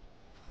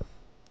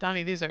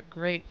 Donnie, these are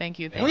great. Thank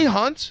you. Can we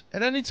hunt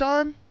at any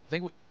time? I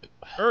think we...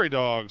 Prairie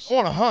dogs. I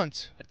want to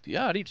hunt.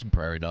 Yeah, I'd eat some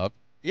prairie dog.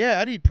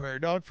 Yeah, I'd eat prairie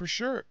dog for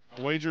sure.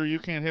 Wager you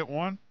can't hit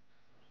one?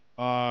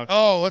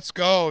 Oh, let's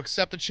go.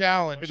 Accept the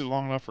challenge. Waited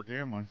long enough for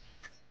gambling.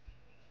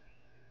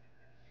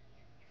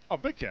 Oh,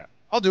 big cat.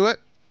 I'll do it.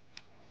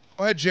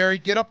 Go ahead, Jerry.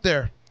 Get up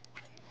there.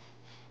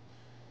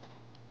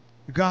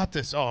 You got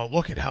this. Oh,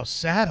 look at how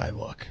sad I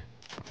look.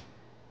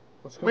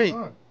 What's Wait.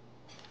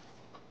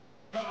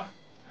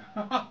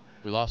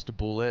 We lost a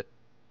bullet.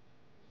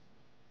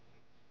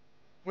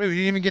 Wait, we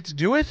didn't even get to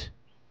do it?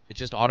 It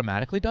just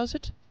automatically does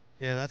it?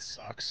 Yeah, that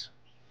sucks.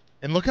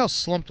 And look how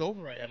slumped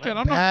over I am. I Man,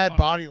 have bad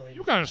body language.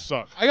 You kind of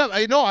suck.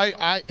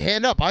 I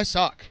hand up. I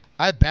suck.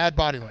 I have bad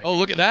body language. Oh,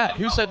 look at that.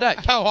 Who said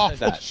that? How Who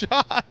said awful that?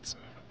 shot.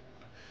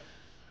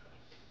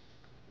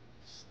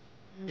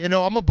 You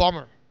know, I'm a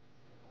bummer.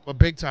 I'm a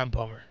big time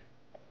bummer.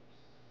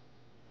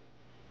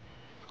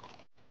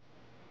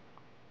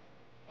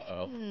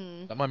 Uh-oh.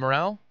 Is that my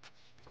morale?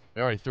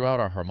 We already threw out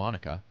our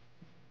harmonica.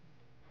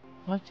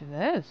 What's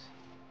this?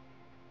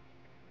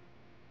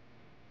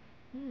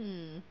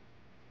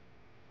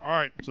 All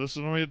right, so this is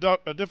going to be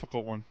a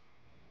difficult one.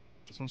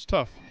 This one's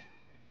tough.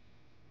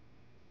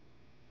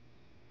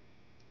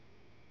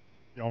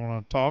 Y'all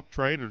want to talk,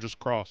 trade, or just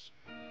cross?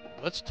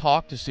 Let's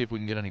talk to see if we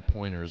can get any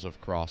pointers of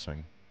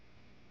crossing.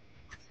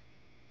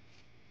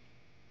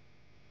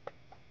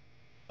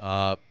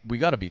 We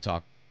gotta be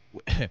talk.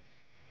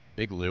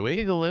 Big Louie?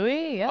 Big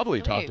Louie? Yeah.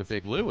 Probably talk to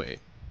Big Louie.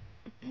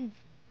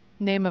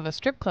 Name of a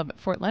strip club at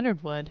Fort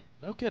Leonard Wood.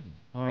 No kidding.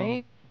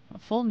 Right? A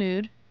full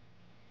nude.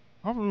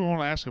 I really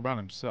want to ask about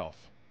himself.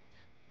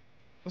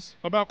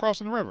 About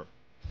crossing the river.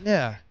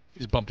 Yeah.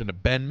 He's bumped into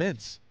Ben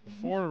Mintz.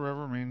 Ford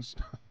River means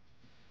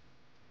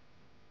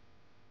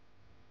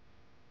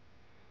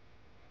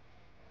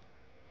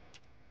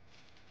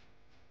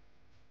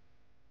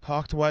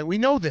Cock to wagon. We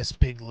know this,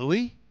 Big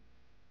Louie.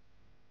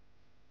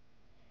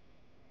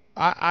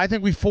 I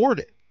think we ford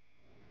it.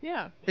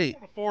 Yeah. Hey.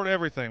 Ford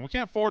everything. We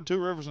can't ford 2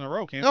 rivers in a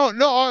row, can we? No,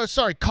 oh,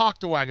 sorry, cock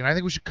the wagon. I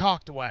think we should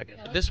cock the wagon.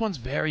 This one's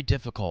very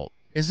difficult.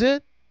 Is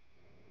it?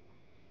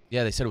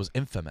 Yeah, they said it was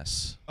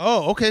infamous.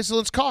 Oh, okay, so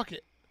let's cock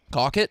it.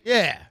 Cock it?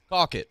 Yeah.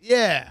 Cock it.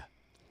 Yeah.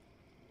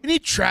 We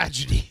need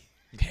tragedy.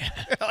 Yeah.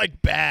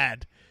 Like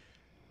bad.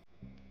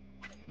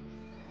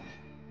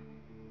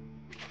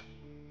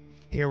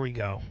 Here we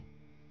go.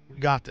 We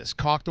got this.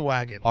 Cock the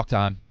wagon. Cock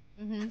time.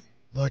 Mm-hmm.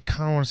 I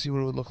kind of want to see what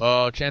it would look like.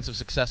 Oh, chance of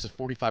success is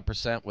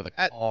 45% with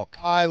a cock.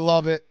 I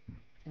love it.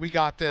 We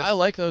got this. I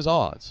like those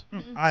odds.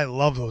 I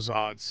love those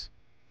odds.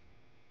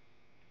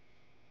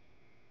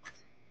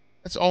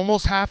 That's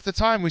almost half the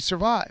time we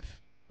survive.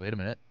 Wait a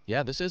minute.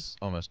 Yeah, this is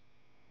almost.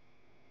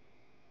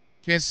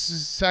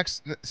 Chance of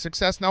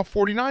success now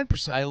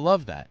 49%. I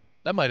love that.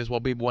 That might as well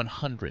be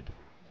 100.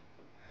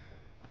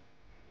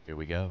 Here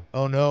we go.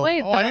 Oh no!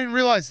 Wait, I didn't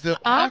realize the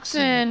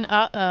Oxen.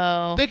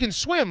 Uh-oh. They can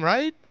swim,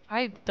 right?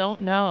 I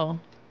don't know.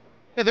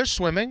 Yeah, they're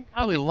swimming.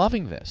 Probably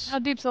loving this. How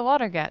deep's the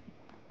water get?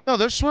 No,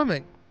 they're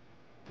swimming.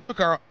 Look,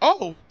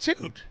 oh,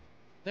 dude.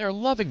 They're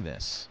loving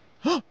this.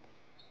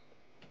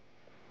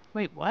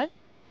 Wait, what?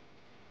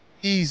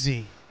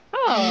 Easy.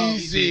 Oh.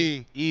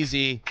 Easy.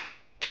 Easy.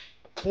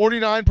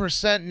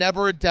 49%,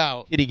 never a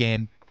doubt. Kitty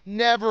game.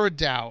 Never a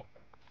doubt.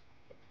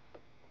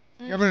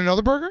 You having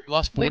another burger? We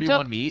lost We 41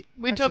 took- meat.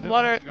 We took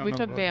water. We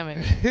took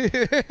damage.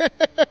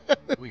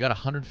 We got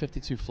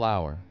 152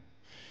 flour.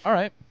 All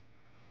right.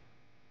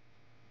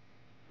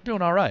 We're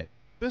doing all right.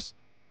 This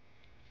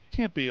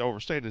can't be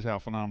overstated how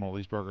phenomenal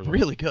these burgers are.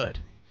 Really good.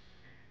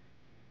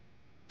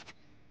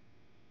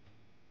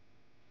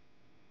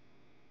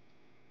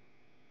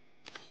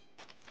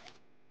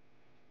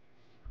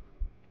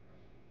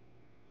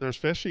 There's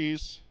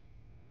fishies.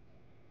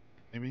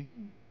 Maybe.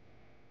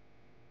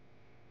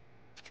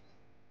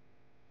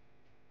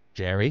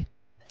 Jerry.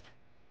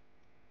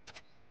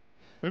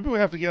 Maybe we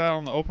have to get out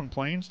on the open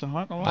plains to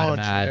hunt a lot. Come on,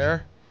 imagine.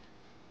 Jer.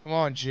 Come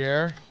on,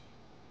 Jer.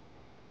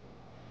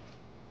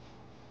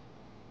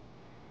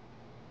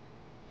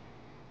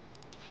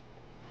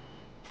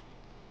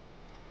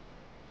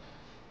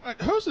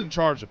 Alright, who's in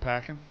charge of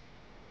packing?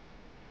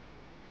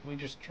 We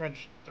just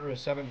trenched through a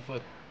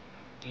 7-foot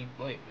deep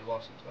lake. We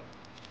lost some stuff.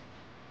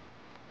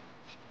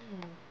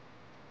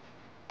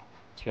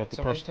 What the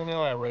Somebody person, tell me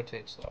how I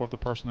rotate stuff. what the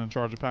person in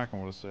charge of packing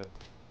would have said.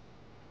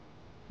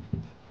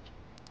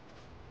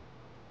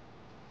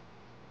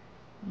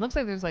 Looks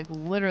like there's like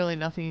literally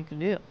nothing you can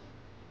do.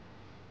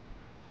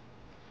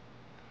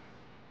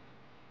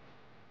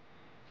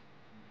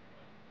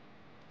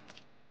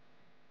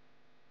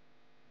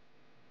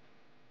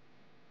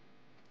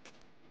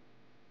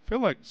 I feel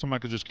like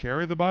somebody could just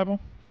carry the Bible.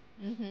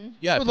 Mm-hmm.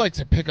 Yeah. I would like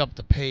to pick up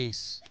the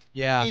pace.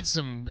 Yeah. Need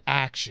some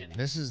action.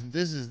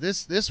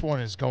 This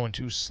one is going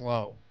too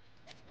slow.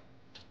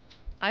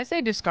 I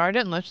say discard it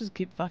and let's just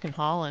keep fucking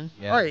hauling.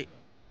 Yeah. All right.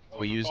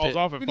 We used Falls it.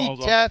 off, it We falls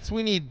need off. deaths.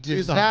 We need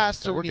Here's a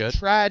disaster. we're We need good.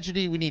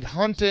 tragedy. We need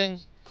hunting.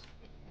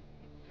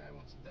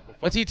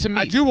 Let's eat some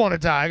meat. I do want to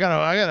die. I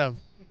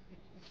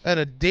got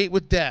a date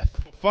with death.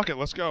 Fuck it,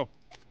 let's go.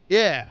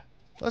 Yeah.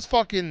 Let's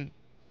fucking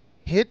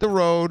hit the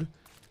road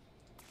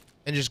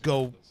and just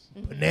go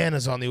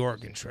bananas on the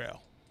Oregon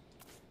Trail.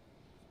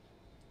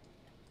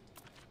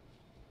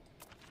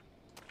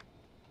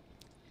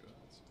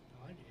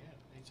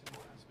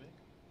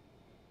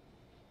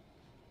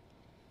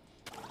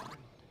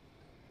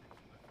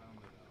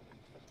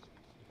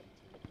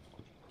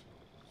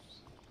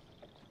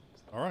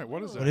 All right,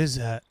 what is that? What is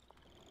that?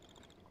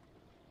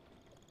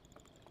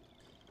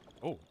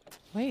 Oh,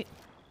 Wait.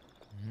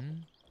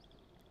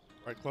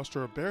 right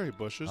cluster of berry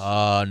bushes.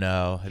 Oh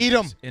no. Eat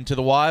 'em. Into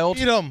the wild.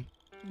 Eat them.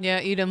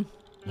 Yeah, eat them.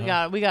 We No.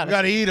 got it. We got We it.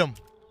 gotta eat them.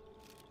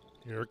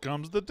 Here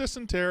comes the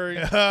dysentery.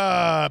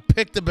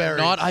 Pick the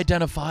berries. Not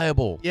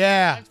identifiable.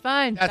 Yeah. That's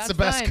fine. That's the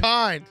best fine.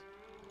 kind.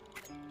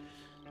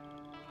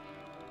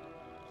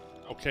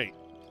 Okay.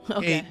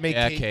 Okay. Make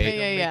Yeah, Kate Kate. pick 'em,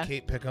 Yeah, yeah, make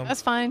Kate pick them.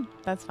 That's fine.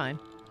 That's fine.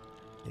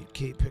 Make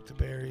Kate pick the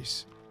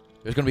berries.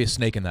 There's gonna be a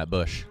snake in that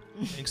bush.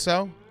 Think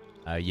so?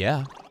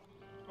 Yeah.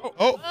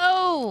 Oh.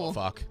 Oh.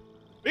 Fuck.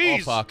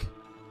 Bees. Oh fuck.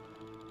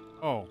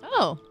 Oh,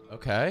 Oh.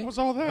 Okay. what's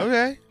all that?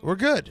 Okay. We're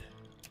good.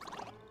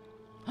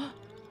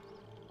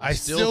 I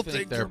still think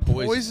think they're they're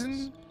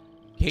poison.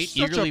 Kate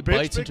Such a eagerly bitch,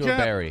 bites big into a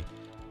cat. berry.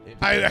 It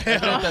I- becomes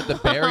evident that the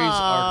berries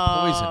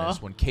are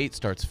poisonous when Kate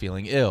starts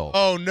feeling ill.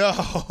 Oh no.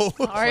 It's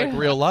like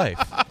real life.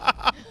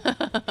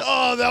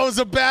 Oh, that was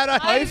a bad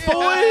idea.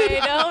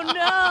 Typhoid.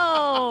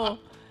 Oh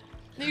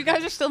no. You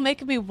guys are still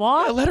making me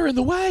walk. I let her in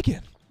the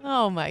wagon.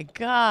 Oh my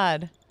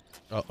god.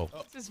 Uh-oh.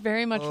 This is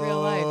very much real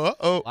life.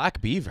 Uh-oh.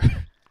 Black beaver.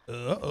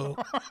 Uh-oh.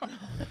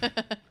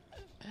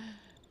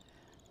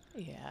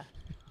 Yeah.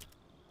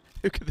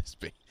 Who could this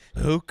be?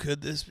 Who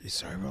could this be?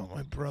 Sorry about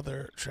my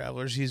brother,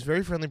 travelers. He's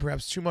very friendly,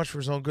 perhaps too much for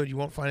his own good. You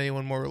won't find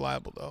anyone more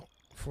reliable, though.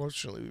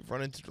 Unfortunately, we've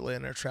run into delay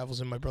in our travels,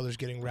 and my brother's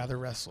getting rather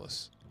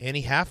restless.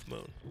 Annie Half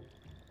Moon.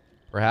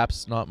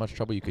 Perhaps not much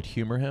trouble. You could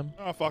humor him.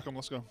 Oh, fuck him.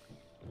 Let's go.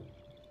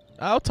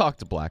 I'll talk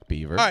to Black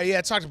Beaver. All right,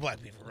 yeah, talk to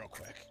Black Beaver real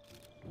quick.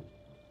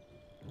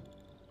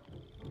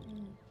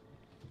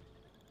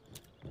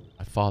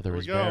 My father Here we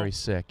is go. very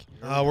sick.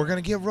 We're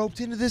gonna get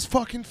roped into this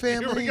fucking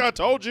family. Here we go. I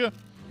told you.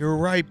 You're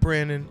right,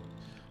 Brandon.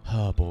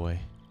 Oh boy.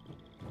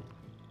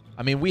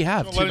 I mean, we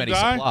have Gonna too let him many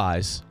die?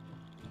 supplies.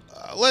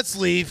 Let's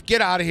leave.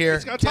 Get out of here.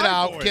 He's got Get time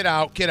out. for it. Get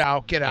out. Get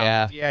out. Get out.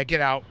 Yeah. Yeah,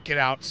 get out. Get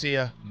out. See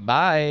ya.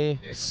 Bye.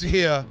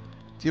 See ya.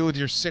 Deal with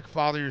your sick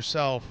father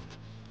yourself.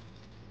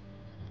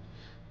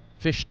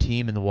 Fish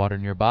teem in the water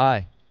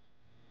nearby.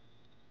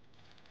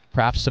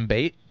 Perhaps some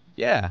bait?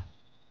 Yeah.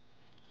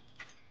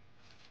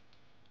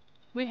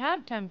 We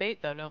have 10 bait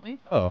though, don't we?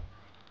 Oh.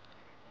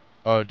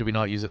 Oh, did we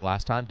not use it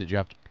last time? Did you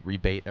have to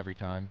rebait every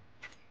time?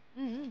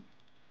 Mm-hmm.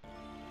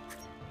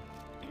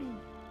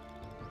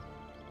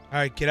 All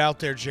right, get out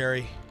there,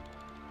 Jerry.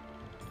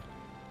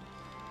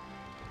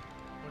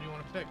 What do you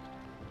want to pick?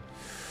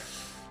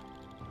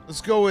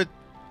 Let's go with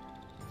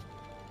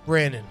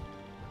Brandon.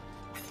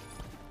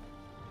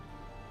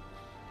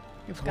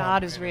 If Come on,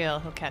 God is Brandon. real,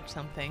 he'll catch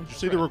something. You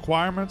see the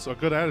requirements? A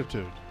good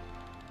attitude.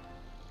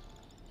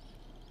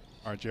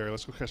 All right, Jerry,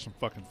 let's go catch some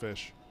fucking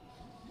fish.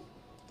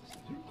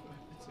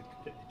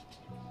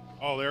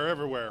 Oh, they're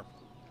everywhere.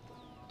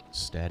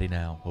 Steady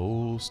now.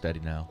 Oh,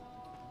 steady now.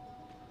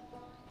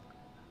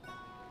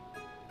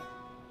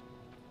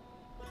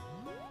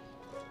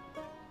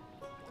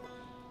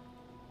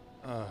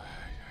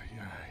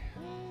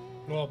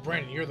 Well,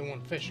 Brandon, you're the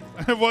one fishing.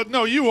 Well,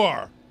 no, you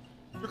are.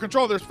 You're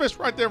control. There's fish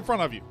right there in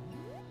front of you.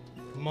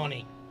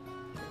 Money.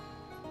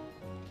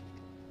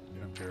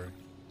 Yeah, Jerry.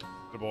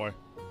 Good boy.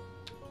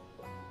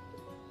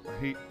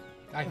 He.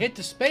 I hit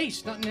the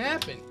space. Nothing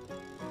happened.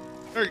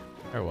 Hey.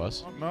 There it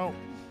was. Oh, no.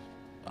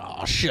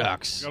 Oh,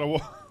 shucks.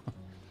 Gotta.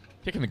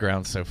 Kicking the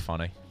ground's so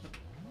funny.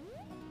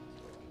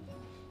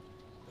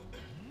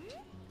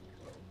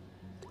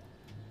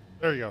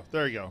 There you go.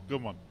 There you go.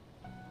 Good one.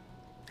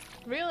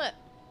 Reel it.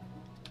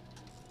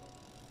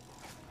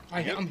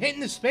 I'm hitting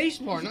the space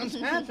bar. Nothing's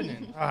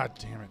happening. Ah,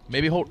 damn it.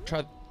 Maybe hold.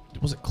 Try.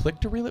 Was it click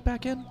to reel it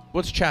back in?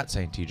 What's chat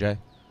saying, TJ?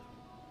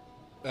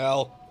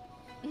 L.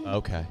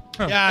 Okay.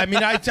 Yeah, I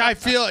mean, I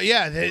feel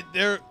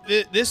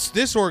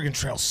this Oregon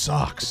Trail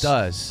sucks. It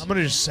does. I'm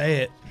gonna just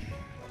say it.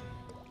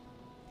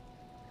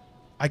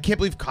 I can't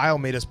believe Kyle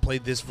made us play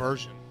this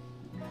version,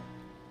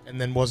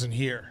 and then wasn't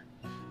here.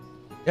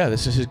 Yeah,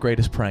 this is his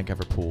greatest prank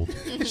ever pulled.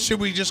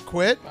 Should we just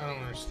quit? I don't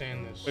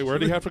understand this. Wait, where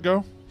do you have to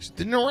go?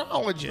 The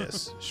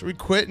neurologist. Should we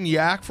quit and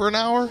yak for an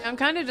hour? I'm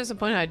kind of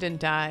disappointed I didn't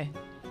die.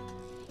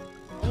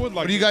 I would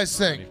like. What do you guys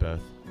think?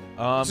 Both.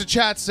 What's the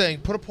chat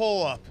saying? Put a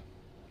poll up.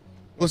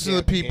 Listen to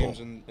the people.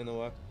 Game's in the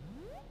way.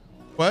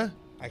 What?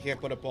 I can't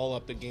put a poll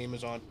up. The game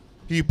is on.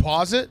 Can you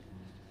pause it?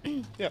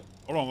 Yeah.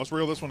 Hold on. Let's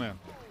reel this one in.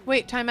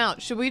 Wait, time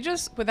out. Should we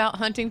just, without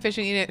hunting,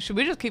 fishing, eating, should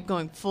we just keep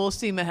going full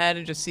steam ahead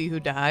and just see who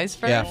dies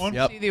first? Yeah,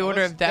 yep. See the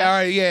order of death. Yeah, all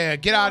right, yeah.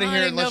 Get out of here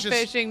hunting, and let's no just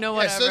fishing, no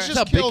Yeah, so whatever. let's That's just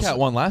how Big kill Cat some-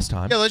 won last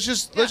time. Yeah, let's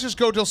just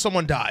go till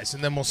someone dies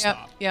and then we'll Yep,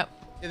 stop. yep.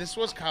 Yeah, this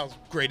was Kyle's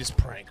greatest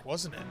prank,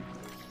 wasn't it?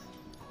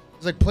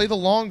 It's like play the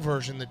long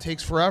version that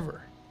takes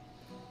forever.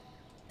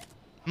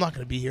 I'm not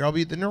gonna be here. I'll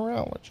be at the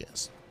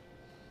neurologist.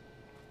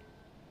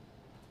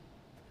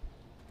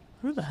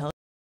 Who the hell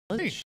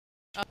is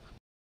Hey.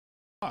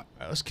 All right,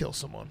 let's kill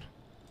someone,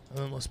 and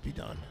then let's be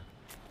done.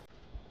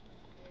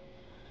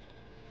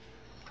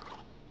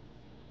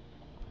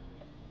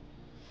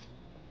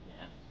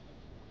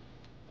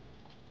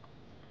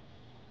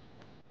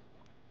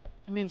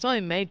 I mean, it's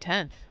only May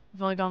 10th.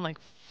 We've only gone like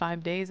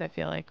 5 days, I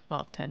feel like.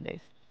 Well, 10 days.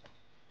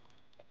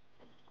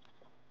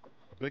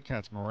 Big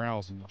Cat's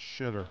morale's in the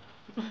shitter.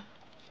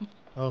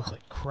 Holy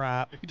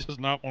crap! He does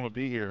not want to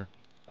be here.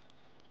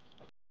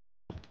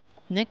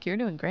 Nick, you're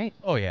doing great.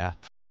 Oh yeah.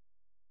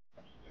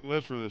 He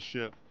lives for this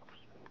shit.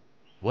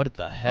 What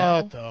the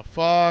hell? What the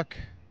fuck?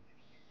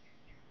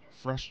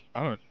 Fresh.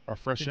 I don't. A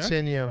fresh check?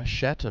 Continue.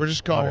 Freshette of We're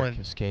just water going.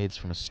 cascades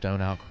from a stone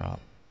outcrop.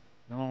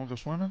 You don't want to go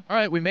swimming? All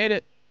right, we made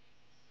it.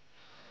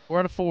 4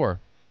 out of 4.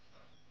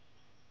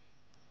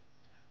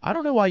 I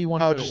don't know why you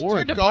want to go just to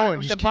Oregon. keep going.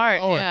 Just keep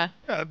Depart, going. yeah.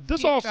 Yeah,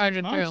 this Keep all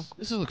charging nice. through.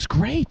 This looks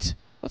great.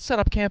 Let's set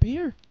up camp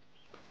here.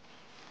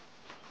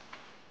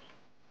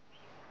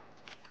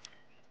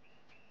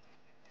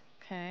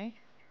 Okay.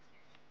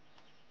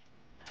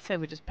 I said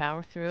we just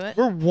power through it.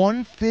 We're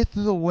 1/5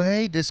 of the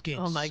way. This game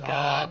Oh my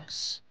God.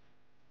 sucks.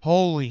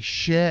 Holy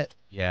shit!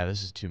 Yeah,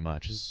 this is too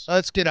much. This is,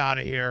 Let's get out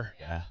of here.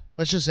 yeah.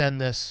 Let's just end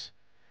this.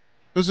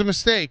 It was a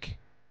mistake.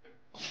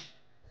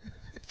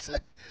 So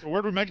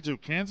where do we make it to?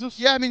 Kansas?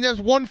 Yeah, I mean, there's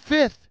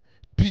 1/5.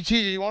 PT,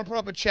 you want to put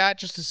up a chat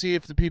just to see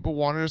if the people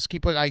wanted us to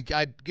keep it? I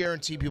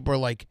guarantee people are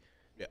like,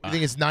 you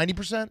think it's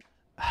 90%?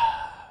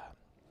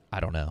 I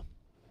don't know.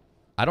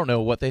 I don't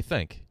know what they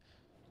think.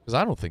 Because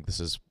I don't think this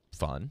is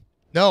fun.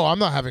 No, I'm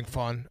not having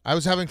fun. I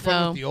was having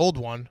fun No. with the old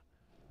one.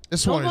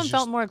 This The one old is one just,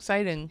 felt more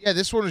exciting. yeah,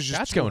 this one is just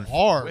That's too going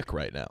hard. quick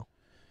right now.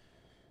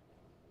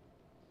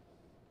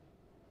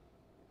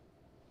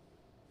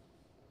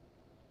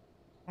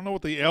 I don't know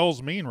what the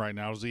L's mean right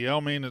now. Does the L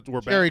mean that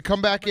we're back? Jerry,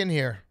 come back in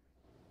here.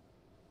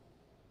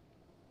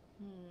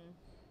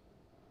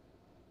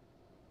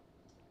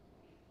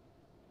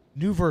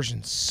 New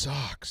version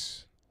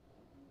sucks.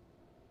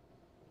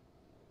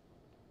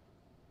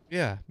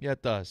 Yeah,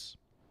 it does.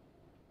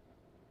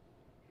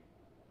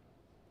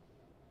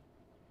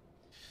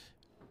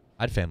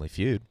 I'd Family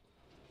Feud.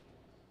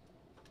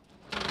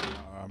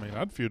 I mean,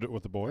 I'd feud it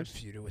with the I'd boys.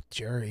 feud it with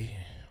Jerry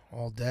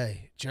all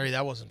day. Jerry,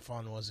 that wasn't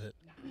fun, was it?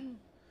 I mean,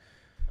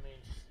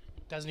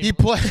 doesn't He even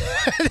played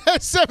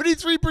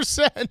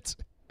 73%.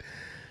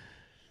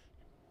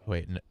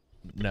 Wait,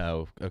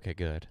 no. Okay,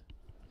 good.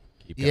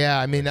 Keep going. Yeah,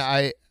 I mean,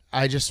 I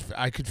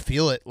could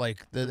feel it.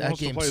 Like They that want us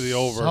to game play the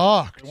over.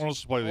 sucked. They want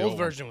us to play the old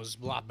over. version was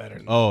a lot better.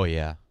 Than Oh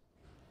yeah.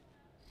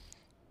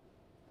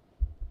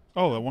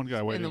 Oh, that one guy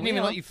and waiting. they wouldn't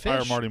even let you Fire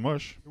fish. Marty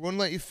Mush. It wouldn't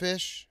let you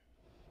fish.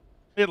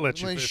 It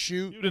let you Wouldn't let you fish.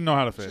 shoot. You didn't know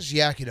how to Just fish.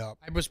 yak it up.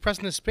 I was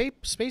pressing the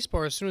space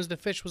bar as soon as the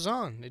fish was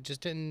on. It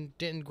just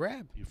didn't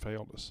grab. You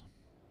failed us.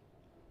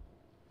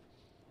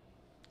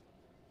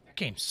 That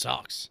game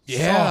sucks.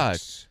 Yeah.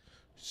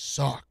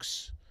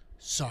 Sucks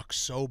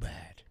so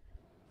bad.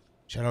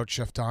 Shout out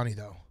Chef Donnie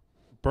though.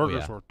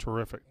 Burgers yeah. were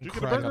terrific. Did you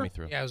get a Incredible. Got burger? me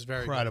through. Yeah, it was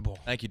very good. Incredible.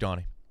 Thank you,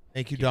 Donnie.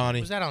 Thank you, What Donnie.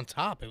 was that on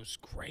top? It was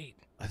great.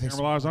 I think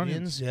some Caramelized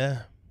onions.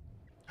 Yeah.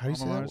 How do you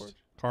say that word?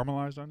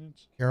 Caramelized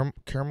onions?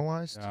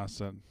 Caramelized? Yeah, I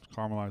said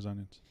caramelized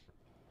onions.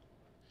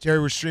 Jerry,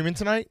 we're streaming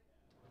tonight?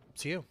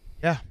 It's you.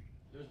 Yeah.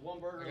 There's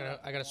one burger.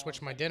 I gotta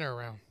switch my dinner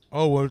around.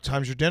 Oh, what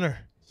time's your dinner?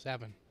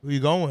 7. Who you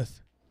going with?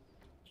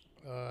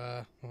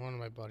 One of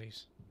my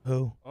buddies.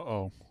 Who?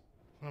 Uh-oh.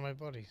 One of my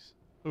buddies.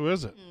 Who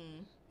is it?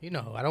 You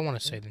know, I don't want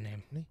to say the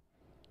name.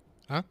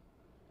 Huh?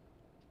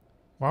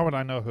 Why would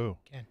I know who?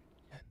 Ken.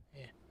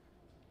 Yeah.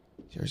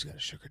 Jerry's got a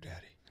sugar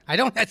daddy. I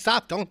don't.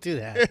 Stop. Don't do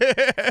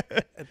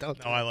that.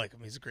 Don't. No, I like him.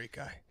 He's a great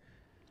guy.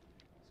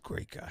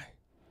 Great guy.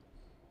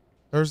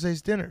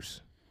 Thursday's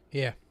dinners.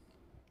 Yeah.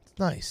 It's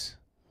nice.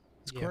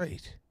 It's Yeah.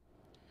 great.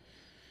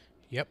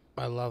 Yep.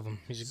 I love him.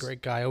 He's a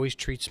great guy. Always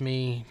treats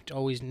me.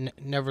 Always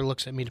never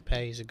looks at me to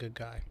pay. He's a good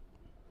guy.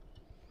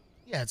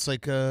 Yeah, it's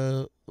like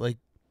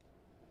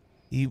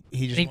he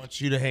just He- wants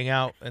you to hang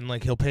out and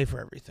like he'll pay for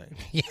everything.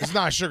 Yeah. It's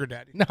not a sugar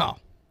daddy. No.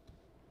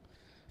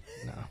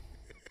 No.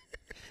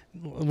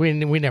 We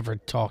never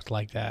talked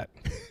like that.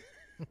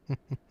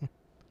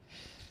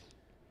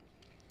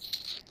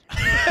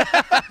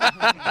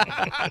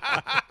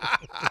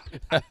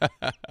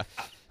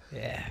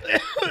 Yeah.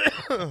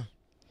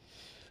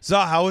 So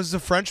how was the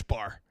French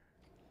bar?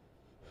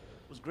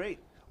 It was great.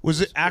 Was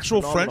it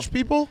actual phenomenal. French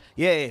people?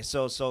 Yeah.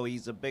 So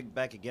he's a big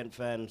Back Again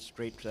fan,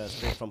 straight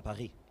from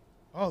Paris.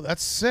 Oh,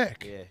 that's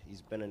sick. Yeah,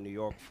 he's been in New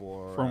York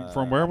for.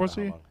 From where was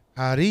how he? long?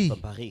 Paris.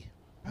 From Paris.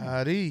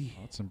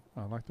 Paris.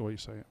 I like the way you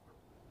say it.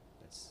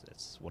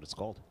 That's what it's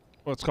called.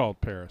 Well, it's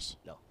called Paris.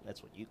 No,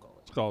 that's what you call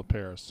it. It's called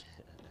Paris.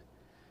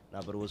 No,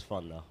 but it was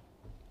fun though.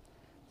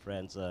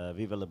 France,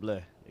 Vive le Bleu.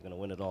 They're gonna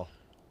win it all.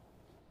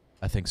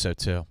 I think so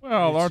too.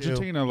 Well, Me too.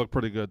 Argentina looked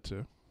pretty good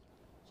too.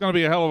 It's gonna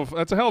be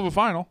that's a hell of a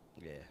final.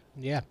 Yeah.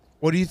 Yeah.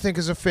 What do you think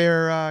is a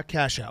fair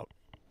cash out?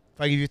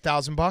 If I give you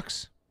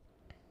 $1,000?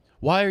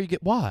 Why?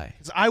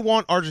 Because I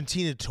want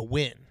Argentina to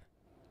win.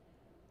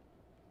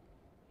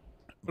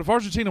 But if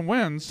Argentina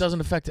wins, Doesn't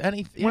affect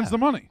anything. wins the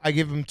money. I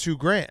give him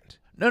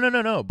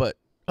 $2,000. No. But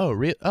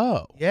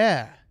oh,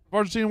 Yeah. If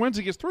Argentina wins,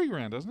 he gets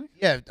 $3,000, doesn't he?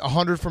 Yeah,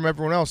 100 from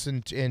everyone else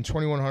and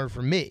 2,100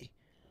 from me.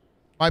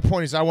 My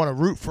point is I want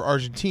to root for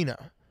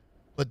Argentina,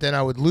 but then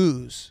I would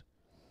lose.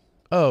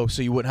 oh.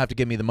 So you wouldn't have to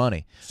give me the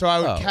money. So I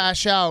would Oh.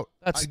 cash out.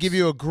 That's- I'd give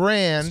you That's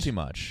 $1,000. too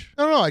much.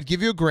 No, I'd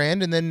give you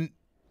 $1,000 and then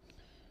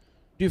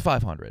Do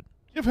 500.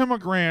 Give him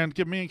 $1,000.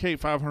 Give me and Kate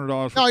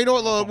 $500. no, you know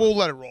what? We'll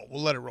let it roll.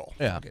 We'll let it roll.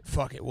 Yeah.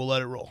 Fuck it. We'll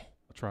let it roll.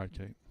 I tried,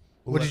 Kate.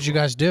 What did you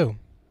guys do?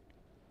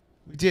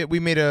 We did. We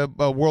made a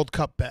World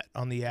Cup bet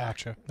on the app.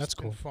 Gotcha. That's It's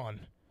been cool.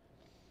 fun.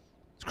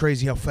 It's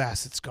crazy how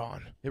fast it's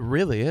gone. It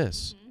really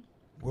is.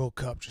 World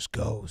Cup just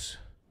goes.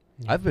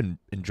 I've been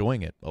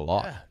enjoying it a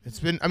lot. Yeah, it's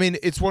been. I mean,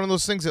 it's one of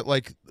those things that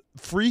like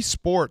free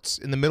sports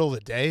in the middle of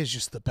the day is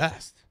just the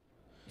best.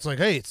 It's like,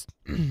 hey, it's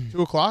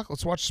 2:00.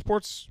 Let's watch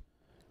sports.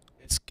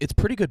 It's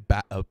pretty good.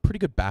 A pretty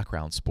good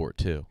background sport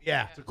too.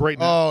 Yeah. It's a great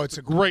nap. Oh, it's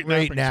a great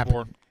napping nap.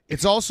 sport.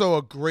 It's also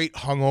a great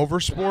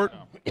hungover sport.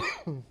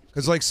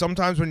 Because like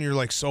sometimes when you're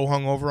like so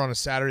hungover on a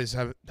Saturday, this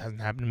hasn't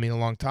happened to me in a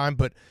long time,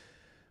 but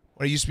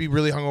when I used to be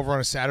really hungover on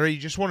a Saturday, you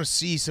just want to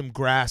see some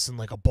grass and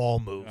like a ball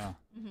move. Yeah.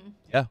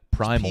 Yeah,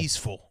 primal.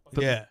 Peaceful.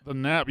 The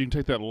nap, you can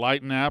take that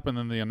light nap, and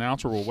then the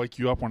announcer will wake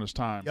you up when it's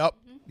time.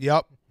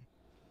 Yep.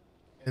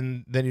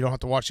 And then you don't have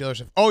to watch the other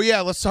stuff. Oh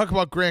yeah, let's talk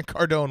about Grant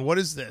Cardone. What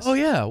is this? Oh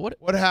yeah,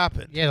 what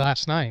happened? Yeah,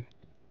 last night.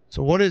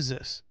 So what is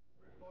this?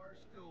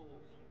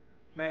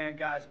 Man,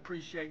 guys,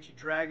 appreciate you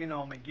dragging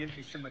on me, giving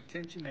me some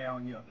attention there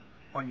on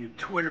your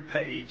Twitter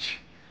page.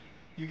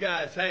 You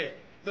guys, hey,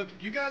 look,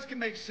 if you guys can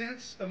make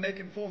sense of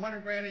making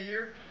 $400 grand a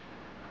year,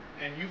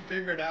 and you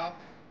figured out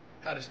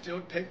how to still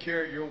take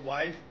care of your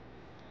wife,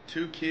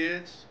 2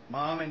 kids,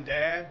 mom and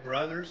dad,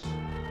 brothers,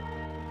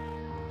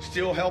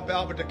 still help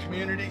out with the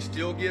community,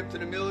 still give to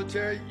the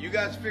military. You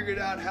guys figured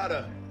out how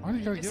to Why do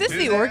you gotta Is get this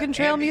the Oregon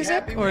Trail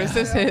music, or is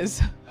this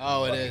his?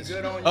 Oh, it is.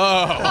 Oh.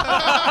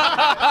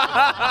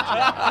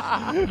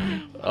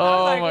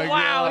 Oh my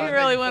Wow, god. he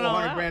really went all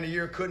 400 out. grand a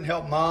year. Couldn't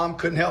help mom.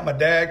 Couldn't help my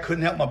dad.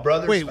 Couldn't help my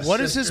brothers. Wait, my what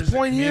is his sisters,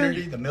 point the here?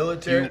 community, the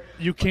military.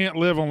 You can't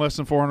live on less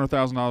than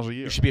 $400,000 a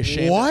year. You should be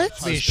ashamed. What?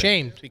 Be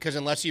ashamed. Because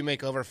unless you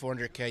make over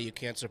 400K, you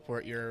can't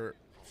support your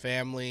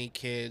family,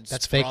 kids.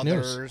 That's fake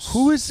news. brothers,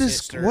 Who is this?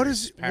 sisters, What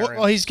is? parents. What,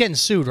 Well, he's getting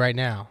sued right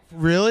now.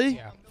 really?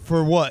 Yeah.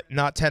 For what?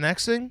 Not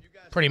 10xing?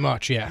 Pretty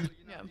much, yeah.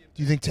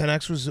 Do you think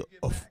 10x was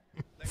a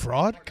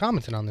fraud?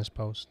 Commented on this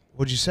post.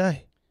 What'd you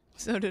say?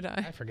 So did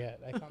I. I forget.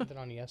 I commented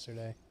on it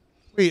yesterday.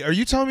 Wait, are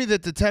you telling me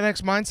that the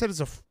 10x mindset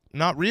is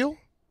not real?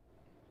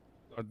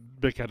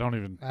 Vic, I don't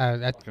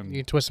even.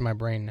 You twisted my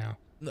brain now.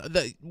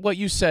 What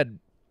you said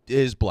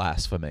is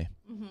blasphemy.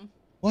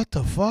 What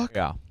the fuck?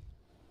 Yeah.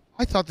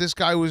 I thought this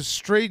guy was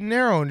straight and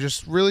narrow and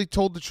just really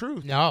told the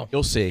truth. No.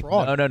 You'll see.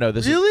 Fraud. No.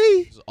 This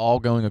Really? is all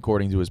going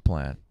according to his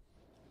plan.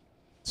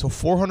 So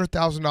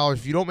 $400,000.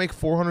 If you don't make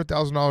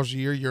 $400,000 a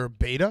year, you're a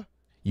beta.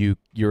 You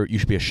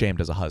should be ashamed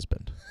as a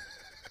husband.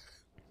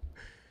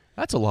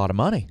 That's a lot of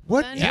money.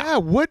 What? Then- Yeah.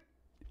 What?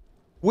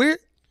 Where?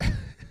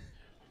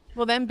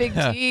 Well, then Big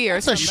T or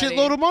That's a somebody.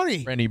 shitload of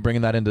money. Randy,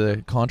 bringing that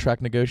into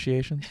contract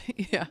negotiations?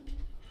 Yeah.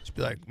 Just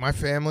be like, my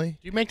family. Do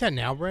you make that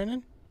now,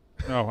 Brandon?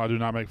 No, I do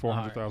not make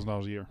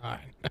 $400,000 a year. All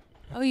right.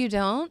 Oh, you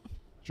don't?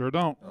 Sure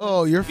don't.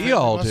 Oh, your We family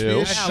all must do. be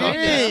Yeah,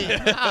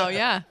 ashamed. Oh,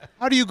 yeah.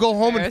 How do you go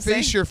home and Embarrassing.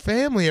 face your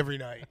family every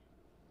night?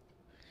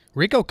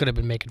 Rico could have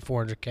been making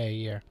 400K a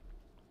year.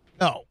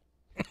 No,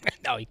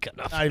 No, he couldn't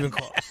have. not even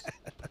close.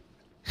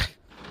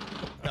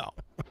 No.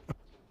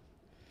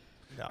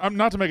 I'm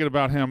not to make it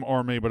about him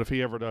or me, but if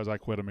he ever does, I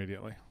quit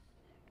immediately.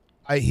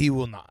 He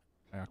will not.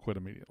 I quit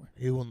immediately.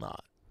 He will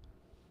not.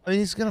 I mean,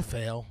 he's gonna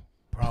fail,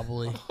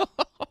 probably.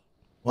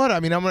 What? I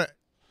mean,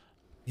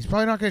 he's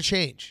probably not gonna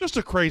change. Just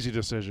a crazy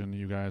decision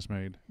you guys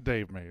made.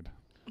 Dave made.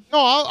 No,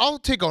 I'll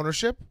take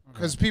ownership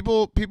because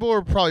people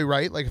are probably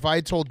right. Like if I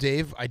had told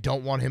Dave I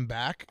don't want him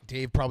back,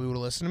 Dave probably would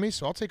have listened to me.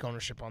 So I'll take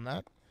ownership on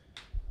that.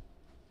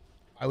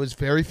 I was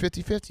very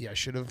 50-50. I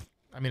should have.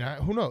 I mean,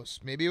 who knows?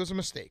 Maybe it was a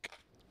mistake.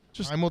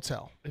 Time will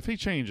tell. If he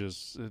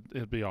changes,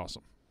 it'd be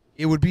awesome.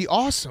 It would be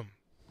awesome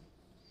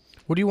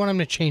What do you want him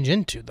to change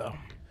into, though?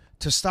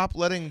 to stop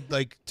letting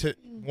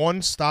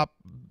stop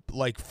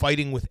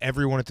fighting with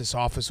everyone at this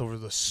office over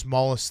the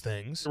smallest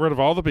things. Get rid of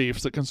all the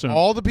beefs that consume.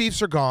 All the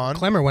beefs are gone.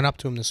 Clemmer went up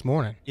to him this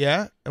morning.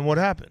 Yeah, and what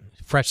happened?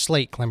 Fresh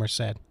slate, Clemmer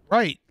said.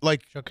 Right,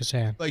 like Shook his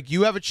hand.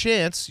 you have a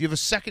chance. You have a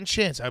second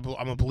chance. I'm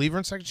a believer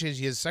in second chance.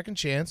 He has a second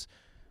chance.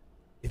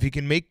 If he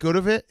can make good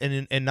of it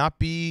and not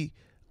be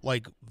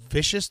like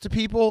vicious to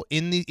people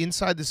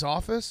inside this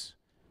office,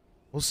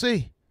 we'll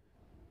see.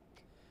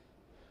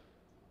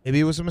 Maybe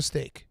it was a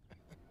mistake.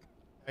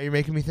 Now you're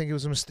making me think it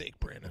was a mistake,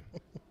 Brandon.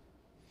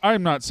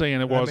 I'm not saying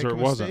it Did I was make or a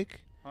it wasn't.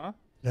 mistake? Huh?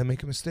 Did I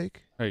make a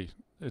mistake? Hey,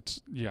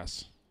 it's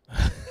yes.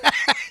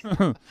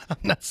 I'm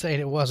not saying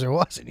it was or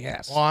wasn't,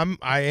 yes. Well,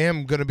 I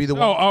am gonna be the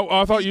Oh, one.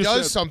 I thought He you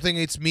does said. something.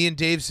 It's me and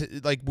Dave's.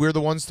 We're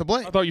the ones to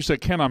blame. I thought you said,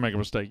 "Can I make a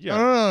mistake?" Yeah.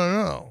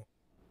 No.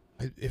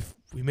 If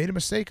we made a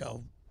mistake,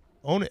 I'll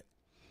own it.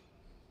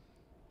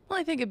 Well,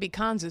 I think it'd be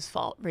Khan's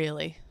fault,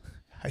 really.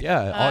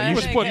 Yeah,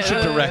 you think should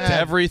it direct would.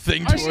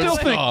 everything I towards still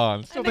think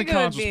Khan. still I think think it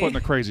would Khan's was be- put in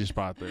a crazy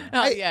spot there.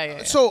 Oh,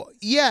 yeah. So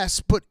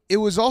yes, but it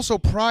was also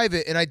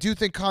private, and I do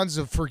think Khan's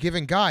a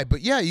forgiving guy.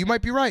 But yeah, you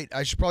might be right.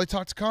 I should probably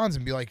talk to Khan's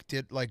and be like,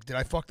 did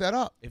I fuck that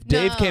up? If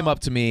Dave No. came up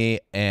to me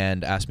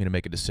and asked me to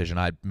make a decision,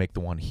 I'd make the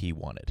one he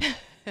wanted.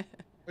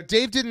 But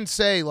Dave didn't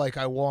say like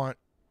I want.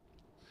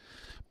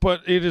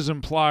 But it is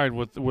implied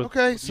with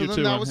Okay, so you then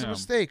two that and was a him.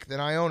 mistake. Then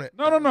I own it.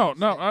 No.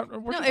 No,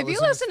 if you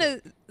listen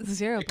to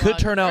Zero It could Blog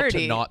turn out to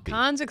 30, not be.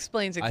 Khan's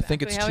explains I exactly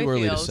think it's how too he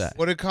early to feels. say.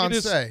 What did Khan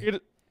say?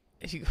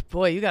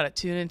 Boy, you got to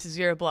tune into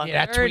Zero Block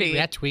Yeah, 30.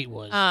 that tweet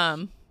was.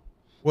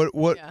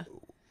 What? Yeah.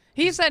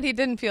 He said he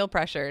didn't feel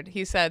pressured.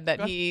 He said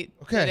that he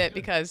did it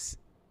because,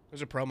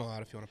 There's a promo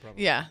out if you want a promo.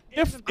 yeah.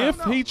 If he I don't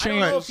know if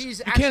changed, he's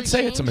You can't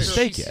say it's a actually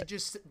mistake changed or yet.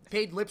 she's just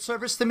paid lip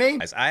service to me.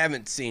 I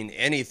haven't seen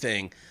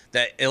anything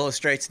that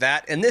illustrates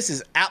that, and this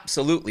is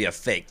absolutely a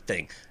fake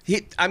thing.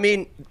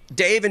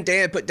 Dave and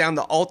Dan put down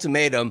the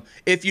ultimatum: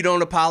 if you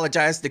don't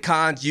apologize to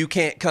Khan's, you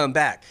can't come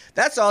back.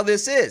 That's all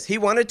this is. He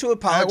wanted to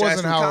apologize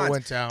wasn't to how it Khan's.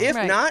 went down. If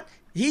Right. not,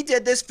 he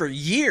did this for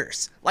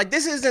years. Like,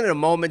 this isn't a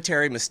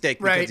momentary mistake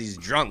because Right. he's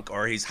drunk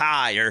or he's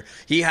high or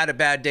he had a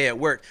bad day at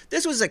work.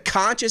 This was a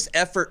conscious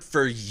effort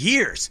for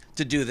years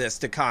to do this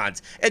to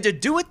Khan's. And to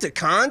do it to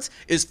Khan's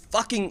is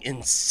fucking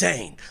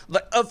insane.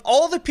 Like, of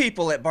all the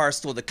people at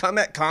Barstool to come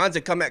at Khan's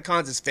and come at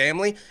Khan's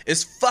family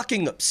is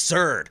fucking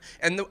absurd.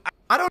 And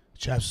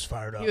Chaps was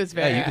fired up. He was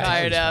very you could tell he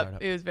fired was up. fired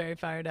up. He was very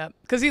fired up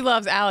because he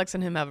loves Alex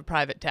and him have a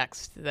private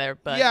text there.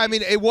 But Yeah, I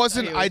mean, it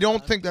wasn't. he was I don't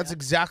lost, think that's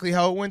exactly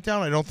how it went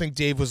down. I don't think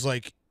Dave was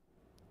like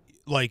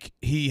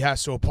he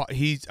has to.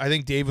 I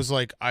think Dave was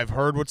like, I've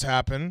heard what's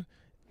happened.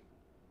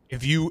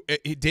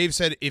 Dave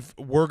said, if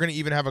we're gonna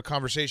even have a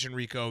conversation,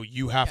 Rico,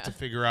 you have to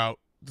figure out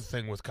the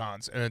thing with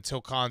Cons, and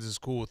until Cons is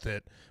cool with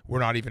it, we're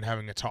not even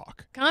having a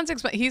talk.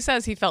 He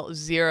says he felt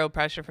zero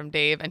pressure from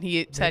Dave, and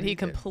he said he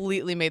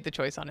completely made the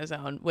choice on his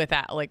own with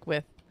that, like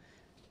with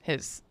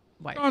his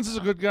wife. Cons is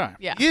a good guy.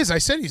 Yeah, he is. I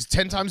said he's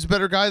 10 times a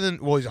better guy than.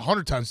 Well, he's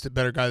 100 times a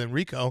better guy than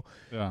Rico.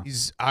 Yeah.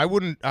 I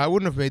wouldn't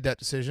have made that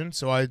decision.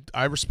 So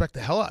I respect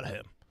the hell out of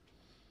him.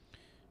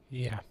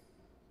 Yeah.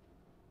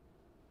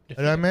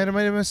 And I might have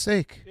made a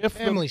mistake.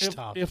 Family's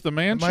tough. If the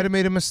man might have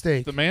made a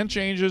mistake, the man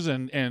changes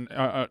and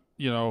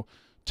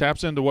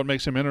taps into what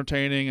makes him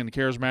entertaining and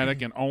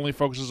charismatic, and only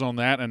focuses on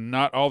that and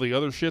not all the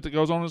other shit that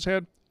goes on in his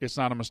head. It's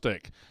not a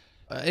mistake.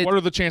 What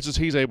are the chances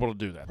he's able to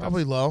do that?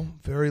 Probably low,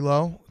 very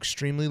low,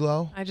 extremely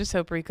low. I just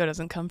hope Rico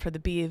doesn't come for the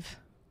beef.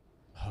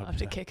 I'll have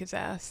to kick his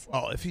ass.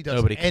 Oh, if he does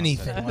Nobody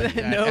anything like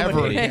that Nobody.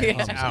 ever again,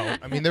 he's Yeah. out.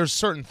 I mean, there's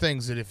certain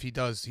things that if he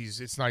does,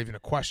 it's not even a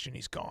question.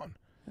 He's gone.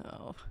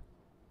 Oh,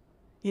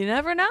 you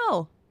never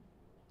know.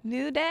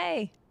 New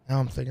day. Now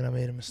I'm thinking I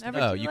made a mistake. Never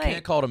No, too you late.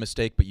 can't call it a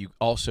mistake, but you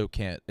also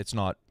can't. It's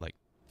not like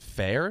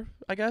fair,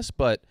 I guess.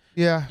 But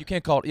Yeah, you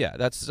can't call it. Yeah,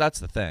 that's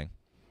the thing.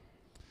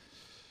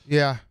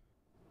 yeah,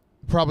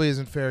 probably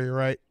isn't fair. You're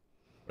right.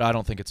 But I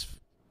don't think it's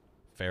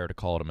fair to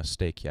call it a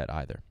mistake yet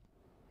either.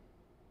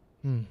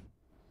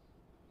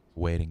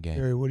 Waiting game.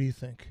 Gary, what do you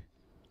think?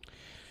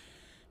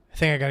 I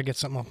think I got to get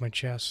something off my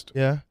chest.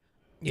 Yeah.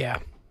 Yeah.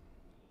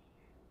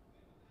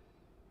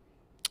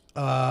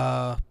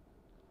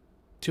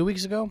 2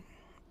 weeks ago,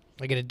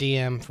 I get a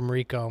DM from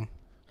Rico.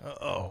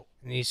 Uh-oh.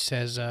 And he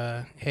says,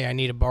 hey, I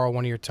need to borrow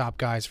one of your top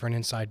guys for an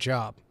inside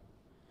job.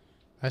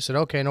 I said,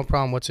 okay, no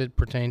problem. What's it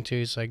pertain to?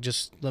 He's like,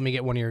 just let me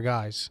get one of your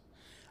guys.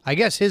 I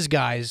guess his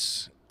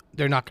guys,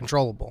 they're not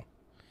controllable.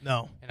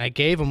 No. And I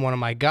gave him one of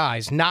my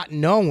guys, not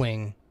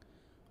knowing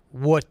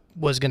what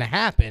was going to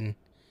happen.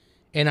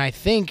 And I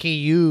think he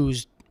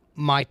used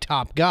my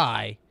top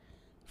guy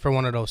for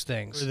one of those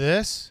things. For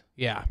this?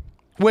 Yeah.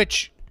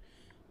 Which,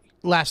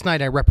 last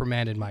night I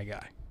reprimanded my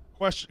guy.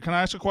 Question? Can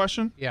I ask a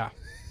question? Yeah.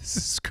 This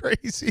is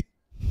crazy.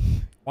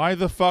 Why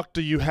the fuck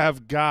do you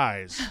have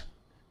guys?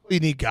 You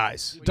need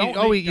guys. You don't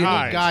you need need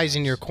guys. guys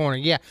in your corner.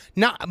 Yeah.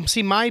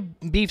 See, my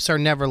beefs are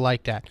never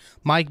like that.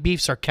 My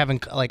beefs are Kevin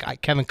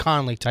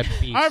Conley type of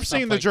beefs. I've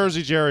seen the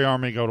Jersey Jerry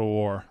Army go to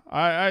war.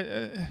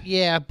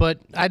 Yeah, but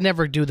I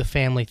never do the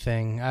family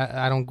thing.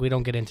 We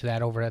don't get into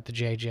that over at the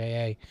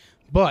JJA.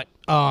 But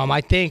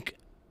I think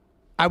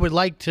I would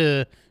like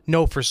to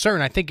know for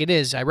certain. I think it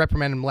is. I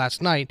reprimanded him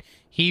last night.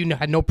 He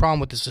had no problem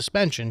with the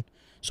suspension,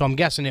 so I'm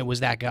guessing it was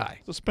that guy.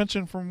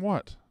 Suspension from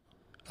what?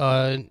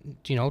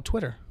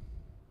 Twitter.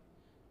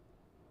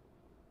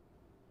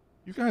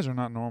 You guys are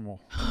not normal.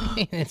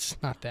 It's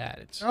not that.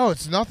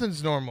 It's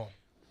nothing's normal.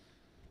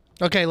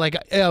 okay. Like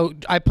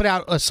I put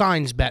out a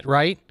signs bet,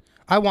 right?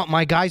 I want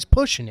my guys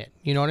pushing it.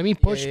 You know what I mean?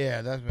 Push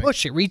it,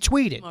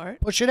 retweet it,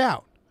 Smart. push it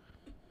out.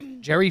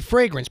 Jerry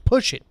Fragrance,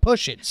 push it,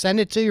 send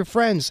it to your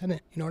friends. Send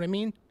it. You know what I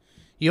mean?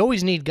 You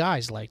always need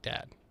guys like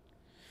that.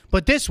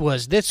 But this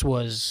was.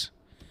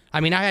 I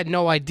mean, I had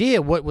no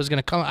idea what was going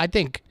to come. I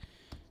think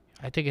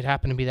it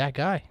happened to be that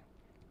guy.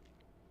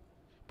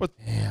 But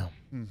damn.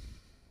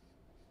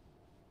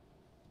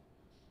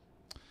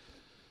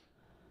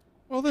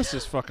 Well, this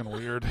is fucking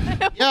weird.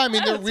 Yeah, I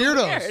mean, they're That's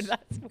weirdos. weird.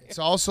 That's weird. It's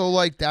also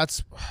like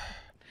that's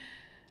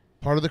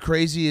part of the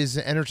crazy is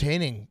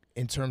entertaining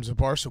in terms of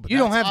Barstool. But You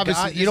don't that's have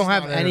obviously- guys. this You don't is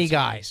have not any entertaining.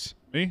 guys.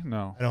 Me?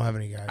 No. I don't have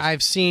any guys.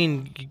 I've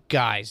seen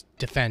guys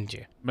defend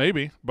you.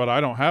 Maybe, but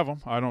I don't have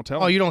them. I don't tell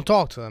Oh, them. you don't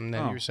talk to them.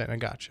 Then No. you're saying I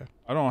gotcha.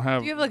 I don't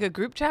have. Do you have like a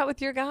group chat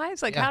with your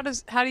guys? Like Yeah.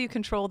 how do you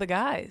control the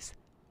guys?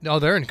 No,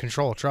 they're in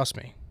control. Trust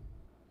me.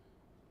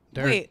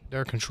 Wait.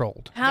 They're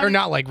controlled. How They're do-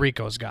 not like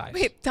Rico's guys.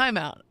 Wait, time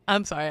out.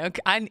 I'm sorry.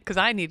 Okay, because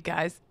I need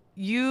guys.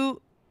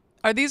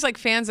 Are these like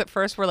fans at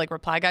first were like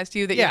reply guys to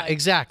you? That Yeah, you're like,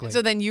 exactly.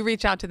 So then you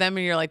reach out to them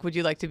and you're like, would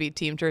you like to be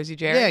Team Jersey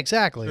Jerry? Yeah,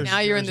 exactly. Now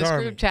you're in There's this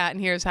Army. group chat and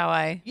here's how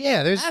I.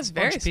 Yeah, there's That's a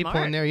very bunch of people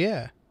smart. in there.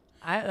 Yeah.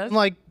 That's,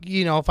 Like,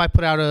 if I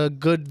put out a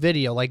good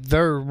video, like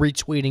they're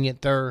retweeting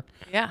it, they're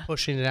yeah.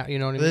 pushing it out. You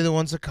know what I Are they mean? the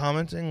ones that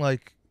commenting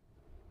like,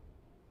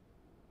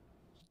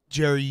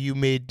 Jerry, you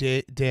made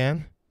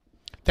Dan?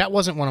 That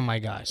wasn't one of my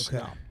guys.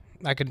 Okay.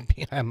 No,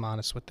 I'm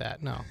honest with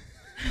that. No,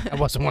 that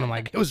wasn't one of my.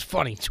 It was a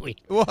funny tweet.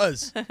 It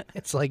was.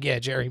 It's like, yeah,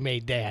 Jerry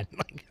made Dan.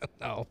 Like,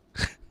 no,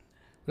 it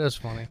was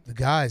funny. The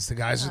guys are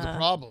the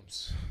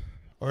problems.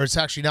 Or it's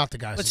actually not the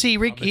guys. But who are see,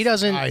 the Rick, problem. he It's the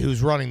doesn't- guy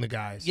who's running the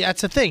guys. Yeah,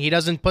 that's the thing. He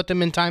doesn't put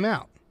them in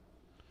timeout.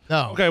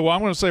 No. Okay, well, I'm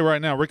going to say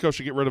right now, Rico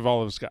should get rid of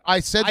all of his guys. I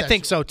said I that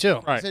think to so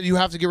too. I Right. said you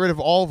have to get rid of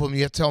all of them.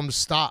 You have to tell them to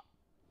stop.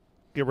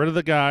 Get rid of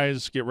the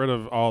guys. Get rid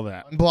of all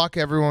that. Unblock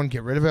everyone.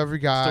 Get rid of every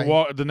guy.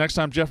 So the next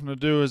time Jeff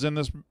Nadeau is in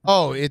this,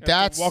 Oh,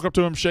 that's walk up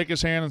to him, shake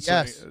his hand, and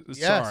yes, say, yes,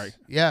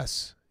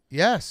 "Sorry."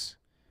 yes.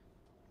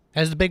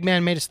 Has the big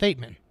man made a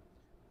statement?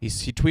 He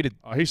tweeted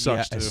He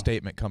sucks a too.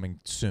 statement coming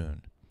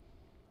soon.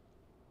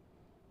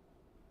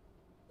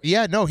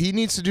 Yeah, no, he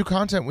needs to do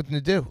content with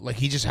Nadeau. Like,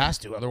 he just has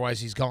to.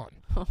 Otherwise, he's gone.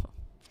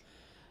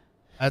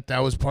 That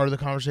was part of the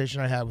conversation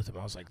I had with him.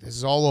 I was like, this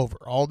is all over.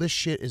 All this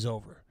shit is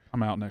over.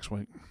 I'm out next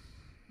week.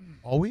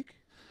 All week?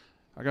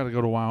 I got to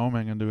go to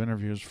Wyoming and do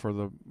interviews for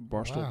the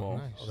Barstool Wow, Bowl.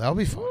 nice. Oh, that'll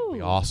be fun. That'd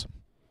be awesome.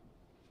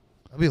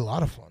 That'll be a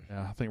lot of fun.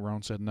 Yeah, I think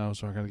Ron said no,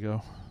 so I got to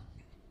go.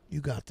 You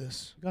got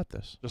this. You got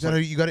this. Just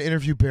You got to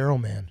interview Barrel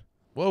Man.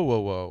 Whoa, whoa,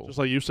 whoa. Just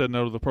like you said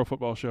no to the Pro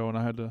Football Show, and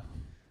I had to.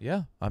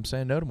 Yeah, I'm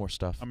saying no to more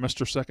stuff. I'm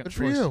Mr. Second Good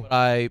for Choice. you. But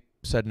I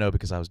said no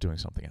because I was doing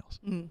something else.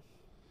 Mm.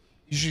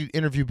 You should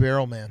interview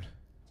Barrel Man.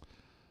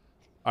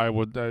 I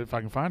would, if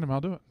I can find him, I'll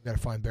do it. You got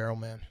to find Barrel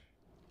Man.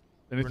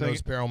 Anything? Whoever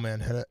knows Barrel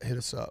Man, hit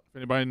us up. If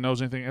anybody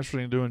knows anything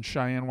interesting to do in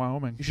Cheyenne,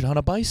 Wyoming, You should hunt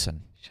a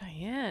bison.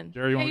 Cheyenne.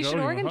 Jerry, you yeah, wanna you go? should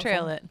You wanna Oregon hunt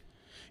Trail some? it.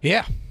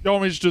 Yeah. you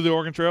want me to just do the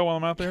Oregon Trail while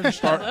I'm out there? Just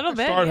start, A little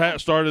bit, yeah.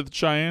 start at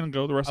Cheyenne and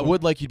go the rest I of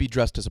would like you to be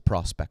dressed as a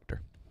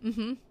prospector.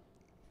 Mm-hmm.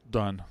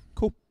 Done.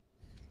 Cool.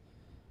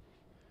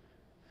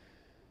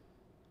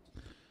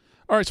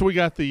 All right, so we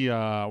got the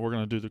we're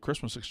gonna do the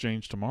Christmas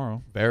exchange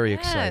tomorrow. Very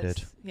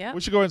excited. Yeah.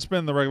 We should go ahead and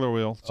spin the regular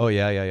wheel. Oh,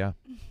 yeah.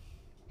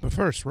 But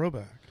first,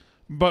 Roback.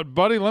 But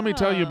buddy, let me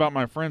tell you about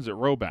my friends at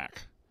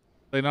Roback.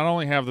 They not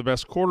only have the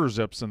best quarter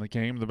zips in the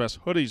game, the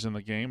best hoodies in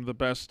the game, the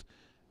best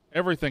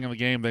everything in the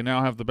game. They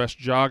now have the best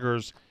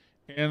joggers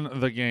in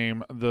the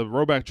game. The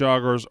Roback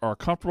joggers are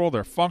comfortable,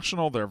 they're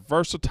functional, they're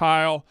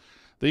versatile.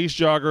 These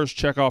joggers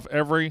check off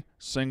every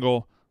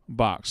single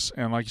box.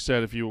 And like you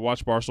said, if you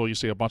watch Barstool, you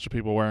see a bunch of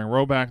people wearing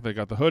Roback. They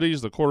got the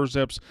hoodies, the quarter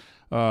zips,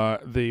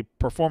 the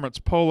performance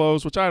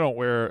polos, which I don't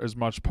wear as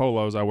much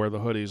polos. I wear the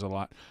hoodies a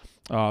lot.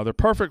 They're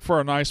perfect for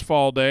a nice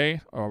fall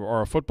day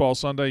or a football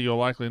Sunday. You'll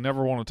likely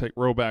never want to take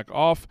Roback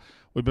off.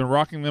 We've been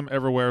rocking them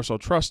everywhere, so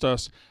trust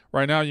us.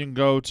 Right now you can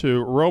go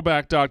to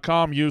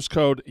roback.com, use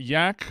code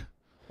YAK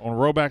on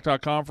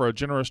roback.com for a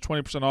generous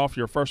 20% off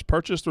your first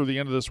purchase through the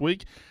end of this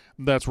week.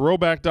 That's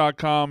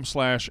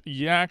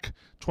roback.com/yak,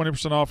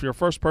 20% off your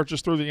first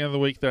purchase through the end of the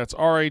week. That's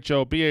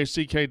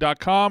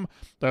RHOBACK.com.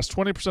 That's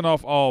 20%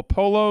 off all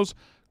polos,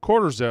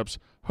 quarter zips,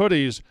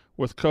 hoodies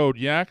with code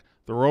YAK.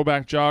 The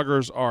Roback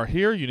joggers are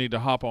here. You need to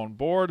hop on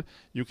board.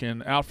 You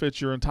can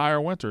outfit your entire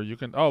winter. You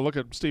can. Oh, look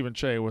at Stephen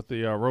Che with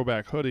the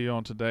Roback hoodie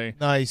on today.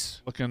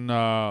 Nice. Looking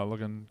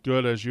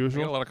good as I get a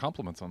usual. lot of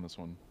compliments on this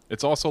one.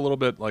 It's also a little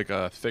bit like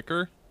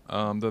thicker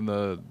than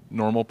the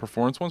normal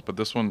performance ones, but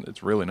this one,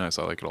 it's really nice.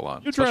 I like it a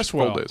lot. You especially dress for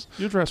cold well. days.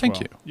 You dress Thank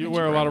well. you. You Thank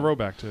wear a very lot of much.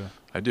 Roback too.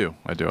 I do.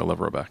 I love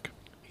Roback.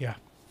 Yeah.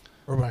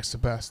 Roback's the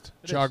best.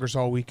 Joggers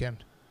all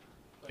weekend.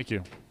 Thank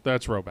you.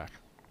 That's Roback.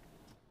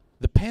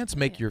 The pants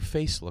make your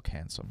face look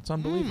handsome. It's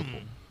unbelievable.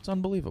 It's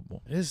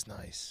unbelievable. It is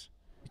nice.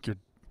 Your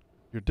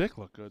dick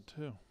look good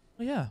too.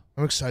 Oh, yeah.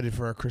 I'm excited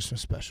for our Christmas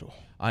special.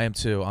 I am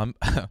too. I'm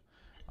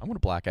gonna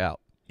black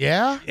out.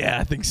 Yeah? Yeah,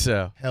 I think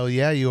so. Hell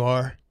yeah, you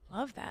are.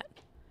 Love that.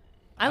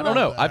 I don't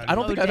know. I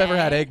don't think I've ever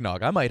had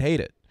eggnog. I might hate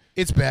it.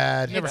 It's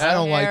bad. It's I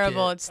don't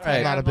terrible. like it. It's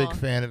I'm not a big terrible.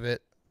 fan of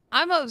it.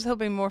 I was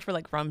hoping more for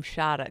like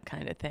rumchata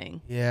kind of thing.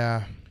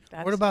 Yeah.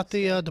 What about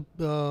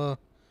the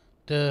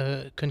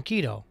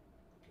conquito?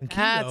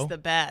 That's the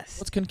best.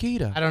 What's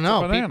conquita? I don't It's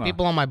a know. banana.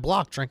 People on my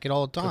block drink it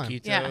all the time.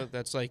 Coquito, Yeah.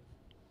 that's like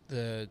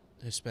the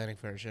Hispanic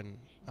version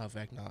of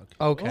eggnog.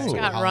 Okay. It's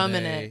got rum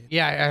in it.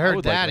 Yeah, I heard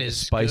would that like a is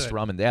spiced good.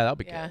 rum, and yeah, that'd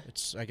be Yeah. good.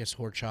 It's, I guess,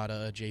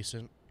 horchata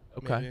adjacent.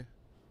 Okay. Maybe.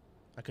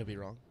 I could be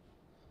wrong.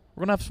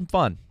 We're gonna have some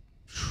fun.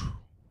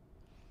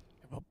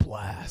 Have a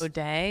blast.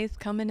 O'Day's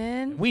coming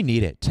in. We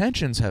need it.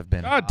 Tensions have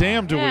been. God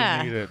damn, do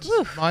Yeah. we need it?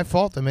 Whew. My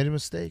fault. I made a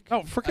mistake.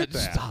 Oh, forget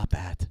that. Stop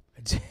that.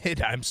 I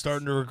did. I'm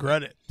starting to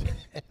regret it.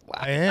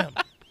 I am.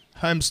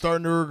 I'm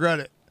starting to regret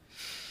it.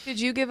 Did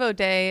you give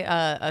O'Day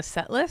a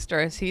set list, or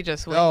is he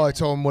just waiting? No, I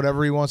told him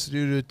whatever he wants to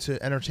do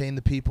to entertain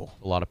the people.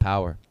 A lot of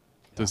power.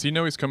 Does he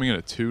know he's coming in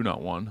at 2,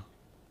 not 1?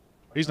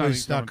 He's No, not,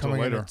 he's not coming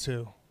in later. at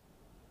 2.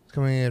 He's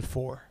coming in at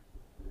 4.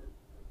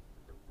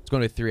 It's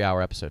going to be a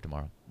 3-hour episode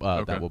tomorrow.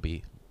 Okay. That will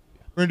be.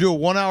 We're gonna do a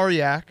 1-hour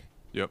yak,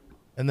 Yep.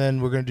 and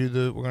then we're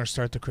gonna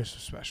start the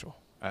Christmas special.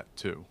 At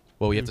 2.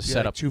 Well, we have to Yeah,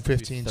 set up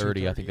 2:15,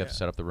 30. I 2:30, think we have to yeah.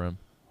 set up the room.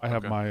 I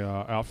have Okay. my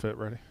outfit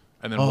ready.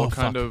 And then Oh, what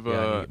kind fuck. of Yeah,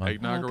 I need mine.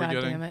 eggnog Oh, are God we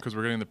damn getting? it. Because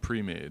we're getting the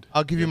pre-made.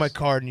 I'll give you my Yes.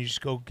 card, and you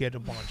just go get a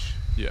bunch.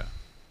 Yeah.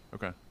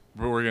 Okay.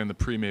 We're getting the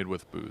pre-made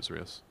with booze,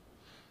 yes.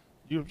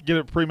 You get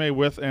it pre-made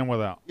with and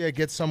without. Yeah,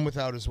 get some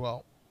without as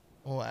well.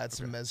 We'll add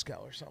some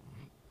mezcal or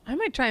something. I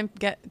might try and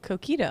get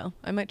coquito.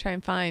 I might try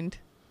and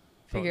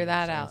figure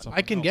that out.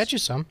 I can get you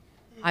some.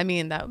 I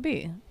mean, that would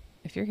be,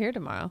 if you're here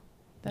tomorrow,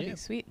 that'd Yeah. be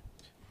sweet.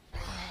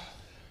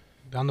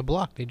 Down the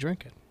block, they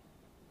drink it.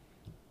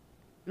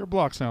 Your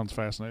block sounds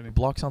fascinating.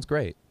 Block sounds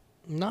great.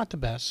 Not the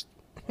best.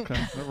 Okay,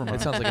 never mind.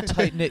 It sounds like a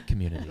tight knit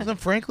community. Doesn't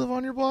Frank live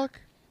on your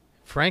block?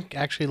 Frank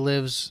actually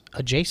lives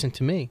adjacent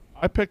to me.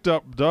 I picked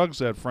up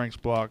Doug's at Frank's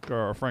block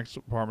or Frank's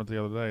apartment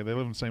the other day. They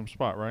live in the same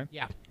spot, right?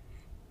 Yeah.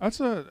 I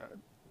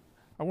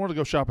wanted to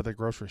go shop at the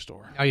grocery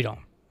store. No, you don't.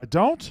 I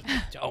don't.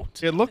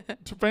 Don't. It looked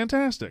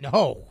fantastic.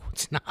 No,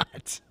 it's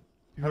not.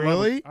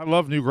 Really? I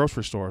love new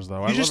grocery stores,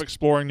 though. I just- love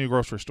exploring new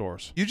grocery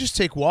stores. You just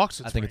take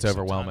walks. At I think it's Frank's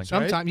overwhelming.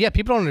 sometimes, right? Sometimes, yeah,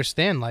 people don't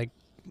understand. Like,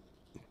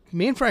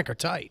 me and Frank are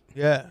tight.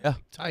 Yeah. Yeah.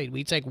 Tight.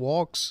 We take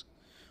walks.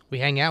 We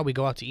hang out. We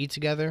go out to eat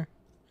together.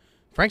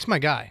 Frank's my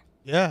guy.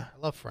 Yeah. I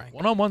love Frank.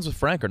 One-on-ones with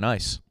Frank are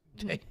nice.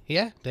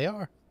 Yeah, they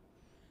are.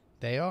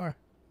 They are.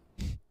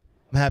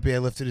 I'm happy I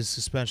lifted his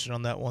suspension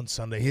on that one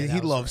Sunday. He that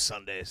was loves right.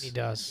 Sundays. He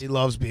does. He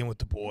loves being with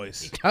the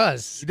boys. He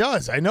does. He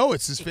does. I know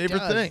it's his He favorite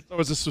does. thing. So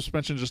is this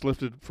suspension just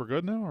lifted for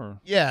good now, or?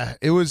 Yeah,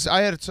 it was.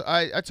 I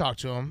talked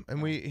to him,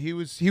 and he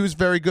was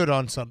very good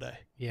on Sunday.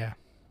 Yeah.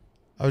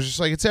 I was just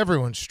like, it's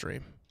everyone's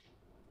stream.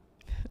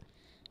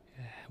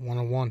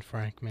 101,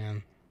 Frank,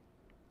 man.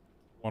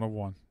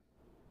 101.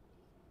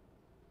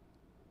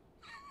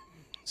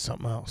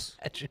 Something else.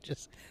 That should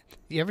just.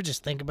 You ever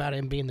just think about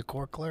him being the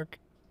court clerk?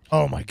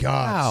 Oh my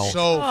God! Wow.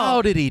 So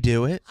How did he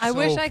do it? I So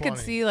wish I could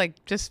funny. see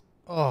like just.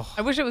 Oh.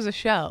 I wish it was a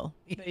show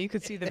that you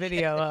could see the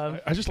video of.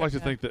 I just like to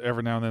think that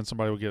every now and then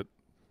somebody would get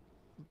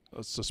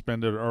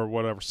suspended or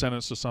whatever,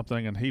 sentenced to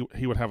something, and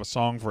he would have a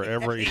song for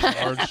every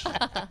charge.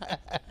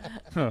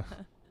 Huh.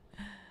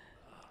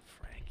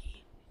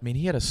 I mean,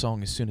 he had a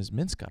song as soon as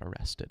Mintz got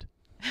arrested.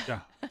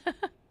 Yeah.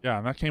 Yeah,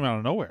 and that came out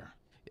of nowhere.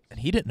 And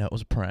he didn't know it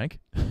was a prank.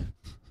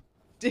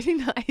 Did he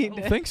not? He I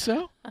don't think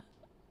so. What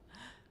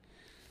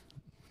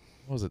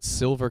was it,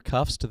 Silver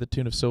Cuffs to the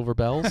tune of Silver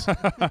Bells?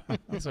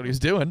 That's what he was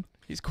doing.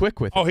 He's quick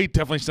with it. Oh, he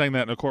definitely sang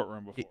that in a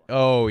courtroom before.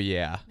 Oh,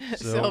 yeah.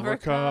 Silver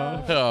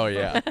cup. Oh,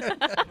 yeah.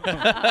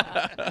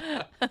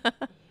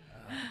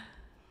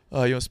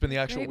 Oh, you want to spin the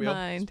actual Great wheel?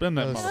 mind. Spin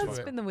that Yeah, let's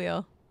motherfucker. spin the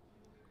wheel.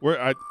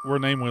 We're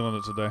name wheeling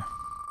it today.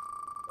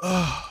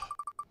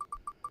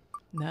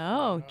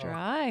 No,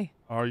 dry.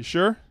 Are you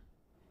sure?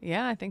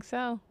 Yeah, I think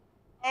so.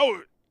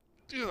 Oh.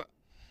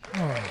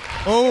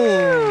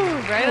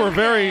 Oh. Right You on were the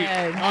very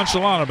head.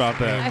 nonchalant about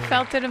I that.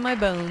 felt it in my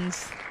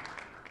bones.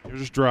 You're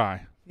just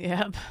dry.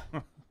 Yep.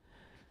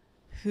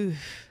 Whew.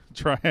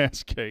 Dry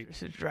ass cake.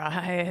 Just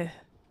dry.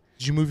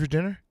 Did you move your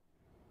dinner?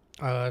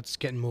 It's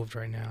getting moved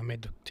right now. I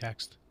made the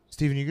text.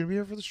 Steven, you gonna be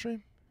here for the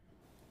stream?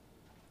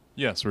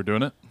 Yes, we're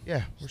doing it.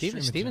 Yeah. we're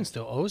streaming Steven tonight.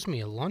 still owes me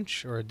a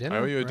lunch or a dinner. I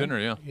owe you a right? dinner,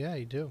 yeah. Yeah,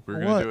 you do. We're For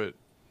going what? to do it.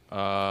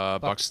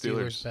 Bucks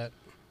Steelers. bet.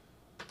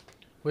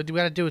 We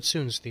got to do it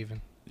soon,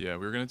 Steven. Yeah,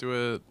 we were going to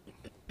do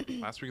it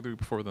last week, the week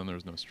before, then there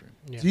was no stream.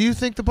 Yeah. Do you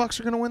think the Bucks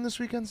are gonna win this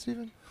weekend,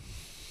 Steven?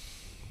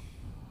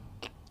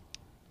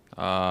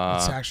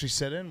 Let's actually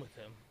set in with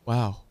him.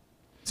 Wow.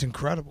 It's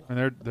incredible.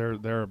 And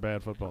they're a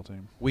bad football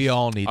team. We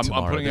all need I'm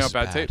tomorrow. putting This out is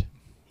bad tape.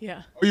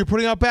 Yeah. Oh, you're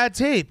putting out bad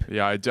tape.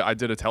 Yeah, I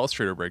did a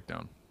telestrator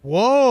breakdown.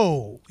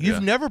 Whoa! You've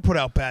Yeah. never put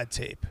out bad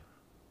tape.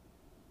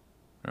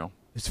 No.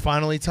 It's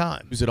finally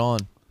time. Who's it on?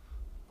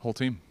 Whole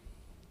team.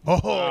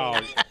 Oh,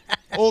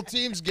 whole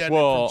team's getting it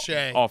Well, from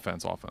Shay.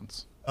 offense.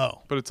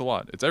 Oh, But it's a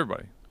lot. It's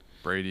everybody.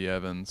 Brady,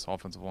 Evans,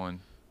 offensive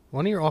line.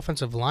 One of your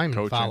offensive linemen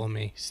Coaching. follow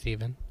me,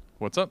 Steven.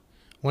 What's up?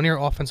 One of your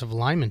offensive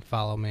linemen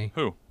follow me.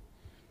 Who?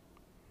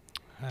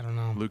 I don't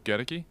know. Luke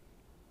Gedeke?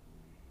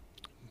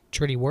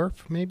 Tritty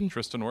Worf, maybe?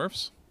 Tristan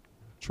Wirfs?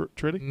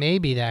 Tritty?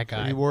 Maybe that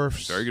guy. Teddy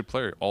Wirfs. Very good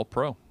player. All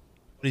pro.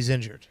 But he's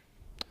injured.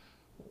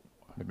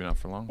 Maybe not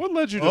for long. What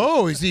led you to?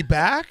 Oh, is he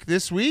back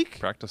this week?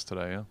 Practice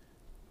today, yeah.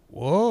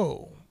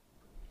 Whoa.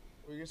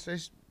 What were you gonna say,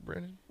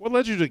 Brandon? What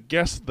led you to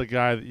guess the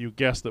guy that you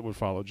guessed that would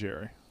follow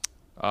Jerry?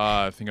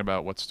 Thinking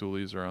about what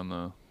stoolies are on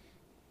the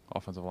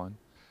offensive line.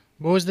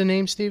 What was the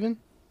name, Steven?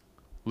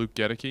 Luke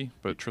Gedeke,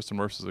 but Tristan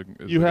Wirfs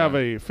is You the have guy.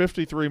 a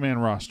 53-man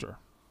roster.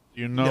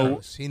 You He know,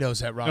 knows. He knows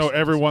that you roster. know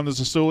everyone that's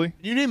a stoolie?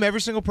 Can you name every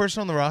single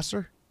person on the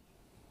roster?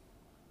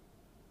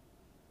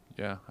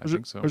 Yeah, I Who's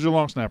think your, so. Who's your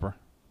long snapper?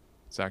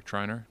 Zach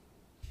Triner.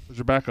 Who's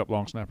your backup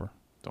long snapper?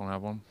 Don't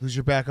have one. Who's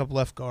your backup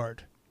left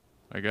guard?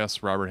 I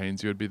guess Robert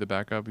Hainsey would be the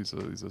backup. He's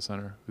a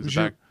center. Who's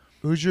the back?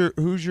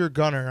 Who's your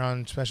gunner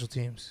on special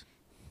teams?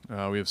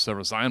 We have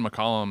several. Zion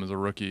McCollum is a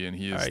rookie, and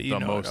he is Alright, you the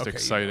know it. most Okay, you know it.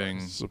 exciting.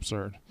 It's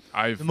absurd.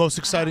 The most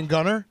exciting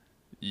gunner?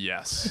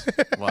 Yes.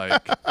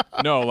 Like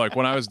no, like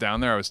when I was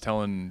down there, I was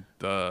telling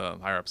the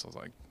higher ups, I was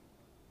like,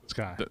 This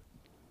guy.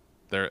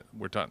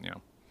 we're done,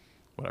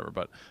 whatever.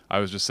 But I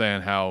was just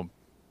saying how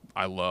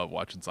I love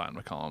watching Zion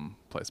McCollum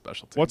play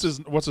special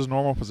teams. What's his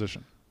normal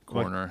position?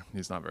 Corner?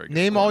 He's not very good.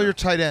 Name at all corner. your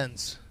tight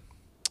ends.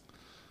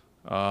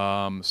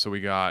 So we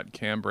got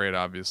Cam Braid,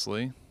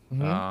 obviously.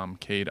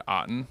 Cade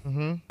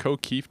Otten. Ko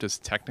Kieft is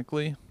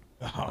technically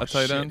a tight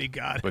shit, end, he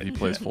got it. but he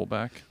plays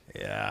fullback.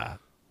 Yeah.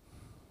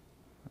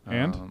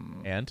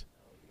 And?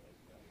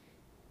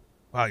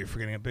 Wow, you're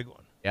forgetting a big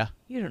one. Yeah.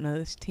 You don't know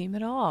this team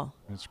at all.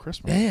 It's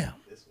Christmas. Damn.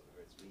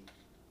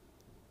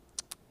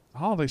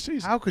 Holiday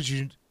season. How could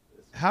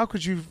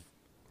you?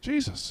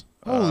 Jesus.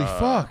 Holy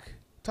fuck!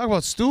 Talk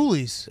about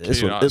stoolies.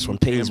 This one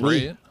pains Cam me.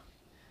 Braid,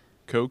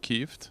 Ko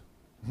Kieft.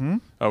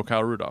 Oh,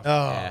 Kyle Rudolph.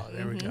 Oh,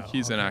 there we go.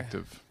 He's Okay.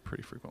 inactive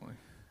pretty frequently.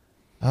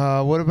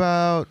 What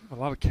about? A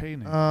lot of K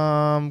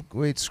names.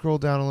 Wait, scroll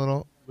down a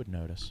little. Would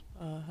notice.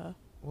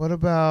 What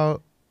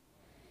about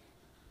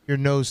your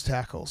nose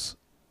tackles?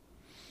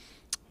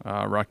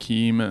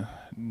 Raheem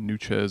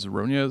Nuchez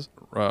Ronez.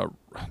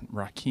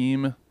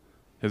 Raheem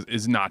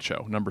is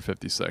Nacho, number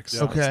 56.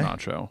 Yeah. It's Okay.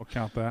 Nacho. We'll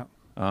count that.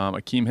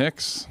 Akeem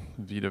Hicks,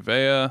 Vita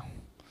Vea.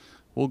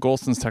 Will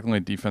Golston's technically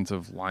a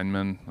defensive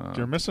lineman.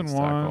 You're missing defensive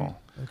one.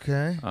 tackle.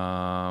 Okay.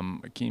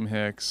 Akeem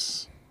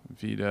Hicks,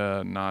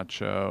 Vita,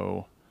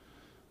 Nacho.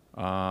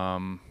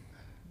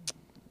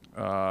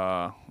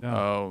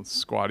 Oh,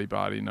 Squatty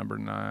Body number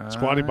 9.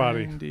 Squatty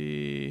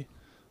Body.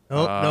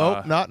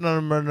 Nope, not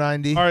number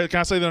 90. All right, can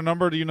I say their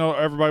number? Do you know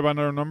everybody by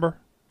their number?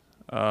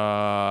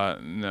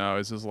 No.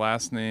 Is his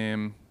last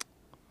name?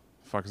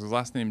 Fuck, is his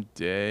last name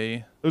Day?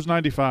 It was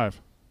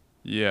 95.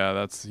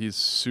 Yeah, he's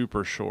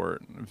super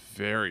short,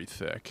 very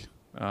thick.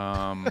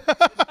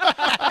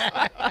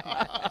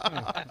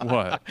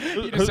 What?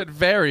 You just said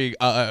very.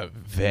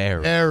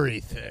 Very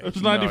thick. It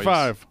was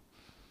 95.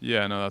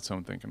 Yeah, no, that's what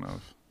I'm thinking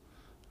of.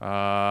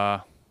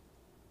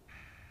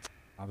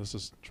 Oh, this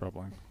is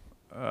troubling.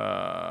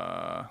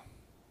 Not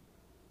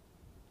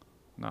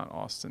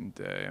Austin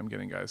Day. I'm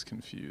getting guys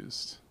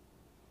confused.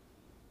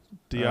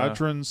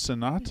 Deadrin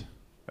Sinat?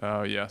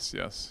 Oh, yes.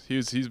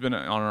 He's been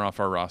on and off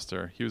our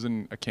roster. He was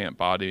in a camp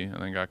body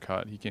and then got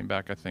cut. He came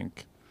back, I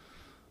think,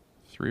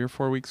 3 or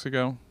 4 weeks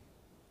ago.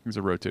 He was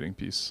a rotating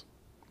piece.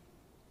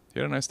 He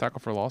had a nice tackle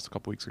for loss a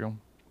couple weeks ago.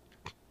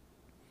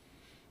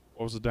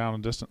 What was the down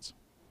and distance?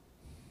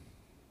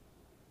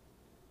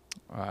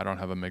 I don't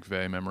have a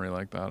McVay memory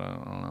like that. I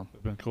don't know.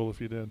 It'd been cool if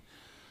you did.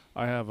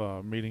 I have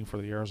a meeting for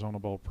the Arizona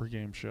Bowl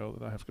pregame show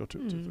that I have to go to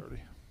at 2:30.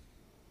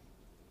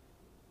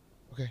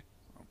 Okay.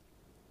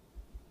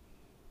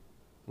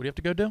 What do you have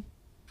to go do?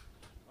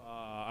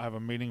 I have a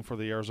meeting for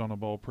the Arizona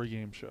Bowl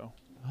pregame show.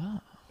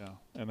 Ah. Yeah,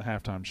 and the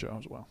halftime show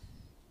as well.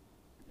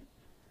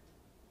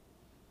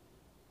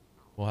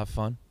 We'll have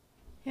fun.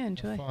 Yeah,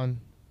 enjoy.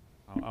 Fun.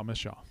 I'll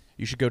miss y'all.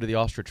 You should go to the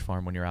ostrich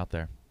farm when you're out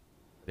there.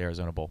 The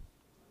Arizona Bowl.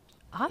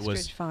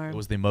 Ostrich farm. It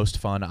was the most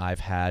fun I've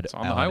had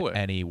on the highway.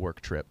 Any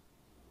work trip.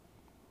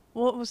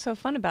 What was so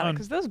fun about it?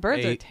 Because those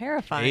birds are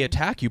terrifying. They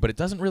attack you, but it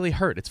doesn't really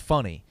hurt. It's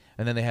funny.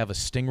 And then they have a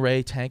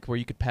stingray tank where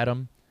you could pet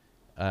them,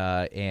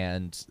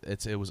 and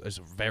it was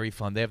very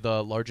fun. They have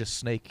the largest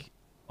snake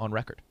on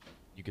record.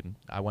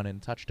 I went in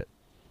and touched it.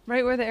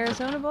 Right where the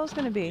Arizona Bowl is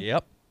going to be.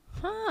 Yep.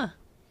 Huh.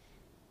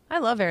 I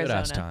love Arizona.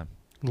 Good ass time.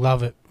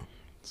 Love it.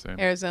 Same.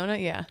 Arizona,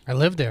 yeah. I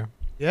lived there.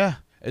 Yeah.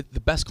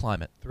 The best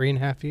climate.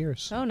 3.5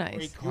 years. So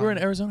nice. You were in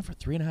Arizona for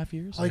 3.5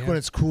 years? I like when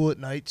it's cool at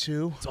night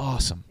too. It's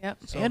awesome. Yep.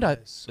 So And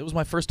nice. it was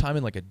my first time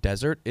in like a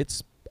desert.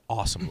 It's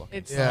awesome looking.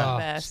 It's Yeah. the Oh,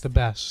 best. it's the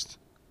best.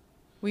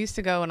 We used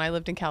to go when I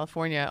lived in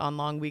California on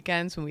long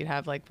weekends when we'd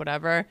have like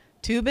whatever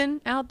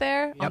tubing out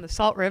there on the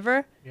Salt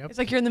River. Yep. It's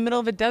like you're in the middle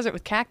of a desert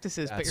with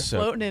cactuses, but That's you're so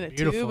floating in a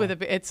beautiful. tube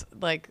with it's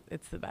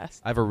the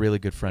best. I have a really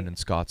good friend in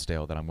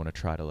Scottsdale that I'm going to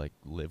try to like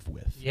live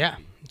with. Yeah,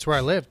 that's where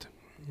I lived.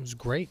 It was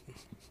great.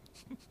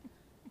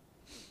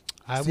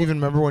 Steven,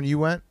 remember when you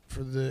went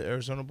for the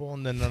Arizona Bowl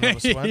and then none of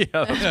us went?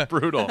 Yeah, that was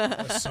brutal.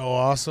 That's so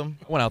awesome.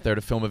 I went out there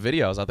to film a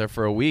video. I was out there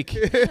for a week.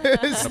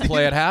 Gonna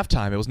play at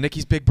halftime. It was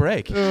Nicky's big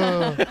break.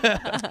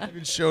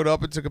 Even showed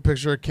up and took a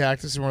picture of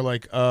cactus and we're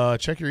like,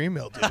 check your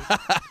email, dude.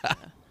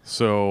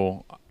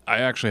 So I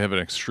actually have an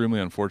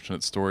extremely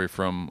unfortunate story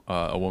from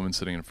a woman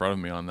sitting in front of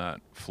me on that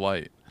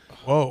flight.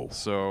 Whoa.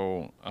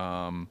 So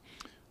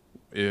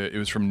it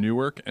was from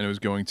Newark and it was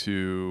going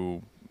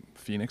to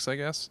Phoenix, I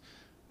guess.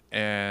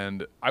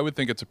 And I would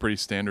think it's a pretty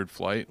standard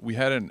flight. We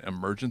had an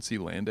emergency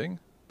landing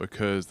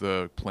because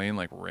the plane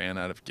like ran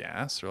out of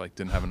gas or like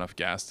didn't have enough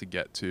gas to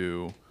get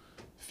to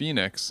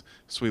Phoenix.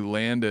 So we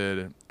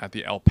landed at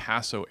the El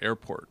Paso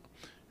airport.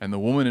 And the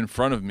woman in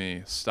front of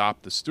me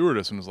stopped the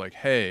stewardess and was like,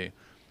 "Hey,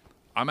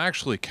 I'm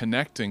actually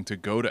connecting to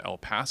go to El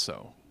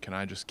Paso. Can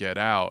I just get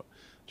out?"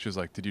 She was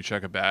like, "Did you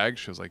check a bag?"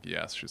 She was like,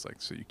 "Yes." She was like,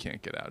 "So you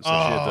can't get out." So she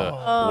had to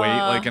wait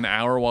like an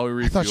hour while we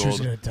refueled. I thought she was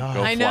gonna die.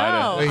 go I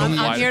fly know. to- I'm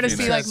fly here to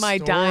Phoenix. see like my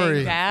Story.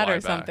 dying dad Fly or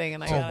back. something,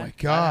 and I Oh got my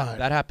God.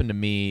 That happened to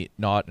me,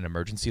 not an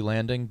emergency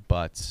landing,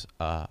 but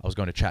I was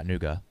going to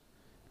Chattanooga,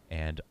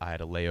 and I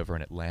had a layover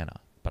in Atlanta.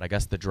 But I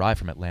guess the drive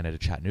from Atlanta to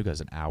Chattanooga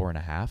is an hour and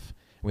a half.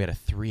 And we had a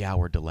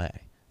 3-hour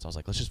delay. So I was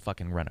like, let's just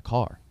fucking rent a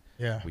car.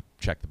 Yeah. We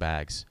checked the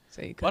bags.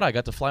 So you could. But I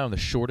got to fly on the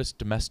shortest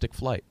domestic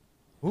flight.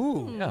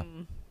 Ooh. Yeah.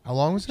 How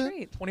long was it?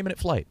 Great. 20-minute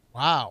flight.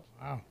 Wow.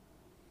 Wow.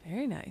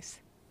 Very nice.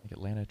 Like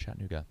Atlanta,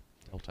 Chattanooga,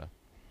 Delta.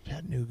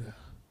 Chattanooga.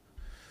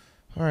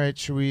 All right,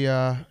 should we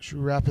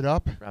wrap it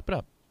up? Wrap it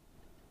up.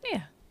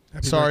 Yeah.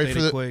 Happy Sorry birthday for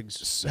to the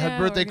Quigs. Happy Yeah,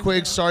 birthday, Oregon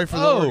Quiggs. Trail. Sorry for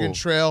the Oh. Oregon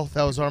Trail.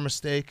 That was our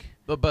mistake.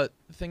 But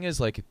the thing is,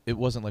 like, it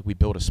wasn't like we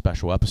built a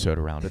special episode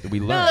around it that we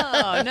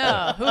learned.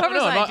 No. Whoever's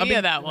No, I idea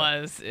mean- that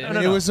was. I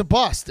mean, it was a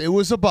bust. It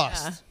was a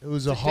bust. It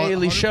was a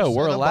daily show.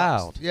 We're 100% a bust.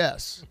 allowed.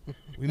 Yes.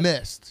 We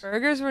missed.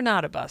 Burgers were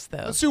not a bust though.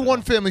 Let's do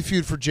one Family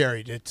Feud for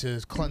Jerry to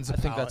cleanse the I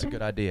think that's a palate.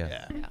 good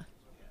idea.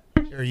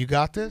 Yeah. Jerry, you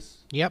got this?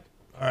 Yep.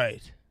 All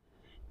right.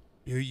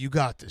 You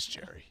got this,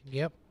 Jerry.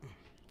 Yep.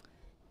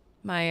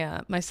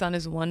 My son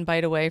is one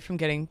bite away from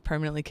getting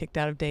permanently kicked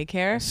out of I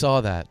daycare,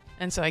 saw that.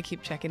 and so I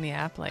keep checking the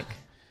app like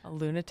a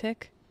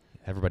lunatic.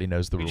 Everybody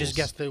knows the We rules. just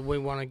guess the we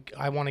want to.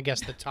 I want to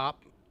guess the top.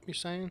 You're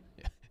saying?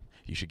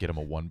 You should get them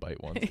a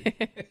one-bite one.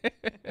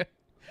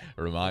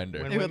 A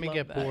reminder. When They would women love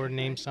get that. bored,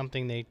 name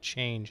something they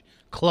change.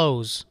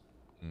 Clothes.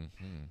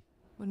 Mm-hmm.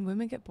 When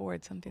women get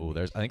bored, something. Oh,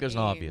 they I think there's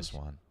an change. obvious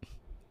one.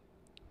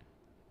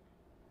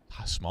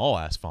 Small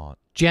ass font.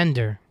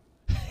 Gender.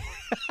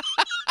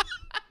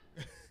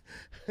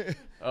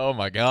 Oh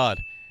my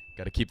God.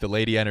 Got to keep the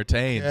lady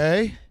entertained.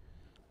 Okay.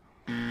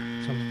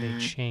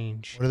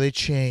 change? What do they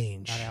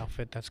change? Not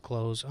outfit. That's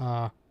clothes.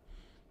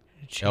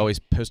 They always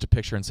post a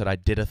picture and said, "I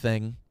did a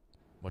thing."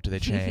 What do they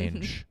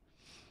change?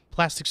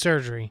 Plastic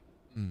surgery.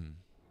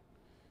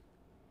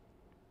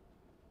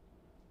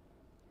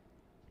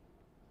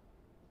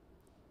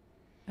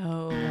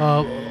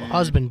 Oh.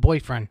 Husband,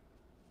 boyfriend.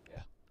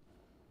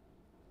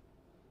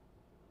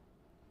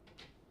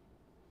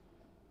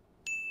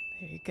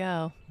 There you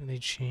go. What do they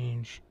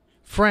change?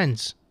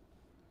 Friends.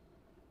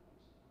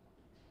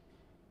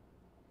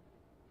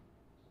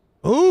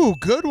 Ooh,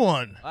 good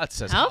one. That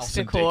says House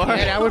decor. Yeah,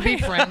 that would be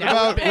friends.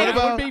 What That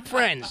about would be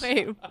friends.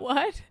 Wait,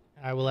 what?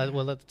 I will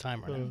we'll let the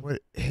timer run.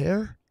 what,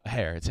 hair?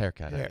 Hair. It's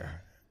haircut.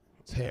 Hair.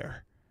 It's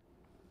hair.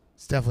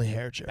 It's definitely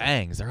hair, Jerry.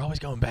 Bangs. They're always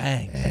going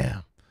bangs.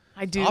 Damn.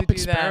 I do Stop do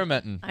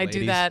experimenting. that. I do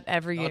ladies. that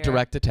every year. Not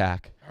direct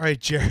attack. All right,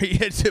 Jerry,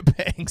 into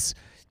bangs.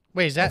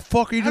 Wait, is that The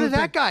fuck are you how doing? did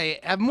that guy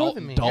have more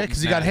than me? Dalton. Yeah,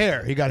 because he got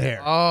hair. He got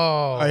hair. Oh.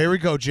 All right, here we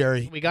go,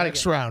 Jerry. We gotta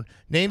Next get- round.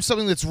 Name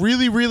something that's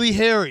really, really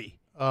hairy.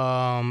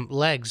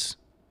 Legs.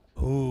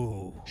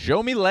 Ooh.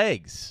 Show me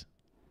legs.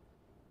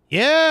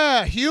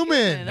 Yeah,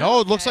 human. Human,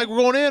 Oh, it looks okay. like we're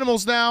going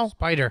animals now.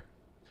 Spider.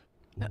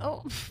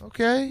 Oh.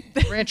 Okay.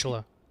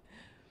 Tarantula.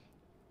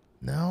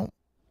 No.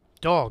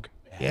 Dog.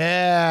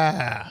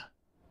 Yeah.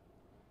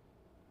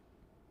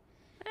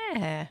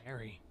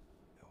 Harry.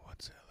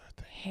 What's the other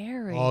thing?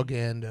 Harry. Dog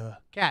and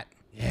Cat.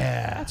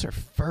 yeah. Cats are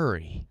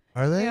furry.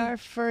 Are they? They are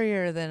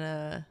furrier than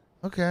a.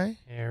 Okay.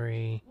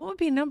 Harry. What would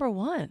be number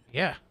one?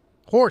 Yeah.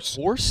 Horse.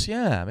 Horse?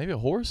 Yeah, maybe a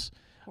horse.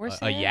 Horse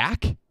A hair?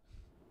 yak?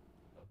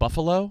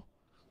 Buffalo?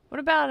 What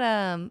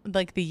about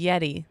like the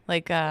Yeti?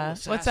 Like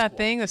what's that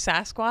thing? The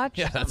Sasquatch?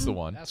 Yeah, that's the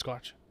one.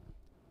 Sasquatch.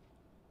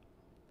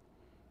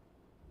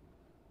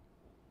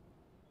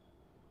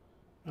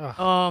 Ugh.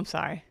 Oh, I'm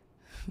sorry.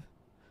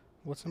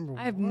 What's number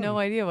one? I have no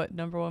idea what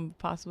number one would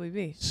possibly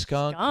be.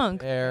 Skunk.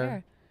 Skunk.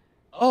 Bear.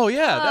 Oh,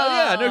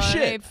 yeah. No Oh,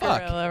 shit. they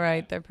Fuck. gorilla,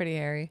 right? They're pretty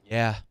hairy.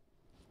 Yeah.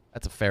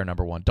 That's a fair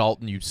number one.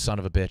 Dalton, you son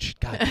of a bitch.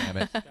 God damn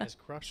it. This guy's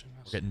crushing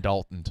us. We're getting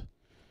Daltoned.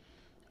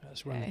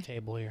 Let's run the Okay.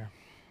 table here.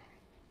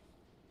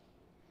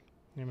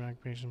 Name and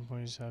occupation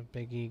employees have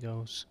big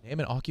egos. Name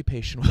an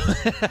occupation.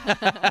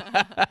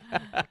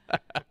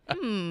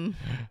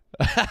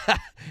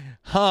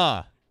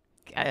 Huh.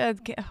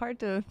 Hard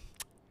to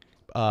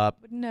Uh,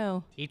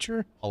 know.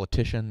 Teacher?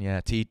 politician.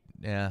 Yeah.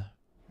 Yeah.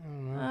 I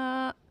don't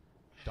know.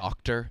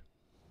 Doctor.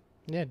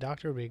 Yeah,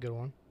 doctor would be a good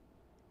one.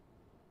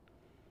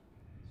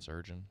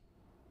 Surgeon.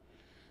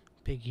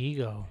 Big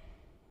ego.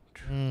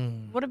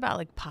 What about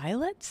like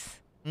pilots?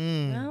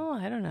 No,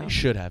 I don't know. They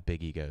should have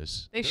big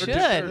egos. They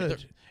They're-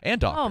 should.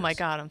 and doctors. Oh my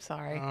God, I'm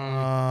sorry.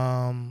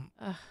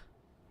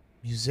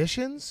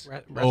 Musicians?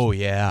 Oh,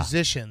 yeah.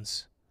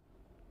 Musicians.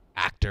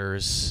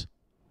 Actors.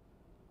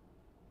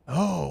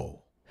 Oh.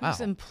 Whose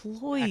Wow.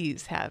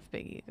 employees have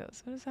big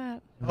egos? What is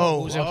that?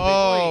 Oh, Who's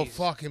oh,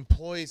 fuck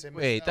employees. I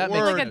missed Wait, that I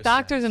think makes like a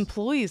doctor's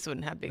employees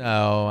wouldn't have big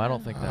No, I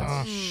don't think Oh,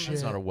 that's. shit.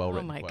 That's not a egos.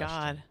 well-written Oh my question.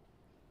 God.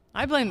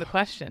 I blame the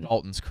question.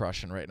 Dalton's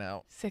crushing right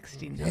now.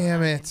 69.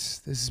 Damn it.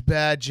 This is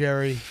bad,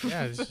 Jerry.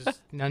 Yeah, there's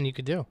just nothing you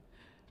could do.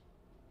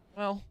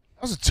 Well,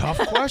 that was a tough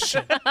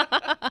question.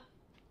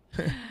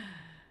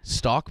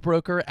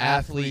 Stockbroker,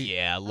 athlete,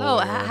 yeah, Oh,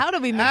 lawyer. how do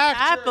we make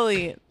Actor.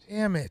 athlete?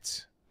 Damn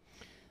it.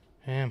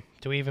 Damn.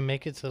 Do we even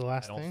make it to the I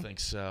last don't thing? think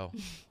so.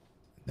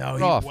 No, We're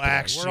he off today.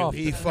 waxed We're you. off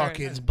He today.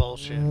 fucking That's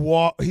bullshit.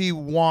 he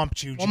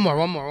whomped you. One more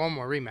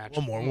rematch.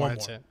 One more.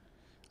 That's it.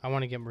 I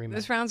want to get rematch.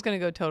 This round's going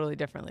to go totally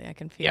differently. I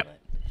can feel Yep. it.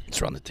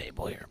 Let's run the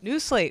table here. New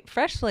slate,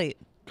 fresh slate.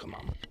 Come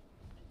on.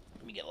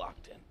 Let me get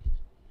locked in.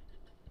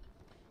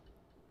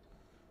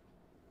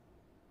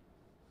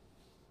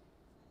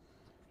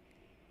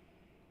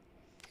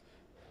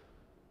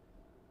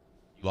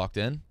 You locked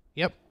in?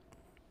 Yep.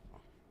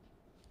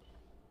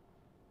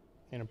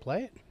 You gonna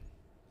play it?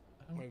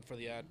 I'm waiting for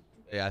the ad.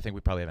 Yeah, I think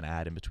we probably have an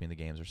ad in between the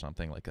games or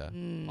something, like a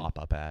Mm.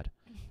 pop-up ad.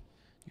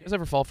 You guys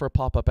ever fall for a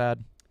pop-up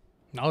ad?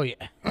 Oh yeah.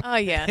 Oh,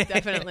 yeah,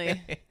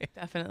 definitely.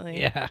 Definitely.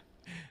 Yeah.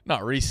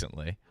 Not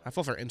recently. I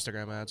fall for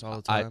Instagram ads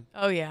all the I- time.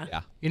 Oh, yeah.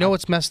 Yeah. You know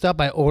what's messed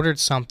up? I ordered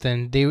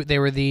something. They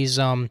were these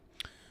super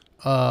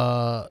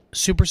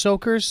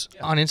soakers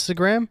on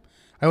Instagram.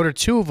 I ordered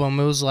 2 of them.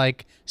 It was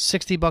like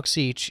 $60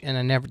 each,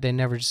 and they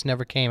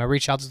never came. I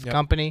reached out to the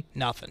company,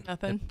 nothing.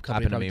 Nothing. Company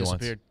Happened to probably me once.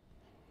 disappeared.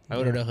 I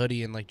ordered a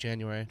hoodie in like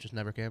January, just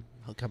never came.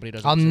 The company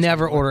doesn't. I'll exist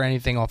never anymore. order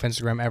anything off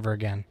Instagram ever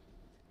again.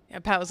 Yeah,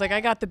 Pat was like, I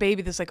got the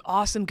baby this like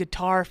awesome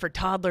guitar for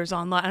toddlers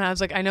online, and I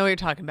was like, I know what you're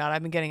talking about.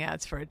 I've been getting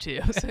ads for it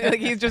too. So like,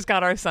 he's just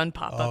got our son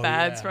pop up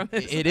ads from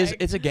his. It is.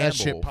 It's a That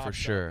shit gamble popped for up.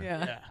 sure.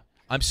 Yeah.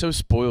 I'm so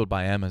spoiled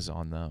by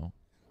Amazon though.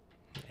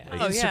 Oh,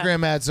 yeah.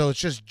 Instagram ads, though, it's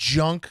just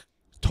junk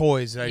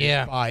toys that I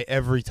Yeah. just buy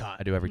every time.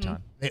 I do every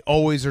time. They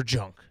always are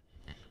junk.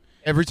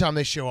 Every time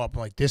they show up, I'm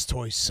like, this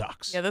toy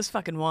sucks. Yeah, those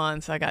fucking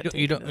wands I got. You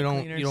taken to the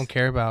don't cleaners.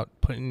 care about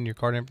putting your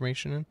card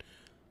information in?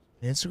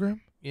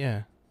 Instagram?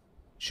 Yeah.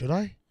 Should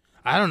I?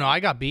 I don't know. I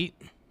got beat.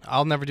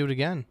 I'll never do it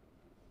again.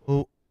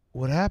 Well,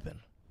 what happened?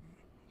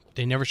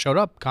 They never showed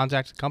up.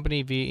 Contacted the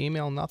company via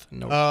email, nothing.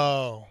 No.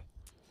 Oh.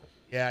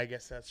 Yeah, I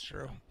guess that's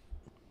true.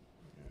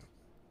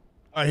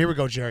 All right, here we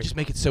go, Jerry. Just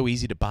make it so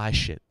easy to buy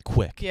shit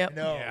quick. Yep.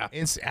 No.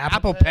 Yeah.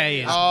 Apple Pay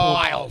is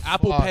wild.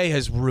 Apple Pay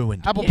has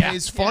ruined. Apple Pay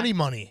is funny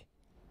money.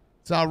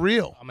 It's not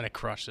real. I'm gonna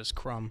crush this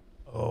crumb.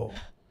 Oh.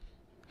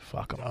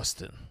 Fuck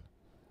Dustin.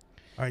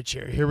 All right,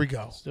 Jerry, here we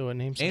go. Let's do it.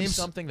 Name Name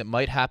something that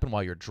might happen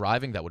while you're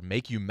driving that would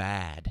make you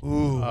mad.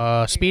 Ooh.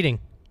 Speeding.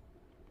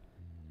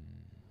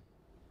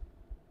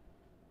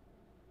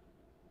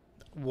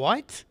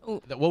 What?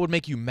 What would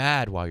make you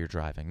mad while you're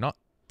driving? Not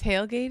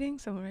Tailgating?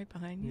 Someone right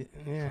behind you?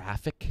 Yeah.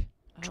 traffic.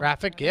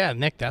 Traffic? Yeah,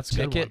 Nick, that's a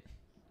good Ticket.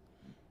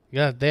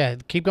 one. Yeah,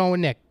 keep going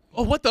with Nick.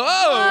 Oh, what the?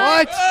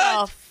 Oh, What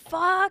the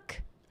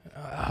fuck?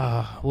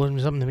 What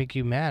was something to make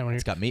you mad when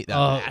It's you're got me.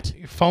 That.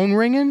 your phone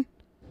ringing?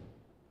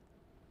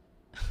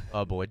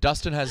 Oh boy,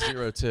 Dustin has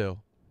 0 too.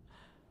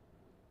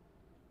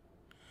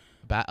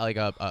 Like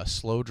a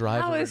slow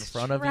driver How in is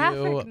front of traffic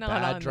you, a not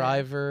on bad there?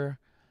 driver,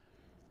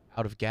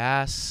 out of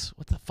gas.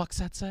 What the fuck's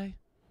that say?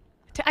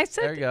 I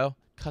said There you go.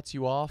 Cuts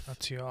you off.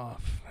 Cuts you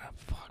off.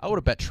 I would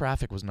have bet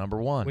traffic was number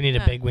one. We need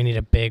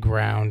a big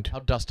round. How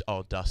Dust?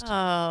 Oh, Dustin.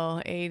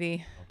 Oh,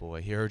 80. Oh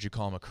boy, he heard you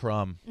call him a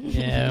crumb.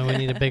 Yeah, we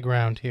need a big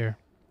round here.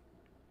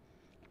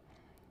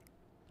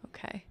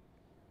 Okay.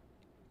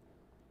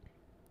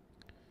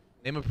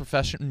 Name a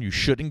profession you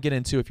shouldn't get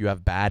into if you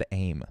have bad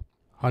aim.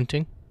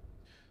 Hunting.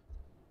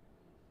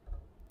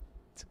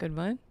 It's a good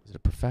one. Is it a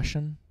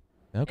profession?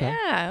 Okay.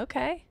 Yeah,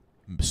 okay.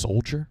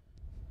 Soldier.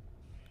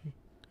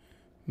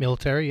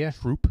 Military, yeah.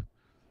 Troop.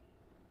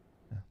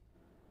 Yeah.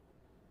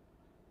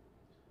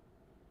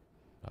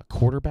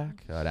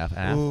 Quarterback. An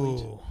athlete.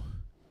 Ooh.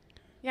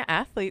 Yeah,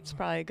 athlete's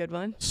probably a good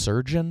one.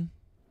 Surgeon.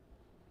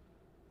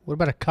 What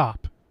about a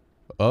cop?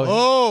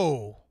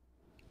 Oh.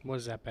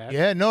 Was that bad?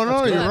 Yeah, no,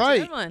 That's you're a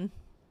right. good one.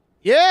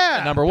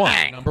 Yeah. Number one.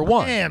 Bang. Number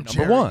one. Damn, Number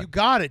Jerry, one. you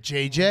got it,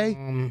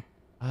 JJ.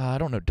 I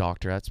don't know,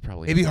 doctor. That's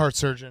probably Maybe heart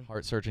surgeon.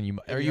 heart surgeon. You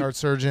Maybe heart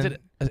surgeon. Is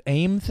it an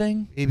aim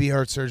thing? Maybe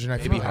heart surgeon. I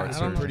Maybe feel heart like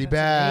surgeon. pretty That's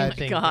bad. an aim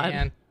thing, God.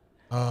 man.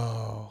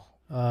 Oh.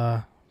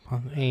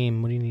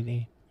 Aim. What do you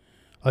need?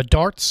 Aim.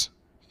 Darts.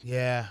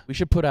 Yeah. We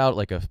should put out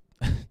like a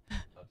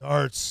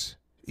Darts.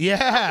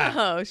 Yeah.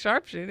 Oh,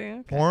 sharpshooting.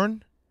 Okay.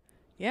 Porn.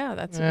 Yeah,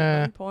 that's a good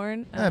one.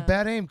 Porn.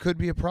 Bad aim could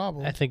be a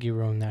problem. I think you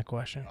ruined that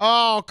question.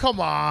 Oh, come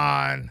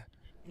on.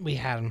 We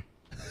had him.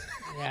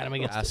 We had him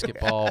against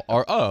basketball.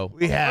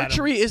 We had 'em.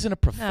 archery isn't a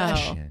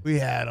profession. We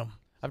had him.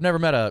 I've never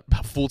met a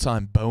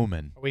full-time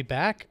bowman. Are we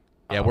back?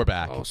 Yeah, we're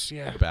back. Close,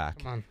 yeah. We're back.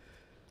 Come on.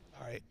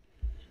 All right.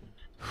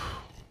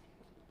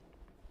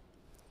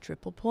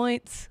 Triple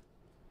points.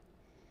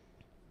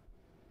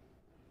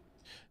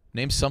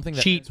 Name something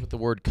that Cheat. ends with the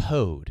word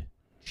code.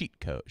 Cheat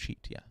code.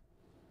 Cheat, yeah.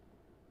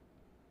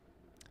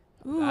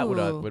 That would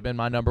Ooh. have been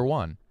my number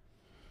one.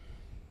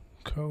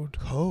 Code.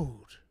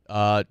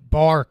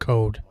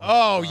 Barcode.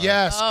 Oh,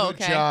 yes. Oh,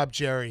 Good okay. job,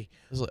 Jerry.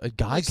 Is it a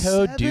guy Like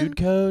code? 7? Dude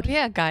code?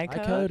 Yeah, guy Guy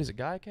code. code? Is it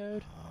guy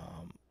code?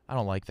 I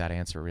don't like that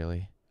answer,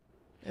 really.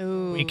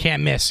 Ooh. We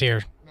can't miss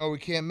here. No, we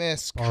can't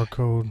miss.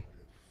 Barcode.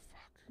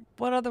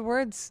 What other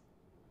words?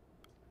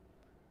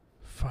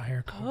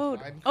 Fire code.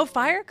 Code. Oh,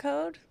 fire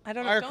code. I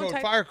don't know. Fire Don't code,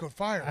 type, fire code,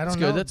 fire. I don't good,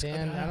 know, that's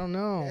Dan. good. I don't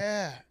know.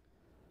 Yeah.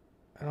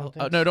 I don't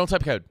think. No, don't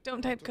type code.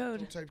 Don't type code.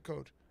 Don't type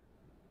code.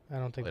 I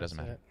don't think It that's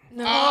doesn't matter. it.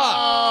 No.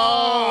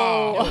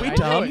 Oh! Are we I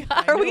done? knew it.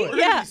 Are we? We're gonna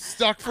Yeah. be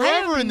stuck I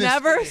forever have in this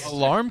never game.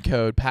 Alarm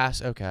code,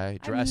 pass, okay.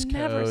 Dress I've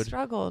never code.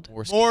 struggled.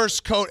 Morse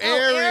code,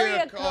 area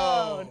area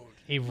code.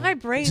 He My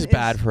brain This is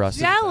bad for us. This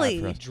is bad jelly.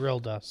 for he us.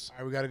 drilled us. All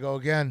right, we got to go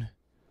again.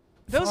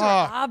 Those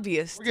are Fuck.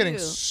 obvious We're getting too.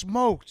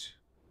 smoked.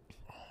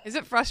 Is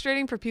it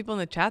frustrating for people in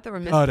the chat that were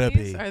missing Gotta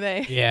these? be. Are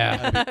they?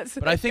 Yeah. So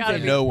But I it's think gotta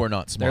they be. know we're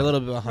not smart. They're a little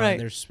bit behind. Right.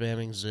 They're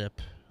spamming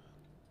zip.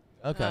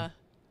 Okay.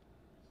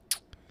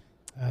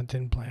 That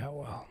didn't play out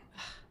well.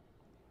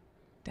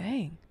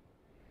 Dang.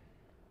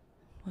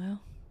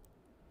 Well.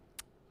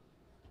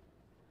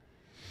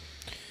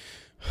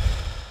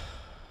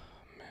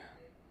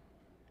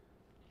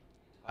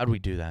 How'd we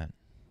do that?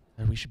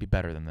 We should be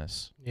better than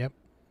this. Yep.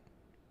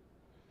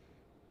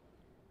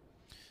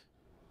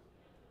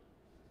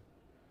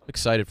 I'm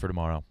excited for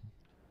tomorrow.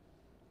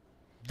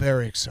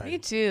 Very Me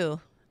excited. too.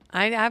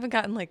 I haven't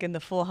gotten like in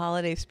the full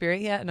holiday spirit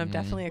yet, and I'm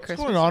definitely a What's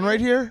Christmas. going on right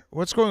spirit. here?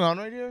 What's going on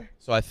right here?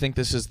 So I think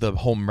this is the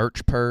whole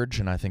merch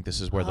purge, and I think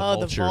this is where the Oh,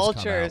 vultures, the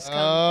vultures come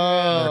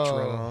come Merch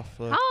Oh.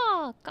 runoff.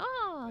 Oh God.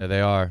 out. Yeah, they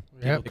are.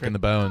 Yep. Kicking the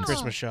bones.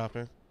 Christmas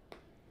shopping.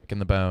 Kicking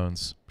the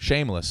bones.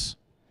 Shameless.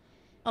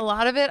 A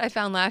lot of it I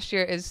found last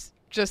year is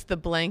just the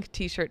blank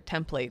T-shirt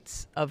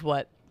templates of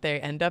what they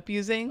end up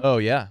using. Oh,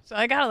 yeah. So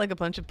I got like a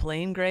bunch of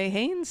plain gray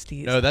Hanes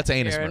tees. No, that's last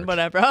anus year merch. and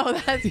whatever. Oh,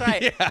 that's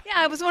right. yeah.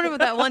 I was wondering what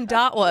that one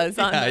dot was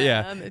on the,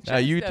 yeah. on the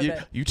chest You of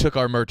it. you took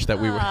our merch that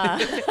we were.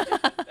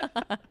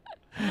 Ah.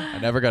 I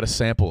never got a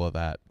sample of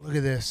that. Look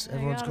at this.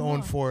 Everyone's got 'em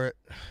going all. for it.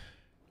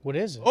 What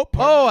is it? Oh,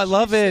 Oh, I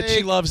love it.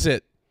 She loves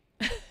it.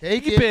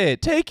 Take Keep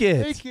it. Take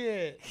it. Take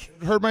it.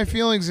 It hurt my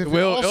feelings if it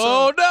Will. also,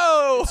 Oh,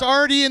 no. it's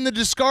already in the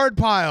discard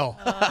pile.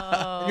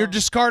 Oh. And you're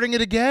discarding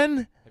it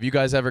again? Have you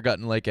guys ever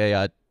gotten like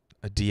a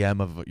DM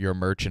of your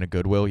merch in a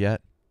Goodwill yet?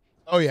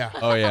 Oh yeah.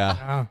 Oh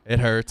yeah. It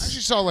I hurts.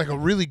 actually saw like a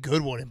really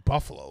good one in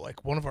Buffalo,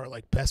 like one of our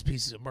like best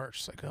pieces of merch.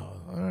 It's like, oh,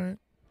 all right.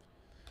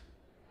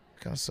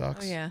 Kind of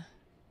sucks. Oh yeah.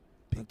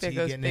 Big There T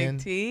goes getting Big in.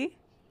 T.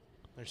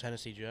 There's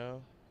Hennessy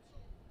Joe.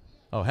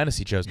 Oh,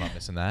 Hennessy Joe's not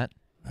missing that.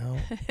 No.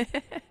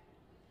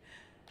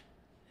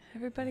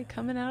 Everybody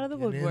coming out of the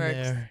Get in woodworks.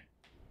 there.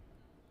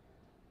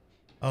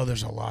 Oh,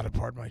 there's a lot of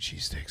Pardon My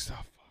Cheesesteak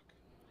stuff.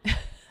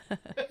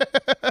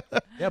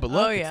 Yeah, but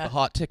look, Oh, it's yeah. the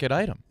hot ticket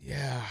item.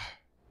 Yeah.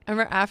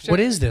 Remember after? What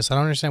is this? I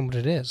don't understand what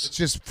it is. It's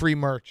just free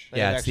merch. They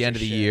Yeah, have it's the end of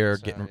the extra year, shit,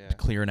 so, getting yeah.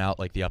 clearing out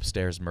like the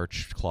upstairs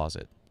merch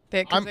closet.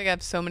 Because they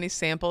have so many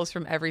samples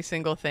from every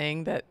single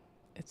thing that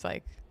it's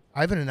like.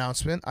 I have an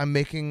announcement. I'm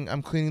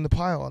cleaning the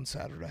pile on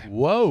Saturday.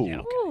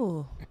 Whoa.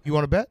 Ooh. You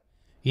want to bet?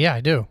 Yeah,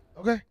 I do.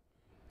 Okay.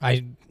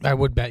 I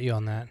would bet you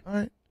on that. All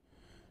right.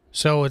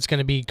 So it's going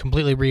to be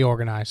completely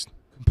reorganized.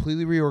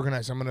 Completely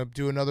reorganized. I'm going to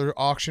do another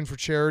auction for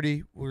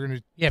charity. We're going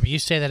to. Yeah, but you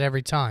say that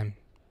every time.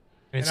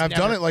 And I've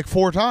done it like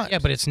 4 times. Yeah,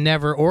 but it's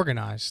never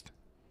organized.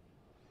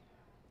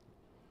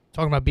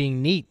 Talking about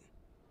being neat.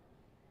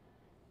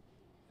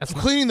 I'm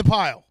cleaning the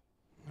pile.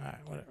 All right,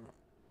 whatever.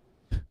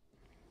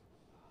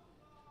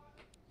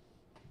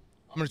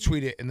 I'm going to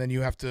tweet it, and then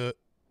you have to. I'm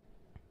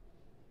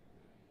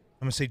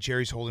going to say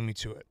Jerry's holding me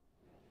to it.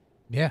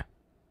 Yeah.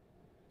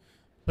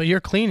 But your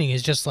cleaning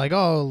is just like,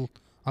 oh,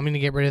 I'm going to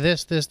get rid of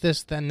this,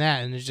 then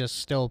that, and it's just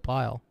still a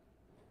pile.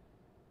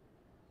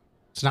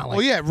 It's not like.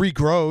 Well, yeah, it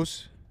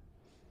regrows.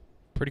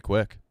 Pretty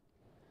quick.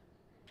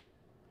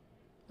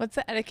 What's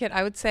the etiquette?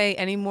 I would say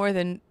any more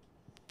than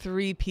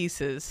 3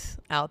 pieces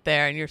out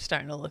there, and you're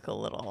starting to look a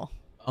little.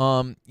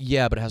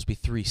 Yeah, but it has to be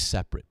 3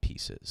 separate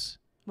pieces.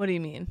 What do you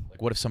mean?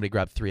 Like, what if somebody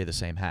grabbed 3 of the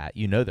same hat?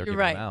 You know they're You're giving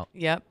right. them out.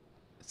 Yep.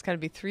 It's got to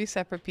be 3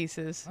 separate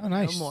pieces. Oh,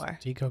 nice. No more.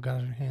 Tico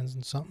got her hands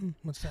in something.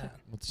 What's that?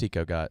 What's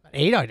Tico got?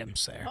 8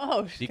 items there.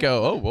 Oh, shit.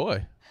 Tico, oh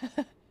boy.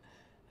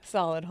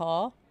 Solid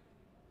haul.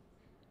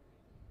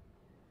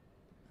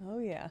 Oh,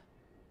 yeah.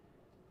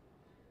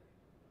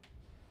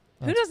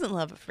 Who doesn't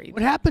love a freebie?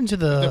 What happened to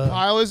If the the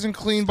pile isn't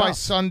clean by stuff?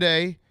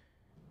 Sunday,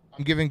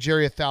 I'm giving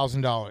Jerry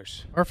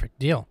 $1,000. Perfect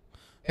deal.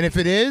 And if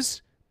it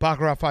is,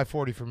 Baccarat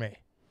 540 for me.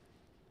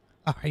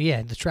 Oh,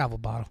 yeah, the travel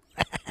bottle.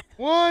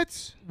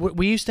 What?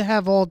 We used to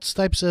have all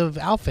types of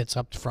outfits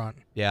up front.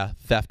 Yeah,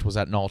 theft was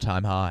at an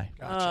all-time high.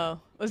 Oh,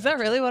 was that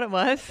really what it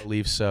was? I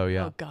believe so,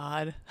 yeah. Oh,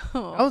 God.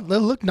 Oh, it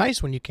looked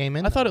nice when you came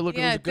in. I thought it looked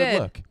Yeah, was a it good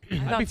did. look. I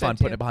I'd thought be so, fine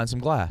too. putting it behind some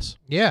glass.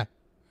 Yeah.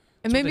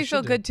 It made what me they feel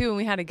should good, too, when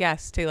we had a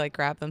guest to, like,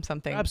 grab them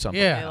something. Grab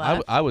something. Yeah. They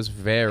laughed. I was I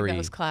think very. that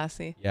was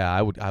classy. Yeah,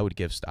 I would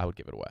give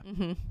it away.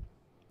 Mm-hmm.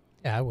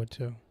 Yeah, I would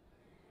too.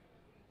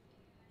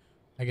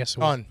 I guess it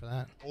Fun. was for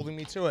that. Holding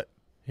me to it.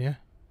 Yeah.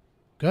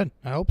 Good.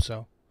 I hope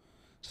so.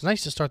 It's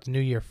nice to start the new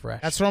year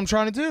fresh. That's what I'm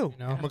trying to do. You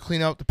know? I'm going to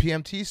clean out the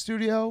PMT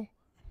studio.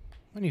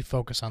 I need to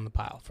focus on the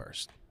pile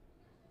first.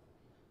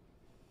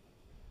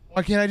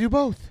 Why can't I do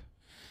both?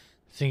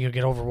 Think you'll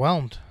get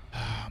overwhelmed.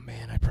 Oh,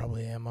 man, I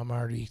probably am. I'm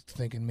already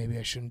thinking maybe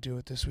I shouldn't do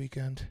it this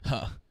weekend.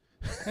 Huh.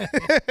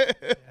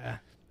 Yeah.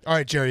 All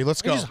right, Jerry,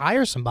 let's go. Just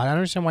hire somebody. I don't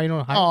understand why you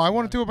don't hire. Oh, I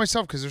want to do it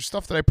myself because there's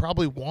stuff that I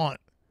probably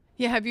want.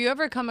 Yeah, have you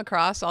ever come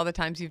across all the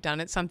times you've done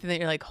it, something that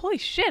you're like, holy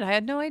shit, I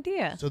had no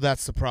idea? So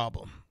that's the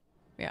problem.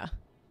 Yeah.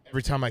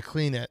 Every time I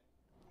clean it,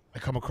 I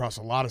come across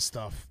a lot of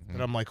stuff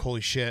that I'm like,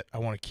 holy shit, I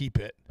want to keep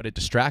it. But it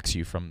distracts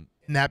you from.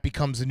 And that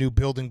becomes the new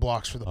building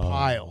blocks for the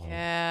pile.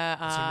 Yeah.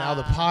 So now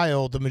the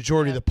pile, the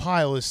majority of the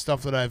pile is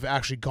stuff that I've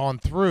actually gone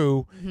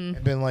through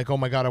and been like, oh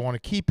my God, I want to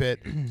keep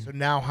it. So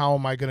now how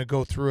am I going to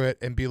go through it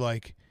and be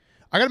like,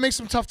 I got to make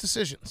some tough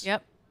decisions.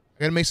 Yep. I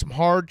got to make some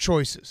hard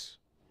choices.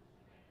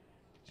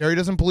 Jerry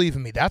doesn't believe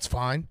in me. That's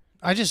fine.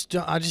 I just,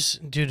 dude. He's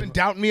been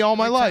doubting me all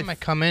my every life. time I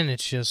come in,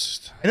 it's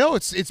just. I know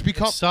it's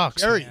become It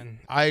sucks, Jerry, man.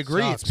 I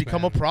agree. Sucks, it's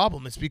become man. a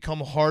problem. It's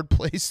become a hard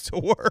place to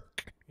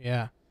work.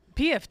 Yeah.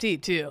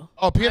 PFT, too.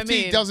 Oh, PFT I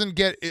mean, doesn't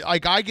get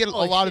like I get a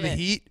holy lot of the shit.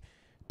 heat.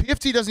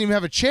 PFT doesn't even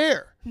have a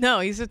chair. No,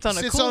 he sits on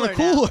Sits a on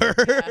cooler. a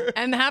cooler. now. Yeah.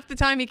 And half the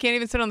time he can't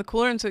even sit on the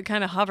cooler, and so it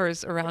kind of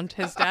hovers around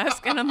his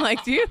desk. And I'm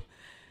like, do you?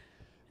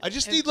 I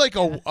just need like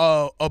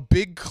a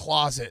big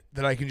closet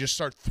that I can just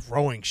start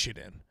throwing shit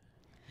in.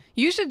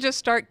 You should just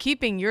start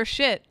keeping your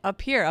shit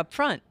up here, up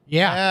front.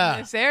 Yeah.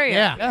 In this area.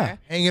 Yeah. up there.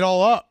 Hang it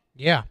all up.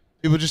 Yeah.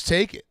 People just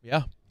take it.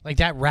 Yeah. Like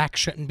that rack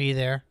shouldn't be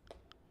there.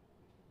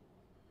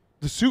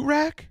 The suit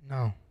rack?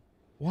 No.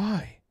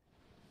 Why?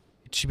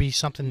 It should be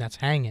something that's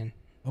hanging.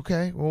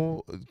 Okay.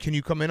 Well, can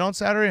you come in on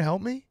Saturday and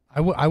help me?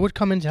 I would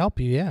come in to help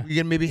you. Yeah. You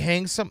can maybe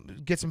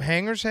get some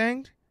hangers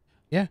hanged.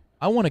 Yeah.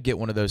 I want to get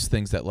one of those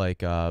things that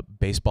like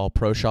baseball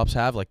pro shops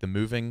have, like the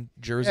moving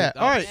jersey. Yeah. That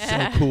All would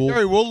right. be So cool.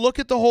 Jerry, we'll look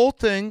at the whole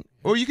thing.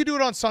 Or you could do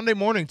it on Sunday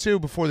morning, too,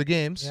 before the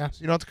games. Yeah. So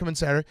you don't have to come in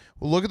Saturday.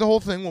 We'll look at the whole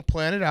thing. We'll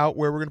plan it out,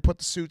 where we're going to put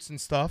the suits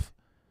and stuff.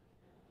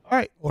 All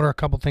right. Order a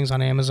couple things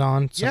on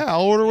Amazon. some Yeah,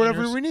 I'll order whatever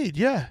containers. we need.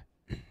 Yeah.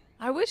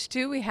 I wish,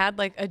 too, we had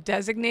like a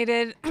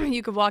designated,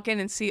 you could walk in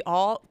and see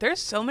all,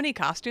 there's so many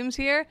costumes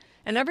here.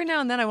 And every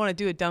now and then I want to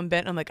do a dumb bit.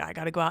 And I'm like, I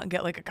got to go out and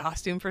get like a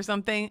costume for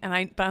something.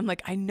 But I'm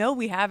like, I know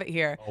we have it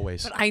here.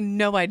 Always. But I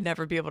know I'd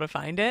never be able to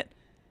find it.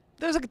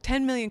 there's like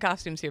 10 million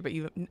costumes here, but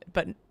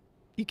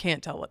you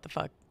can't tell what the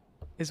fuck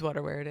is what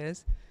or where it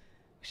is.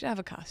 We should have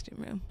a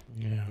costume room.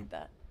 Yeah. Need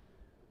that.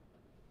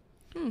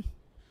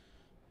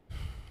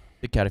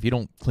 Big Cat, if you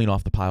don't clean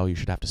off the pile, you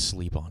should have to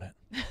sleep on it.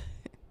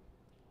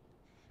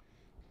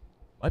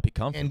 Might be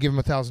comfy. And give him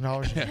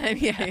 $1,000.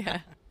 Yeah.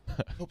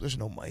 Hope there's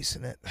no mice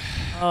in it.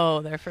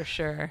 Oh, there for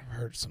sure. I've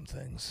heard some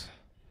things.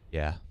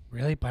 Yeah.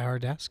 Really? By our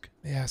desk?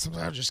 Yeah,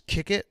 sometimes I'll just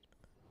kick it.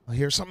 I'll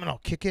hear something, I'll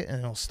kick it, and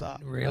it'll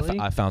stop. Really?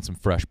 I found some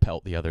fresh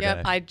pelt the other day.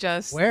 Yep, I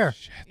just. Where?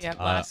 Yep,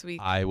 last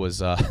week. I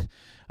was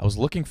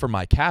looking for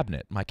my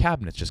cabinet. My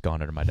cabinet's just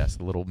gone under my desk.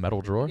 The little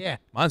metal drawer. Yeah.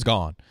 Mine's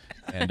gone.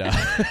 And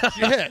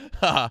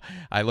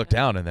I looked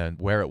down, and then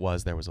where it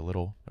was, there was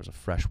a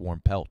fresh,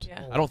 warm pelt.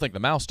 Yeah. I don't think the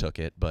mouse took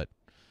it, but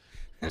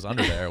it was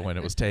under there when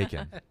it was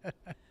taken.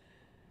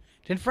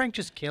 Didn't Frank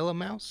just kill a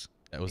mouse?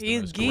 That was He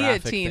the most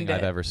graphic thing guillotined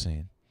I've it. ever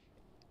seen.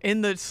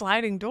 In the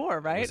sliding door,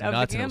 It right? was Of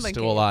nuts, the and it was gambling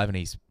still game. alive, and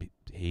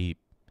he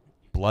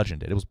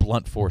bludgeoned it. It was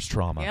blunt force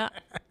trauma. Yeah.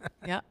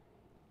 Yeah.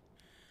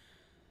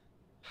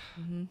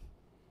 All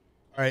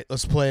right,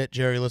 let's play it,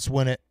 Jerry. Let's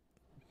win it.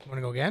 Want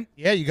to go again?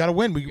 Yeah, you got to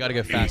win. You got to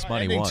get fast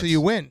money ending once. till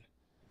you win.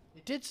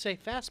 It did say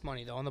fast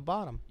money, though, on the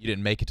bottom. You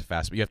didn't make it to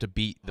fast, but you have to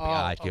beat the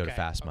guy to go to okay,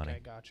 fast money.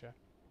 Okay, gotcha.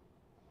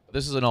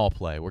 This is an all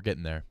play. We're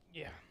getting there.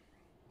 Yeah.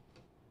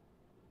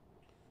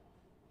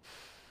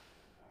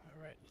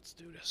 All right, let's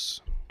do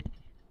this.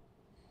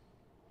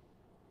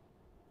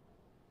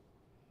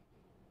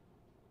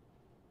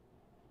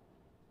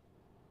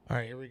 All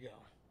right, here we go.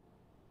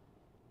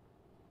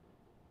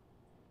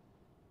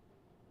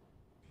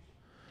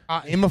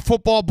 Name a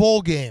football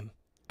bowl game.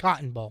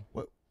 Cotton Bowl.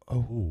 What? Oh,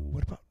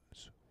 what about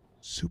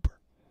Super?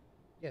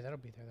 Yeah, that'll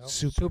be there, though.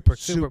 Super Bowl.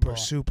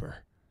 Super.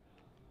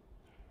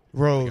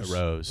 Rose.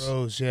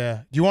 Rose.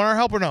 Yeah. Do you want our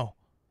help or no?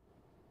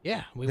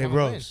 Yeah, we Okay, want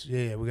to win. Rose.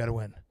 Yeah, we got to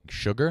win.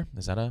 Sugar?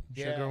 Is that a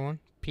Sugar one.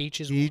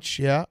 Peach is Peach,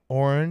 yeah.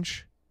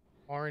 Orange.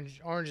 one.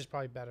 Orange is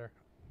probably better.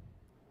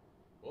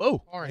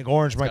 Whoa? I think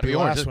orange might Gotta be be the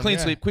orange. last one. Clean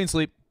yeah. sleep. Queen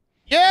sleep.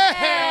 Yeah!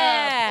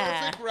 Yeah!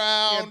 Perfect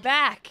round. You're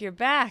back. You're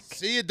back.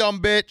 See you, dumb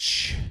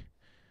bitch.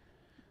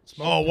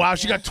 Oh, wow.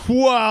 She got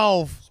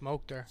 12.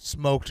 Smoked her.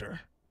 Smoked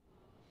her.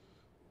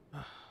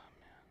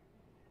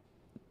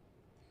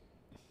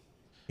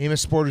 Name a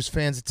sport whose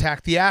fans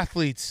attack the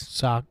athletes.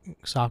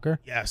 Soccer.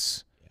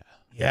 Yes.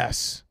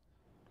 Yes.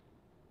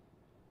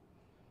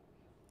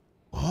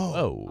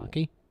 Whoa.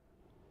 Hockey.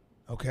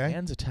 Okay.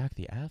 Fans attack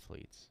the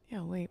athletes.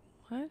 Yeah, wait.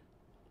 What?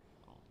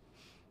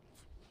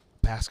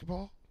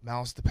 Basketball?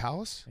 Malice at the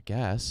Palace? I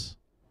guess.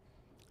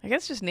 I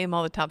guess just name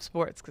all the top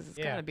sports because it's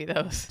got to be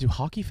those. Do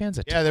hockey fans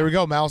attack? Yeah, there we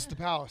go. Malice at the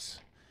Palace.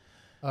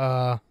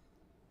 Football,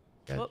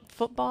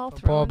 Football,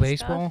 throwing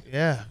baseball. stuff?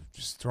 Yeah,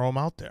 just throw them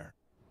out there.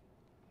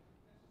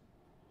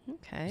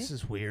 Okay. This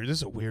is weird. This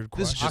is a weird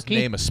This question. is just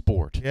name a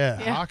sport. Yeah,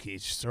 Yeah. hockey.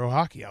 Just throw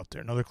hockey out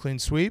there. Another clean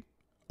sweep.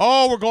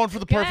 Oh, we're going for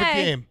the perfect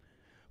Okay. game.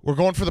 We're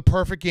going for the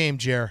perfect game,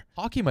 Jer.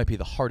 Hockey might be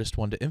the hardest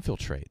one to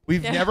infiltrate.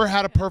 We've Yeah. never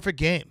had a perfect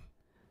game.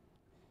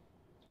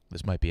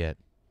 This might be it.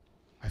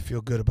 I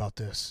feel good about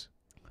this.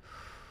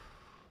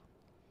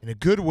 In a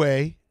good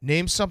way,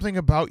 name something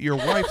about your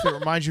wife that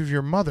reminds you of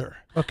your mother.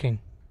 Cooking.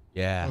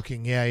 Yeah.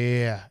 Cooking.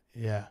 Yeah.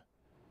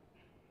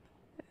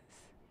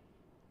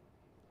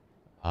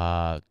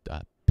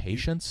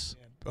 Patience.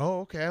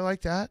 Oh, okay. I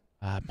like that.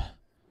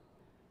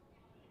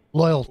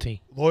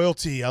 Loyalty.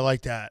 Loyalty. I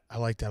like that. I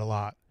like that a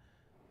lot.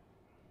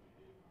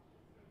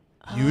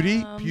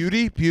 Beauty.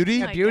 Beauty.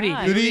 Oh my Beauty.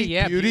 God. Beauty.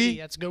 Yeah, Beauty. beauty.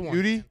 That's a good one.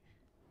 Beauty.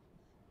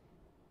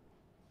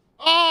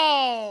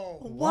 Oh!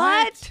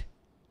 What?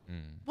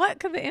 What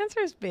could the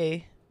answers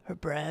be? Her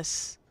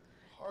breasts.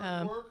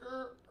 Hard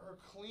worker or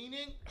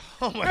cleaning?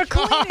 Oh my Her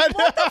god! cleaning.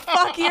 What the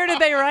fuck year did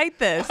they write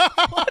this?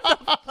 What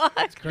the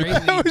fuck? Crazy.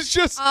 That was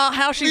just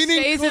How she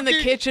cleaning, stays in the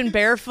cooking. kitchen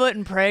barefoot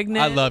and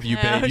pregnant. I love you,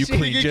 How babe. You she-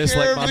 clean Taking just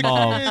care like of my the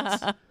mom.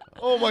 kids.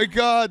 Oh my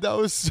god, that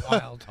was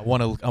Wild. I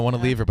want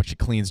to leave her, but she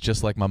cleans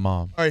just like my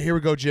mom. All right, here we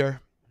go, Jer.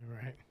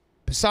 Right.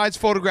 Besides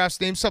photographs,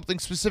 name something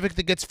specific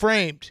that gets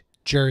framed.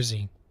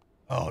 Jersey.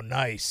 Oh,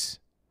 nice.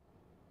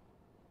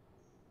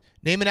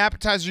 Name an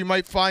appetizer you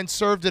might find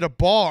served at a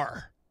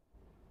bar.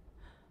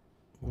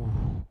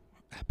 Ooh,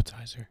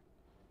 appetizer.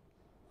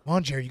 Come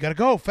on, Jerry, you gotta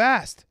go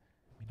fast.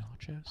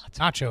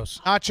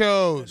 Nachos.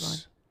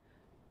 Nachos.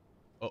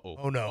 Uh-oh.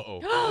 Oh no.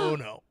 Uh-oh. Oh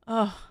no.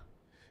 Oh,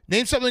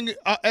 Name something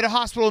at a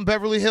hospital in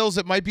Beverly Hills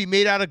that might be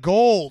made out of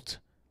gold.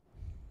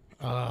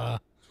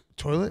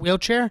 Toilet.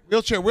 Wheelchair.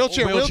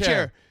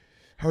 Wheelchair.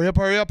 Hurry up.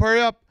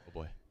 Oh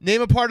boy.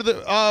 Name a part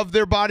of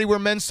their body where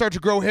men start to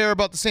grow hair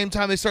about the same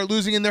time they start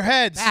losing in their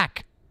heads.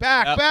 Back.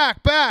 Yep.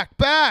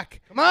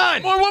 Back. Come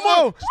on. One more.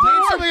 Oh,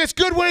 name something that's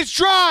good when it's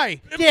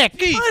dry. Dick.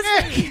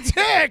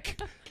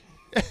 Dick.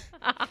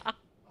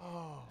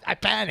 I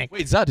panicked.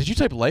 Wait, Zod, did you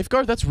type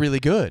lifeguard? That's really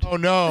good. Oh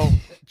no.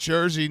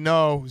 Jersey,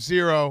 no.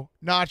 0.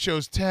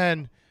 Nachos,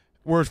 10.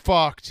 We're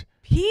fucked.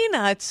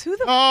 peanuts. Who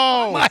the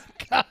Oh My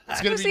God.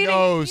 It's gonna who's be eating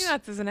nose.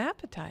 peanuts as an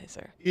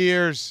appetizer?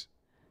 Ears.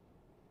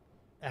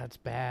 That's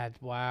bad.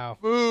 Wow.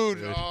 Food.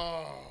 Good.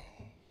 Oh.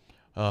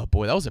 Oh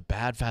boy, that was a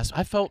bad fast.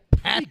 I felt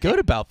pretty good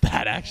about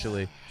that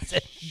actually.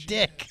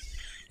 Dick.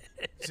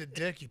 It's a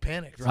dick. You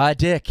panicked. Dry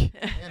dick.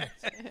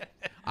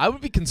 I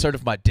would be concerned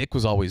if my dick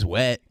was always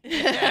wet.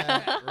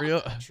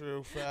 Real.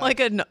 True. Fact.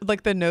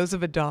 Like the nose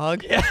of a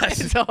dog. Yes.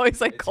 It's always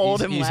like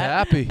cold and He's wet.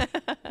 happy.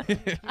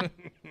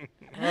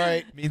 All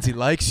right. Means he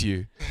likes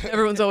you.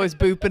 Everyone's always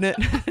booping it.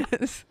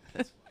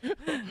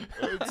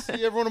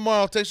 See everyone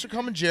tomorrow. Thanks for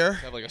coming, Jer.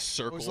 Have like a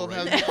circle. Always love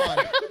right having you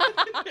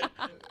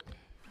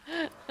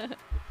on.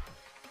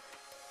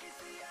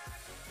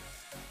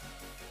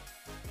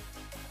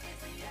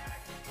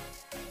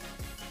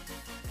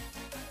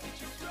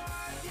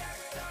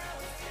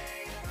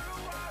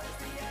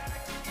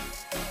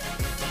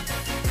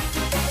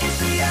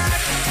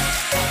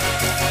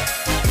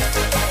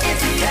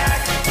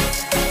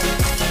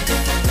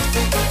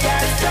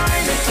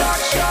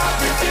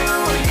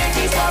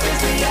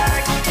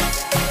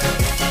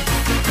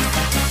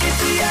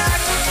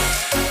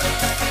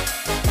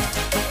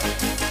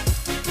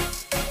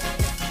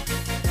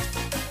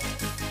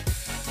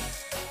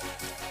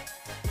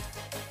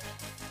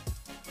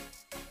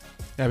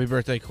 Happy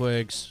birthday,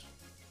 Quigs.